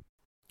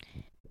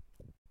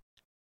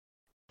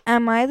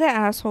 Am I the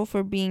asshole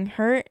for being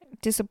hurt,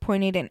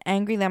 disappointed, and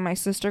angry that my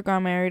sister got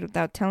married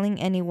without telling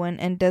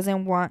anyone and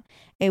doesn't want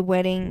a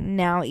wedding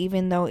now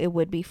even though it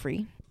would be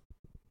free?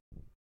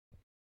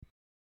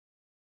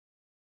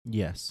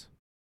 Yes.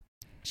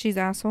 She's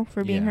asshole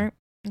for being hurt?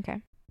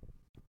 Okay.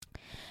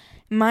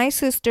 My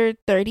sister,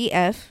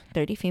 30F,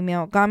 30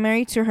 female, got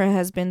married to her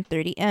husband,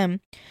 30M,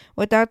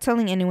 without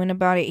telling anyone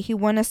about it. He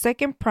won a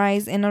second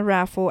prize in a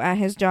raffle at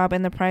his job,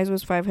 and the prize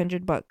was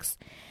 $500.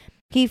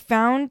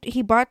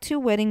 He bought 2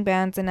 wedding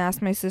bands and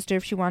asked my sister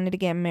if she wanted to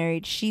get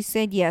married. She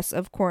said yes,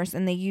 of course,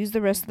 and they used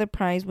the rest of the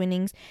prize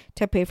winnings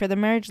to pay for the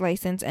marriage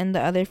license and the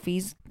other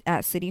fees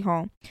at City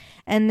Hall,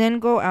 and then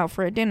go out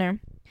for a dinner.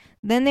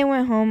 Then they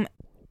went home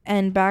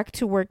and back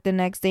to work the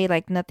next day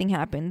like nothing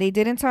happened. They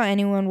didn't tell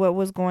anyone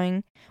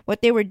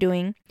what they were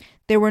doing.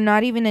 There were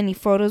not even any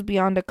photos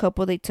beyond a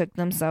couple they took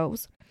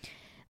themselves.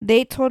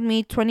 They told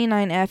me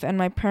 29F and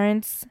my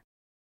parents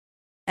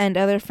and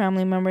other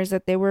family members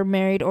that they were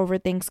married over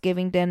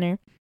Thanksgiving dinner.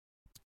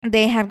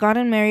 They had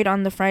gotten married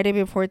on the Friday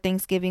before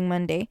Thanksgiving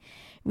Monday.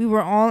 We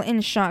were all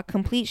in shock,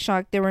 complete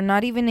shock. They were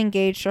not even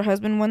engaged. Her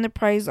husband won the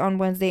prize on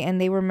Wednesday and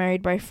they were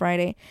married by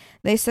Friday.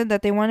 They said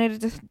that they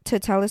wanted to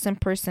tell us in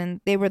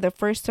person. We were the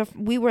first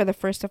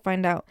to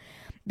find out.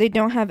 They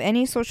don't have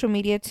any social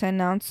media to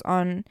announce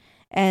on,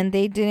 and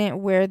they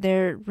didn't wear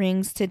their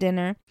rings to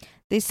dinner.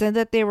 They said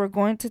that they were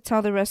going to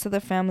tell the rest of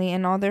the family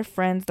and all their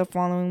friends the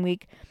following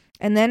week.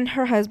 And then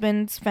her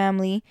husband's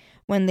family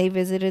when they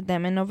visited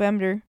them in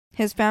November.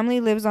 His family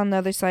lives on the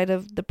other side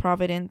of the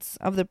province.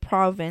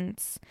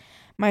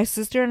 My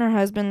sister and her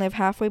husband live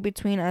halfway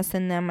between us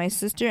and them. My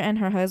sister and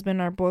her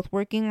husband are both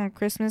working on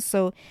Christmas,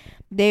 so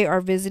they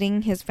are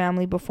visiting his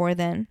family before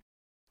then.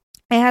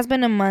 It has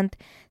been a month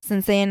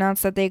since they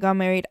announced that they got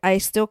married. I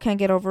still can't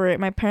get over it.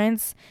 My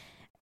parents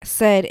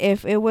said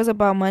if it was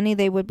about money,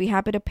 they would be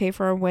happy to pay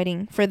for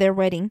their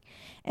wedding.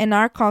 In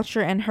our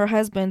culture and her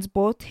husband's,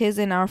 both his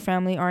and our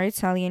family are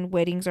Italian,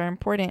 weddings are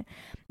important.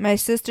 My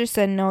sister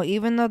said no,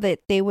 even though that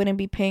they wouldn't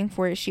be paying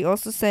for it. She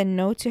also said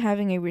no to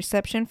having a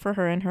reception for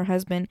her and her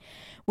husband.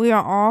 We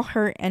are all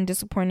hurt and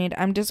disappointed.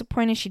 I'm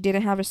disappointed she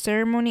didn't have a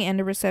ceremony and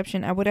a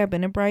reception. I would have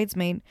been a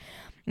bridesmaid.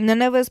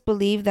 None of us can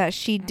believe that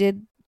she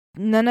did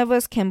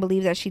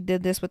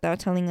this without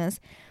telling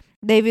us.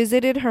 They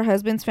visited her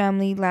husband's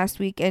family last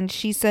week, and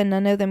she said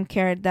none of them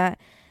cared that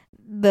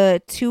the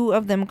 2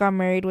 of them got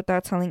married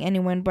without telling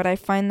anyone, but I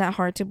find that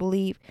hard to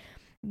believe.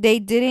 They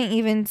didn't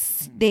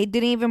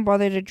even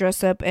bother to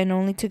dress up and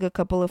only took a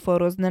couple of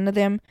photos. None of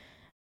them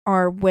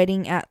are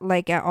wedding at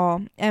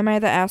all. Am I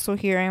the asshole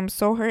here? I am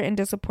so hurt and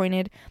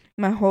disappointed.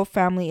 My whole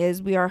family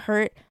is. We are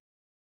hurt.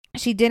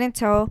 She didn't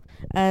tell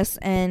us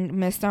and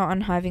missed out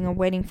on having a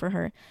wedding for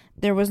her.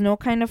 There was no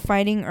kind of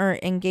fighting or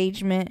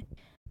engagement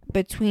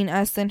between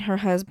us and her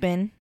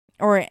husband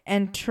or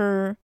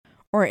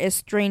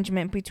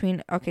estrangement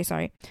between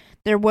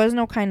there was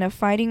no kind of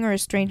fighting or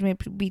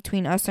estrangement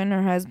between us and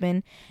her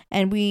husband,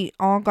 and we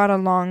all got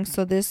along,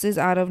 so this is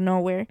out of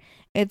nowhere.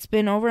 It's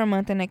been over a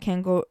month and I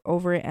can't go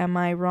over it. Am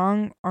I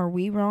wrong? Are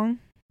we wrong?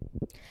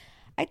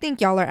 I think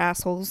y'all are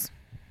assholes.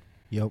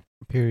 Yep,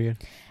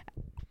 period.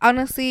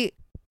 Honestly,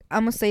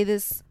 I'm gonna say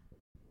this.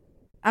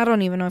 I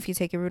don't even know if you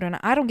take it rude or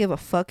not. I don't give a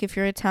fuck if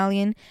you're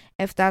Italian.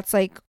 If that's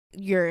like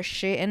your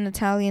shit in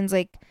Italians,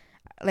 like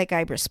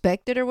I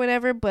respect it or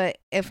whatever, but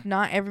if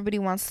not, everybody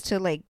wants to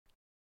like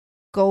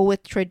go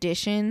with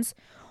traditions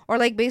or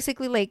like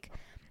basically like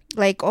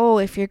oh,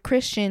 if you're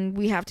Christian,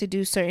 we have to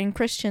do certain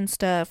Christian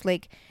stuff.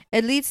 Like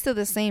it leads to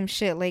the same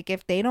shit. Like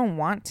if they don't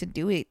want to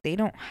do it, they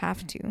don't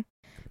have to.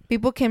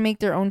 People can make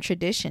their own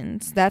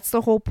traditions. That's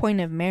the whole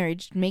point of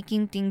marriage,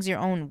 making things your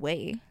own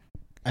way.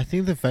 I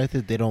think the fact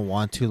that they don't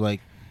want to,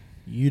 like,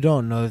 you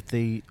don't know if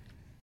they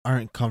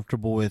aren't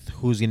comfortable with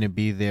who's gonna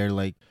be there,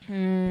 like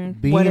being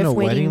in a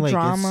wedding, like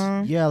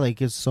drama.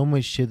 It's so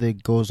much shit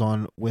that goes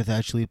on with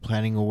actually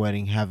planning a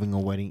wedding, having a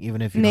wedding,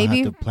 even if you don't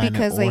have to plan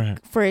because it.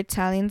 Like for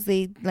Italians,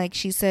 they, like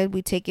she said,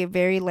 we take it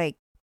very like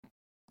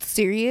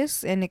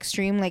serious and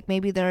extreme. Like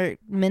maybe they're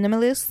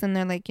minimalists and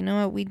they're like, you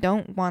know what, we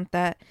don't want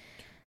that.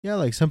 Yeah,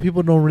 like some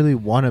people don't really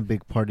want a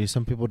big party.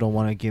 Some people don't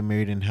want to get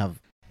married and have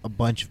a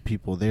bunch of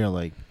people there.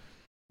 Like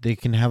they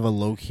can have a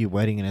low-key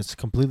wedding and it's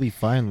completely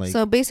fine. Like,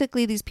 so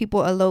basically these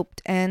people eloped,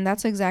 and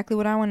that's exactly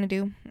what I want to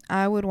do.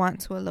 I would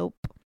want to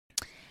elope.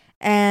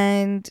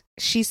 And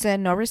she said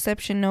no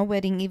reception, no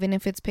wedding, even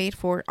if it's paid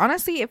for.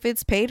 Honestly, if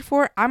it's paid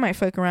for, I might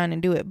fuck around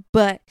and do it.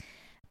 But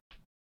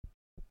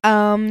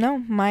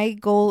no, my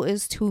goal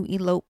is to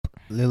elope.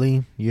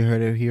 Lily, you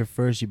heard it here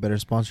first. You better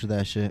sponsor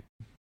that shit.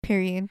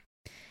 Period.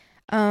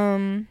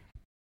 And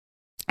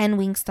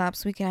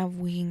Wingstops. We can have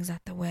wings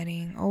at the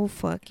wedding. Oh,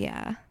 fuck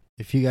yeah.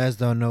 If you guys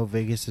don't know,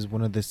 Vegas is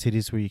one of the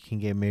cities where you can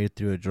get married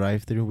through a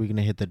drive-thru. We're going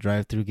to hit the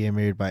drive-thru, get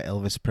married by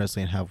Elvis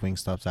Presley, and have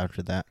Wingstops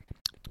after that.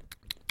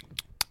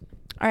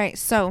 All right,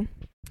 so,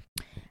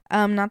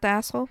 not the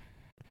asshole?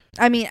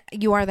 I mean,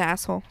 you are the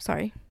asshole.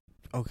 Sorry.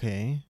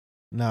 Okay.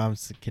 No, I'm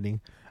just kidding.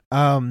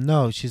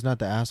 No, she's not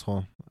the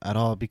asshole at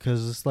all,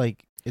 because it's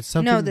like, it's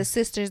something. No, the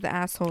sister's the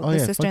asshole. The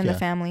sister in the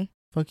family.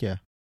 Fuck yeah.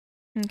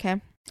 Okay.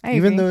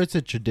 Even though it's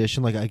a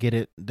tradition, like, I get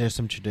it. There's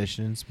some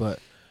traditions, but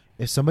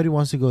if somebody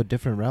wants to go a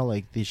different route,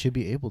 like, they should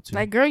be able to.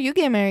 Like, girl, you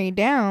get married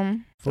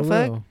down. For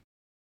real.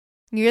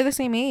 You're the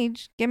same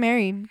age. Get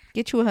married.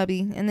 Get you a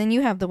hubby. And then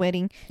you have the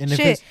wedding. And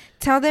shit.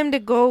 Tell them to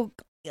go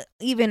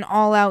even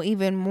all out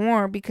even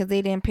more because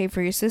they didn't pay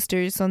for your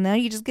sisters. So now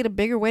you just get a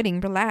bigger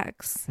wedding.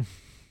 Relax.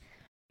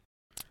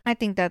 I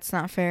think that's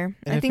not fair.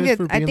 I think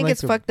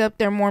it's fucked up.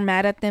 They're more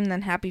mad at them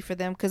than happy for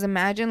them. Because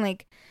imagine,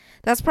 like,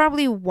 that's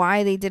probably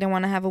why they didn't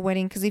want to have a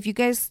wedding. Because if you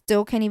guys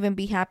still can't even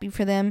be happy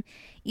for them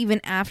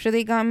even after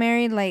they got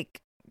married,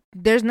 like,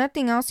 there's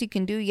nothing else you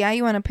can do. Yeah,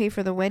 you want to pay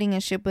for the wedding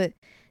and shit, but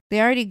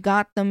they already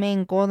got the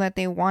main goal that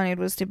they wanted,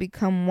 was to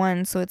become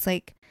one. So it's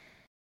like,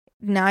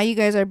 now you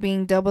guys are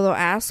being double the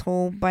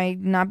asshole by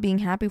not being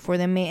happy for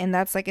them. And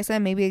that's, like I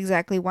said, maybe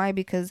exactly why,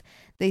 because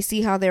they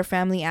see how their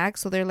family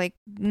acts. So they're like,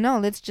 no,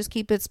 let's just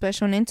keep it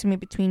special and intimate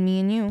between me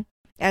and you,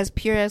 as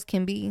pure as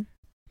can be.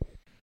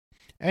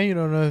 And you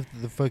don't know if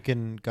the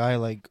fucking guy,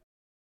 like,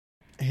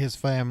 his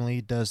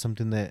family does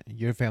something that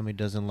your family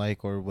doesn't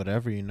like or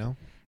whatever, you know?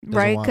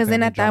 Right, because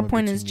then at that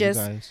point it's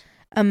just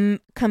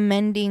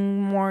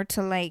commending more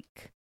to,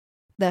 like,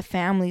 the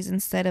families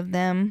instead of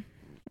them.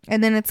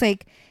 And then it's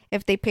like,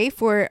 if they pay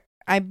for it,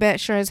 I bet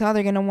sure as hell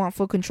they're going to want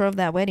full control of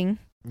that wedding.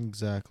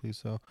 Exactly.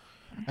 So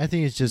I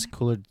think it's just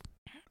cooler.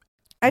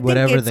 I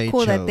think it's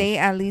cool that they,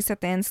 at least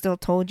at the end, still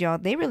told y'all.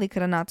 They really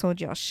could have not told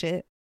y'all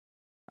shit.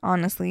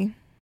 Honestly.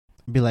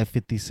 Be like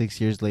 56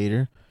 years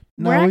later.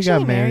 No, We're we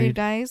got actually married,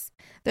 guys.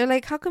 They're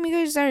like, how come you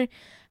guys are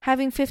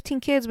having 15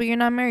 kids but you're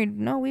not married?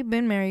 No, we've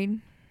been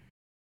married.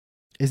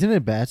 Isn't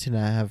it bad to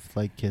not have,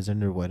 like, kids in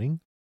their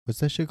wedding? What's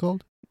that shit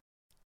called?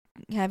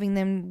 Having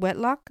them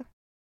wetlock?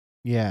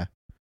 Yeah.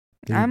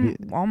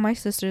 All my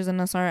sisters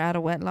and us are out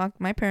of wedlock.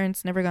 My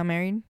parents never got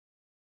married.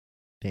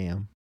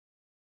 Damn.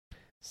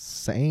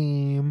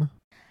 Same.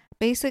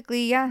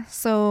 Basically, yeah.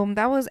 So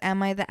that was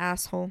Am I the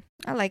Asshole?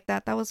 I like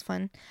that. That was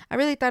fun. I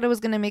really thought it was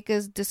going to make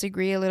us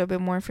disagree a little bit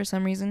more for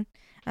some reason.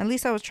 At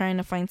least I was trying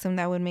to find some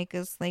that would make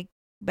us, like,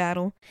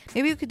 battle.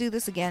 Maybe we could do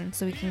this again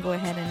so we can go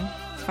ahead and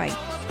fight.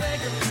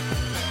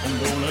 I'm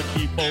gonna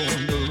keep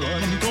on the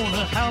run. I'm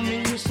gonna have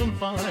me some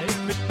fun.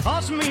 It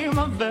cost me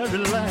my very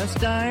last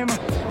dime.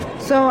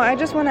 So I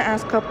just want to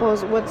ask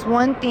couples, what's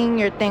one thing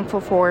you're thankful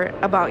for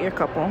about your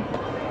couple?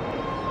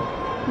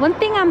 One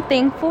thing I'm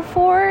thankful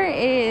for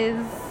is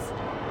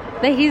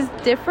that he's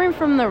different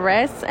from the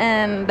rest,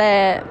 and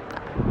that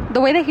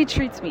the way that he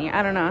treats me,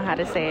 I don't know how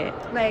to say it.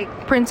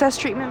 Like princess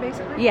treatment,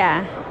 basically?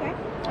 Yeah. Okay.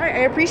 All right, I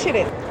appreciate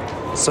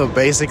it. So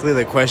basically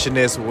the question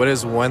is, what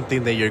is one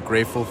thing that you're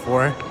grateful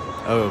for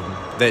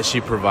that she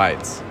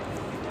provides?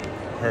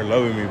 Her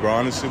loving me, bro.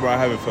 Honestly, bro, I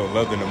haven't felt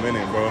loved in a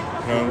minute, bro. You know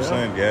what I'm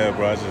saying? Yeah,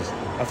 bro.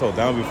 I felt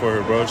down before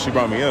her, bro. She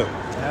brought me up.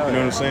 You know what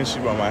I'm saying? She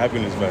brought my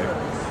happiness back.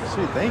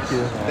 Sweet, thank you.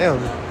 Damn,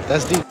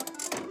 that's deep.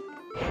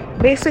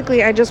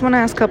 Basically, I just want to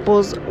ask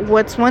couples,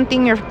 what's one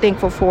thing you're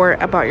thankful for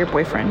about your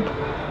boyfriend?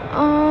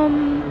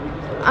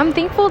 I'm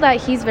thankful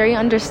that he's very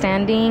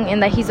understanding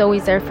and that he's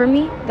always there for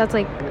me. That's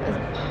like,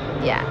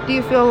 yeah. Do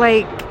you feel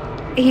like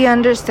he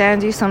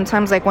understands you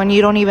sometimes, like when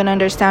you don't even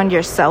understand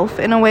yourself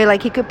in a way,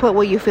 like he could put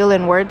what you feel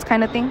in words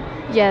kind of thing?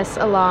 Yes,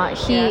 a lot.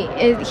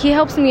 He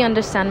helps me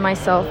understand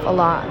myself a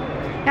lot.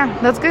 Yeah,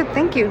 that's good.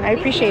 Thank you. I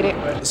appreciate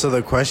it. So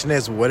the question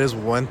is, what is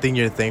one thing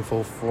you're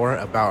thankful for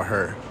about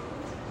her?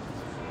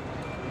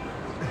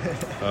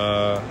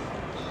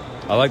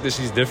 I like that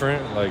she's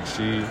different. Like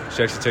she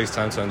actually takes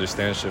time to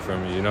understand shit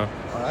from me, you know?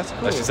 Oh, that's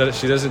cool. Like she said,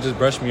 she doesn't just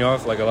brush me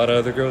off like a lot of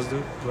other girls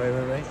do.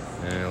 Right.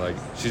 And like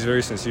she's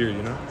very sincere,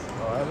 you know?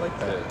 Oh, I like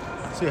that.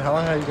 Yeah. See, how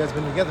long have you guys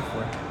been together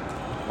for?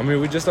 I mean,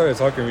 we just started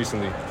talking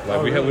recently.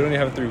 Like we really? only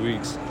have 3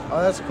 weeks.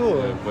 Oh, that's cool.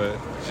 Yeah, but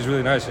she's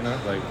really nice, you know?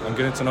 Like I'm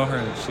getting to know her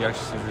and she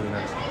actually seems really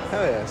nice.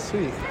 Hell yeah,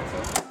 sweet.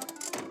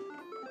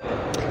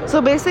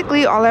 So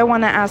basically, all I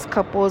want to ask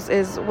couples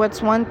is,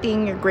 what's one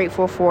thing you're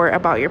grateful for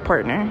about your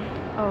partner?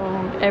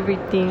 Oh,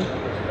 everything.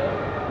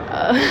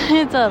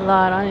 It's a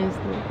lot,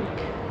 honestly.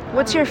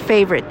 What's your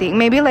favorite thing?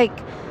 Maybe like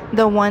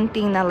the one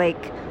thing that,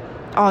 like,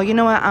 oh, you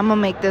know what? I'm gonna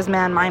make this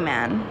man my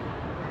man.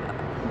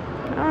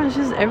 Oh, it's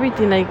just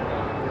everything. Like,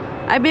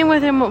 I've been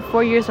with him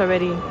 4 years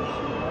already.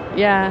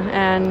 Yeah,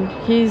 and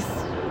he's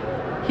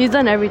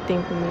done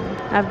everything for me.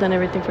 I've done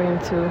everything for him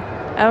too.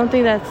 I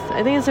think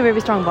it's a very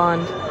strong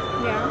bond.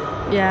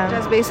 Yeah.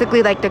 Just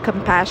basically like the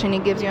compassion he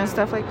gives you and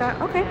stuff like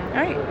that. Okay. All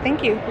right.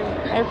 Thank you.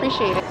 I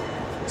appreciate it.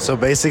 So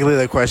basically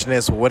the question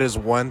is, what is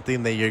one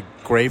thing that you're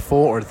grateful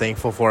or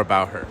thankful for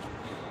about her?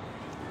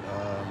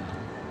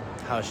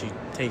 How she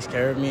takes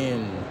care of me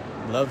and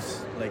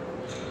loves, like,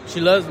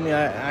 she loves me.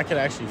 I could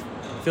actually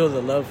feel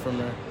the love from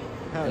her.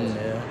 And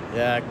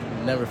I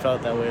never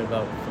felt that way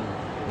about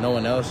from no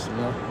one else, you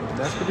know.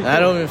 That's pretty cool. I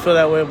don't even feel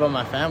that way about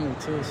my family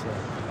too, so.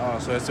 Oh,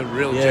 so it's a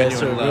real genuine love. Yeah,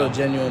 it's a real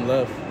genuine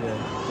love. Yeah.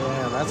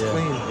 Damn, that's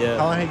clean. Yeah.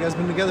 How long have you guys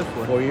been together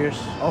for? 4 years.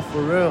 Oh,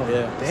 for real?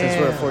 Yeah, damn. since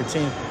we're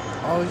 14.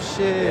 Oh,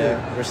 shit.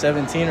 Yeah, we're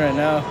 17 right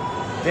now.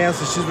 Damn,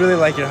 so she's really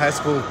like your high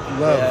school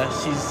love. Yeah,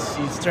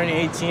 she's turning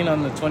 18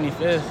 on the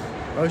 25th.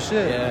 Oh,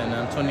 shit. Yeah, and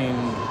I'm turning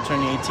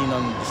 18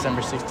 on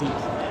December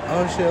 16th.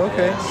 Oh, shit,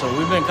 okay. Yeah, so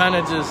we've been kind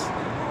of just,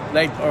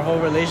 like, our whole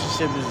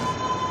relationship is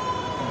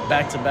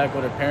back-to-back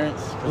with her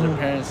parents. Because her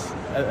parents,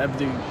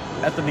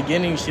 at the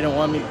beginning, she didn't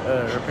want me,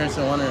 her parents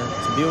didn't want her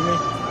to be with me.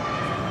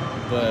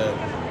 But,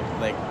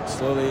 like,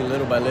 slowly,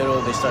 little by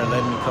little, they started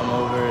letting me come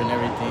over and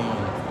everything.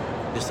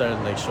 And they started,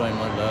 like, showing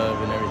more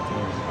love and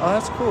everything. Oh,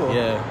 that's cool.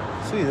 Yeah.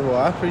 Sweet. Well,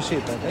 I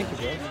appreciate that. Thank you,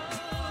 bro.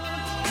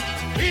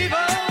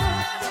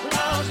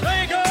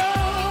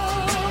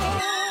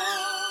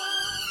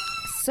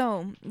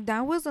 So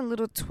that was a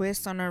little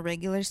twist on our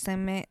regular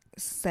segment.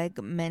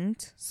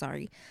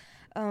 Sorry.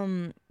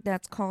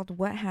 That's called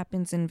What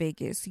Happens in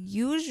Vegas.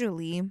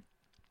 Usually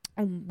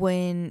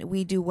when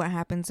we do What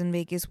Happens in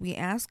Vegas, we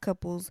ask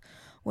couples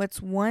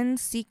what's one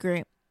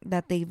secret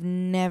that they've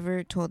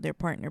never told their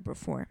partner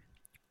before,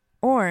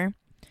 or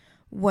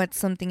what's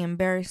something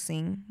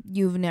embarrassing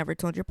you've never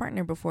told your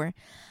partner before.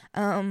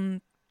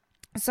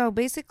 So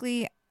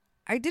basically,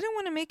 I didn't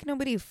want to make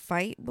nobody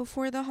fight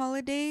before the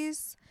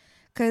holidays,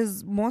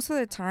 because most of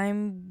the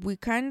time we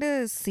kind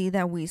of see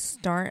that we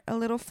start a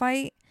little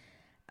fight.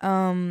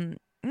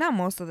 Not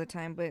most of the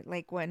time, but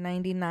like what,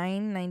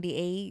 99,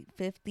 98,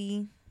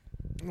 50?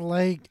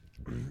 Like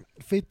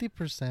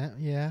 50%,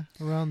 yeah,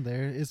 around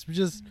there. It's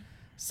just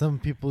some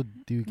people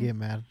do get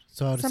mad.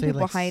 So I'd Some say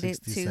people like hide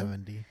 60, it too.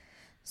 70.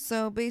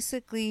 So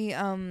basically,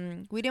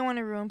 we didn't want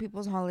to ruin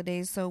people's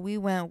holidays, so we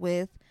went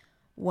with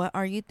what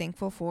are you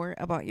thankful for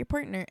about your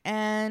partner?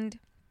 And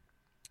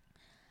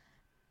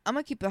I'm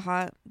going to keep it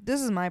hot.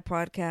 This is my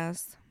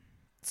podcast,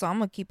 so I'm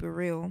going to keep it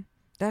real.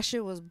 That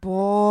shit was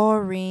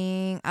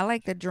boring. I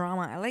like the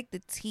drama. I like the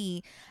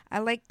tea. I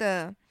like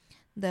the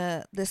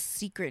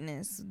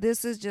secretness.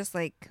 This is just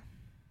like,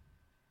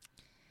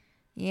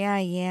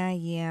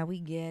 yeah, we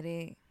get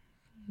it.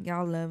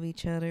 Y'all love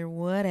each other,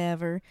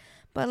 whatever.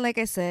 But like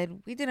I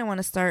said, I didn't want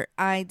to start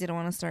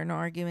no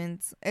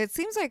arguments. It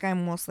seems like I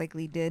most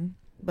likely did.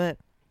 But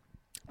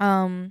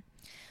what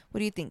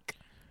do you think?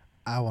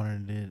 I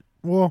wanted it.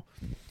 Well,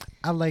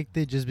 I liked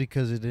it just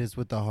because it is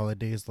with the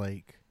holidays,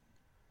 like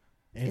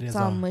it's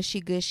all mushy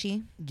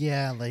gushy.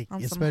 Yeah, like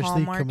on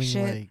especially coming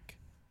shit. like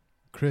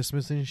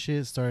Christmas and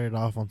shit, started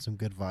off on some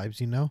good vibes,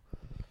 you know?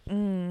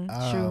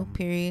 True,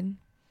 period.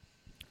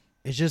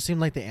 It just seemed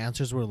like the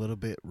answers were a little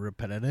bit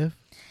repetitive,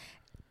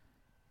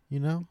 you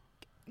know?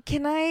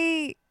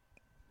 It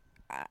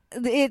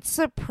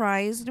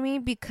surprised me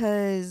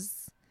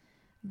because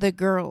the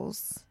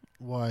girls.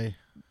 Why?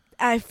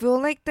 I feel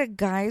like the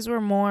guys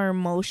were more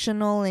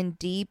emotional and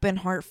deep and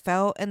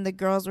heartfelt, and the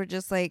girls were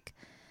just like,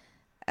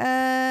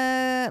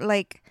 yeah,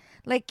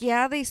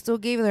 they still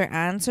gave their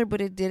answer,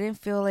 but it didn't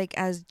feel like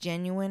as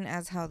genuine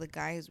as how the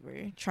guys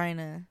were trying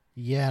to.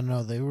 Yeah,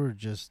 no,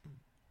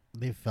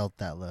 they felt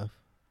that love.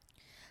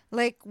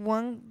 Like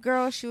one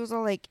girl, she was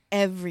all like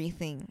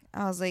everything.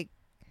 I was like,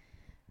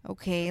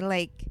 okay,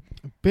 like,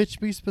 bitch,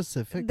 be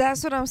specific.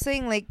 That's what I'm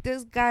saying. Like,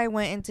 this guy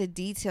went into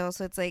detail,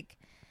 so it's like,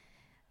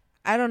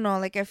 I don't know.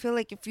 Like, I feel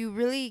like if you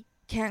really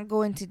can't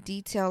go into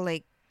detail,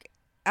 like,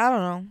 I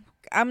don't know.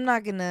 I'm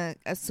not gonna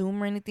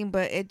assume or anything,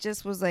 but it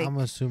just was like, I'm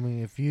assuming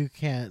if you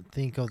can't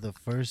think of the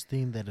first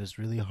thing that is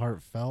really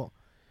heartfelt,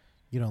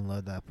 you don't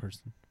love that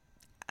person.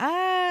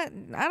 I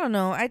don't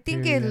know. I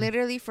think Period. it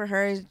literally for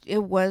her,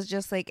 it was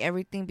just like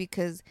everything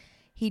because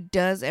he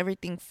does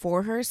everything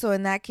for her. So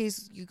in that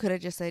case, you could have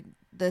just said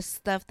the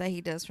stuff that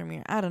he does for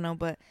me. I don't know,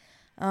 but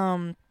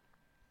I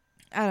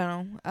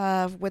don't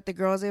know. With the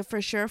girls, it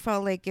for sure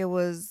felt like it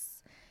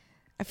was.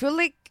 I feel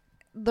like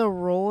the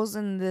roles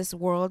in this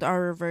world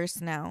are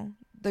reversed now.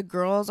 The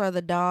girls are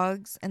the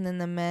dogs, and then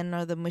the men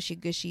are the mushy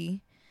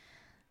gushy,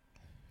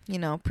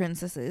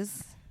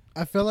 princesses.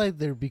 I feel like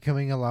they're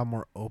becoming a lot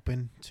more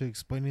open to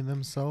explaining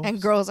themselves.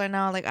 And girls are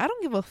now like, I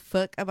don't give a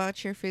fuck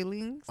about your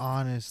feelings.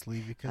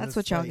 Honestly, because that's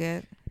what y'all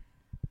get.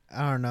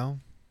 I don't know.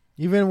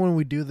 Even when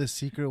we do the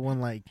secret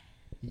one, like,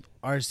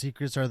 our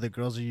secrets are the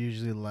girls are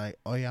usually like,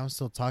 oh yeah, I'm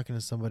still talking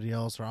to somebody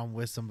else, or I'm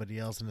with somebody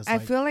else, and it's I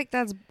feel like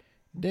that's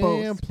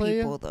both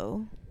people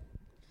though.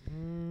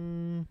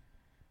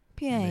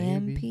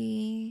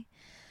 PIMP.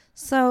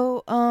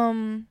 So,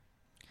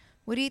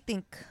 what do you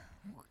think?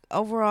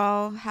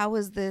 Overall, how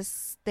was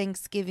this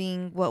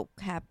Thanksgiving? What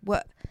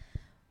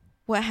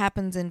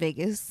happens in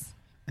Vegas?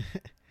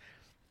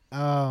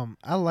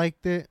 I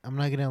liked it. I'm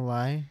not gonna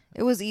lie.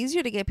 It was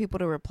easier to get people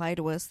to reply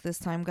to us this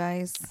time,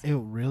 guys. It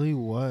really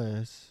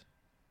was.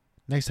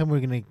 Next time we're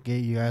gonna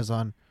get you guys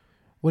on.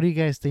 What are you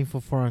guys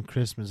thankful for on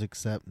Christmas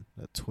except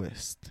a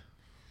twist?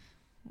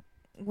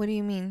 What do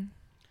you mean?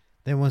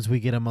 Then once we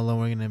get them alone,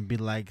 we're gonna be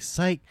like,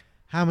 psych.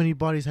 How many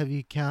bodies have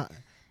you gotten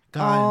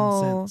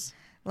since?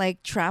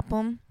 Like trap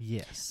them?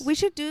 Yes. We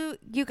should do,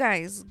 you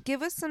guys,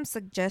 give us some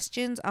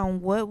suggestions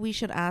on what we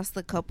should ask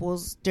the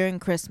couples during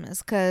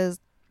Christmas. Because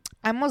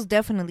I most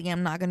definitely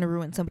am not going to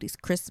ruin somebody's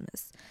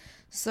Christmas.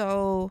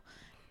 So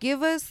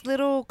give us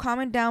little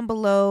comment down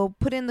below.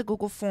 Put in the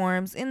Google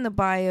Forms, in the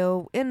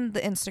bio, in the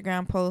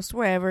Instagram post,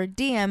 wherever.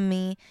 DM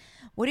me.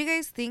 What do you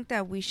guys think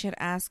that we should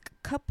ask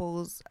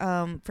couples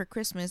for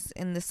Christmas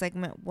in the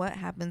segment, What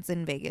Happens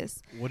in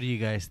Vegas? What do you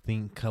guys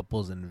think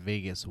couples in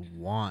Vegas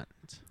want?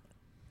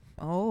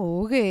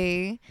 Oh,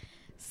 okay.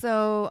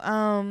 So,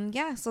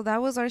 so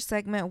that was our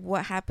segment,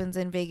 What Happens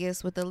in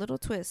Vegas, with a little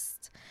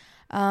twist.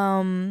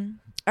 All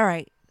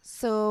right.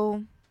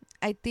 So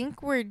I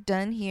think we're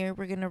done here.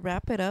 We're going to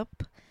wrap it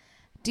up.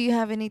 Do you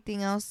have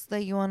anything else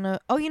that you want to...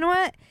 Oh, you know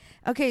what?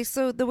 Okay,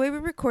 so the way we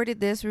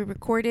recorded this, we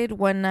recorded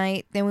one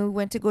night, then we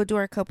went to go do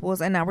our couples,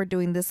 and now we're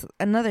doing this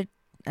another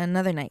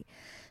night.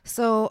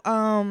 So,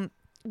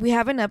 we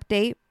have an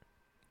update.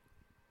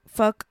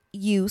 Fuck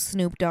you,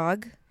 Snoop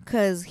Dogg,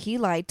 because he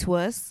lied to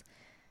us.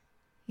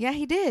 Yeah,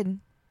 he did.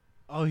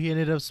 Oh, he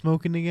ended up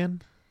smoking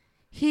again?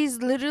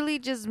 He's literally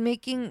just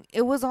making...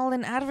 It was all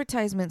an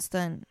advertisement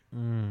stunt.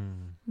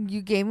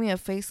 You gave me a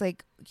face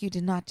like, you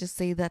did not just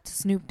say that to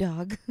Snoop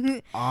Dogg.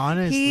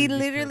 Honestly. He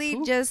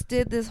literally just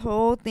did this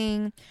whole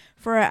thing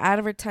for an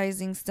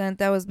advertising stunt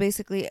that was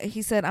basically...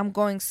 He said, I'm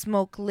going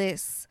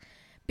smokeless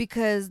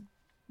because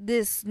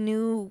this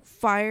new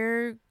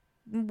fire...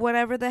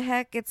 Whatever the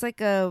heck. It's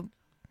like a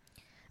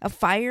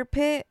fire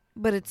pit,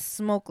 but it's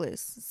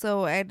smokeless.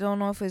 So I don't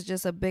know if it's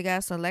just a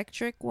big-ass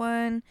electric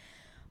one,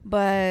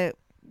 but...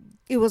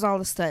 It was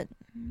all a stunt.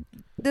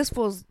 This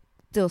fool's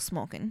still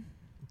smoking.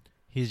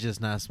 He's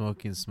just not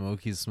smoking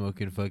smoke. He's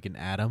smoking fucking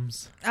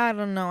atoms. I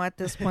don't know at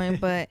this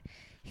point, but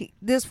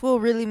this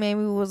fool really made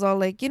me was all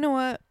like, you know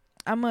what?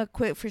 I'm going to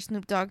quit for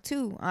Snoop Dogg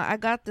too. I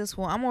got this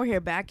fool. I'm over here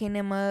backing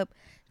him up,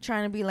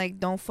 trying to be like,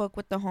 don't fuck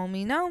with the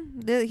homie. No,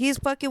 he's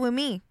fucking with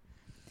me.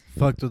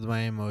 Fucked with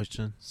my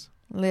emotions.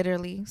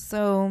 Literally.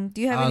 So,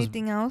 do you have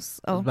anything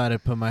else? I was about to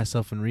put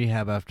myself in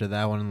rehab after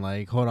that one.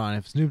 Like, hold on.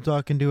 If Snoop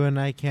Dogg can do it and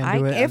I can't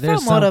do it, it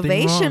there's felt something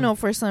motivational wrong.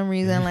 for some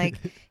reason. Like,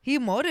 he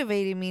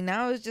motivated me.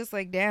 Now it's just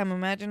like, damn,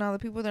 imagine all the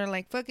people that are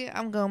like, fuck it,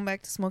 I'm going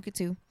back to smoke it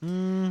too.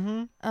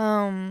 You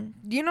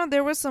know,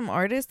 there was some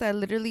artist that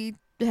literally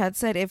had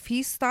said, if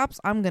he stops,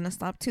 I'm going to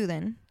stop too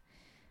then.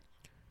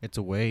 It's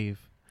a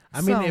wave.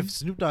 I mean, if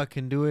Snoop Dogg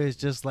can do it, it's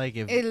just like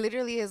if... It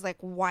literally is like,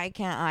 why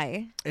can't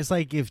I? It's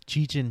like if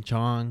Cheech and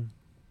Chong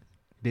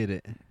did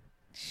it.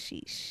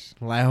 Sheesh.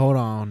 Like, hold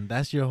on.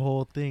 That's your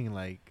whole thing,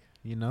 like,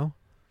 you know?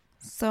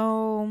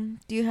 So,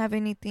 do you have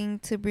anything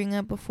to bring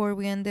up before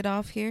we end it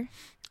off here?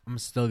 I'm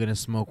still going to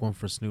smoke one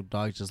for Snoop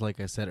Dogg, just like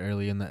I said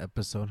earlier in the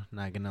episode.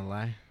 Not going to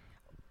lie.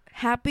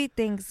 Happy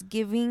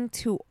Thanksgiving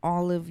to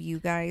all of you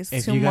guys.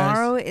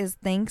 Tomorrow is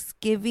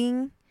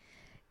Thanksgiving.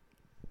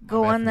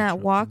 Go on that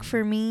walk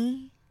for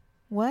me.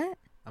 What?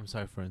 I'm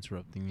sorry for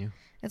interrupting you.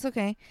 It's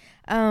okay.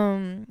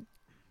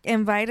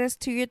 Invite us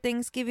to your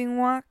Thanksgiving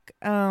walk.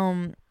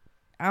 I'm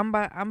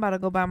about to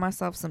go buy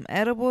myself some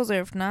edibles, or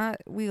if not,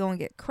 we gonna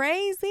get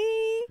crazy.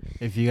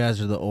 If you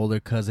guys are the older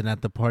cousin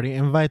at the party,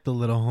 invite the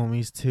little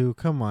homies too.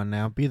 Come on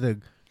now, be the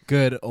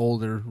good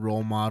older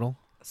role model.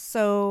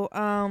 So,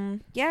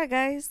 yeah,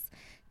 guys,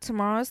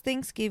 tomorrow's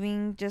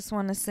Thanksgiving. Just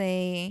want to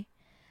say,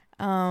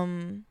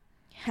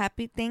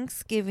 happy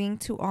Thanksgiving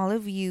to all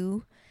of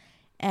you,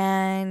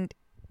 and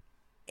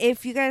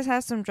if you guys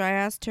have some dry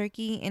ass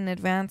turkey in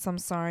advance, I'm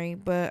sorry,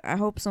 but I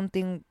hope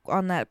something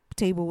on that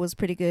table was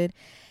pretty good.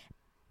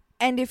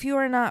 And if you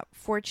are not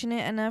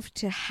fortunate enough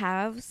to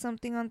have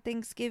something on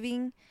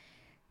Thanksgiving,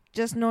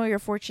 just know you're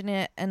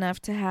fortunate enough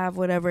to have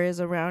whatever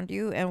is around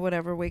you and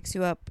whatever wakes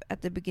you up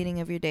at the beginning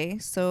of your day.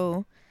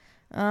 So,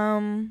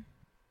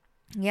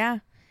 yeah.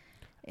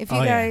 If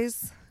you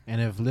guys... And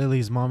if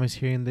Lily's mom is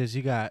hearing this,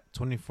 you got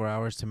 24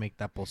 hours to make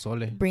that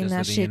pozole. Bring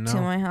that shit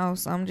to my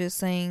house. I'm just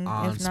saying.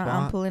 If not,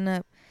 I'm pulling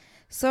up.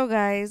 So,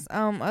 guys,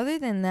 other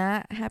than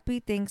that, happy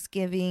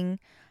Thanksgiving.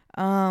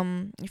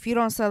 If you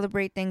don't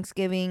celebrate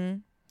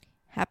Thanksgiving,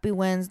 happy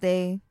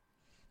Wednesday,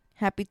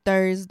 happy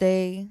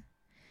Thursday,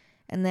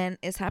 and then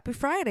it's happy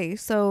Friday.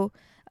 So,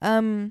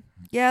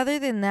 yeah, other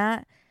than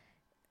that,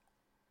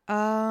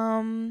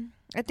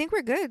 I think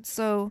we're good.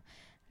 So,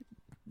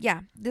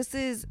 yeah, this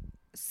is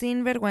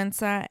Sin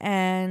Vergüenza,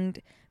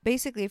 and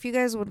basically, if you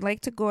guys would like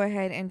to go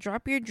ahead and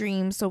drop your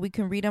dreams so we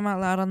can read them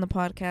out loud on the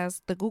podcast,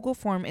 the Google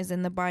form is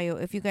in the bio.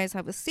 If you guys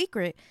have a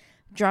secret,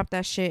 drop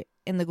that shit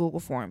in the Google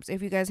Forms.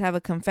 If you guys have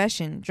a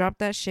confession, drop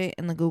that shit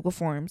in the Google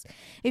Forms.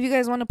 If you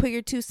guys want to put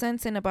your 2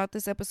 cents in about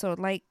this episode,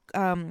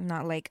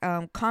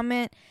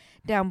 comment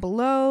down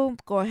below.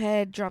 Go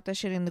ahead, drop that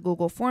shit in the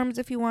Google Forms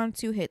if you want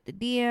to. Hit the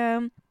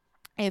DM.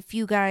 If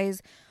you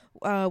guys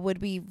would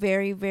be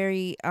very,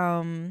 very,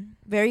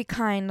 very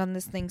kind on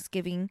this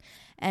Thanksgiving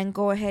and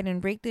go ahead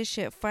and rate this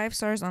shit 5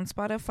 stars on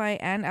Spotify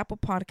and Apple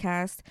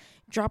Podcasts.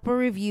 Drop a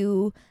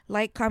review,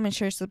 like, comment,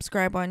 share,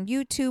 subscribe on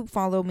YouTube.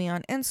 Follow me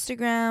on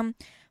Instagram.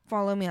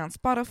 Follow me on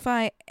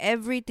Spotify.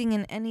 Everything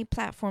in any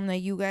platform that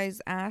you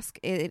guys ask,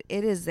 it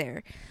is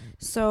there.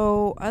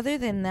 So other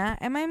than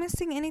that, am I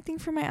missing anything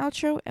for my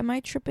outro? Am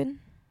I tripping?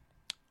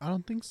 I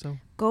don't think so.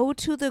 Go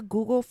to the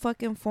Google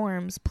fucking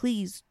Forms.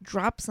 Please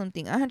drop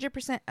something.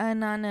 100%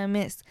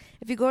 anonymous.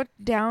 If you go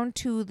down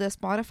to the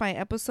Spotify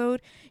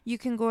episode, you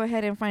can go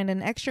ahead and find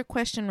an extra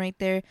question right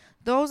there.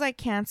 Those I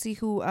can't see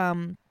who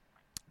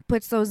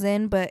puts those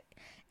in, but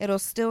it'll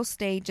still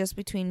stay just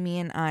between me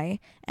and I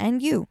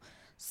and you.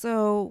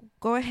 So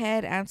go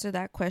ahead, answer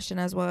that question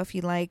as well if you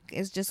like.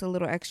 It's just a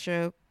little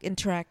extra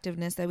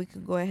interactiveness that we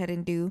can go ahead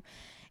and do.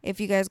 If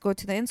you guys go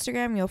to the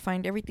Instagram, you'll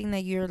find everything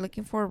that you're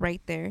looking for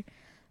right there.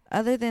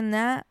 Other than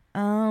that,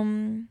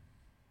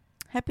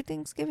 happy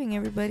Thanksgiving,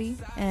 everybody,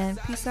 and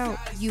peace out,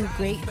 you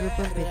great group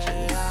of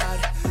bitches.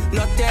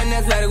 No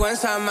tienes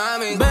vergüenza,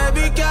 mami.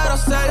 Baby, quiero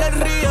ser el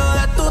río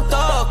de tu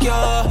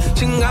Tokio.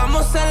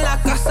 Chingamos en la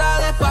casa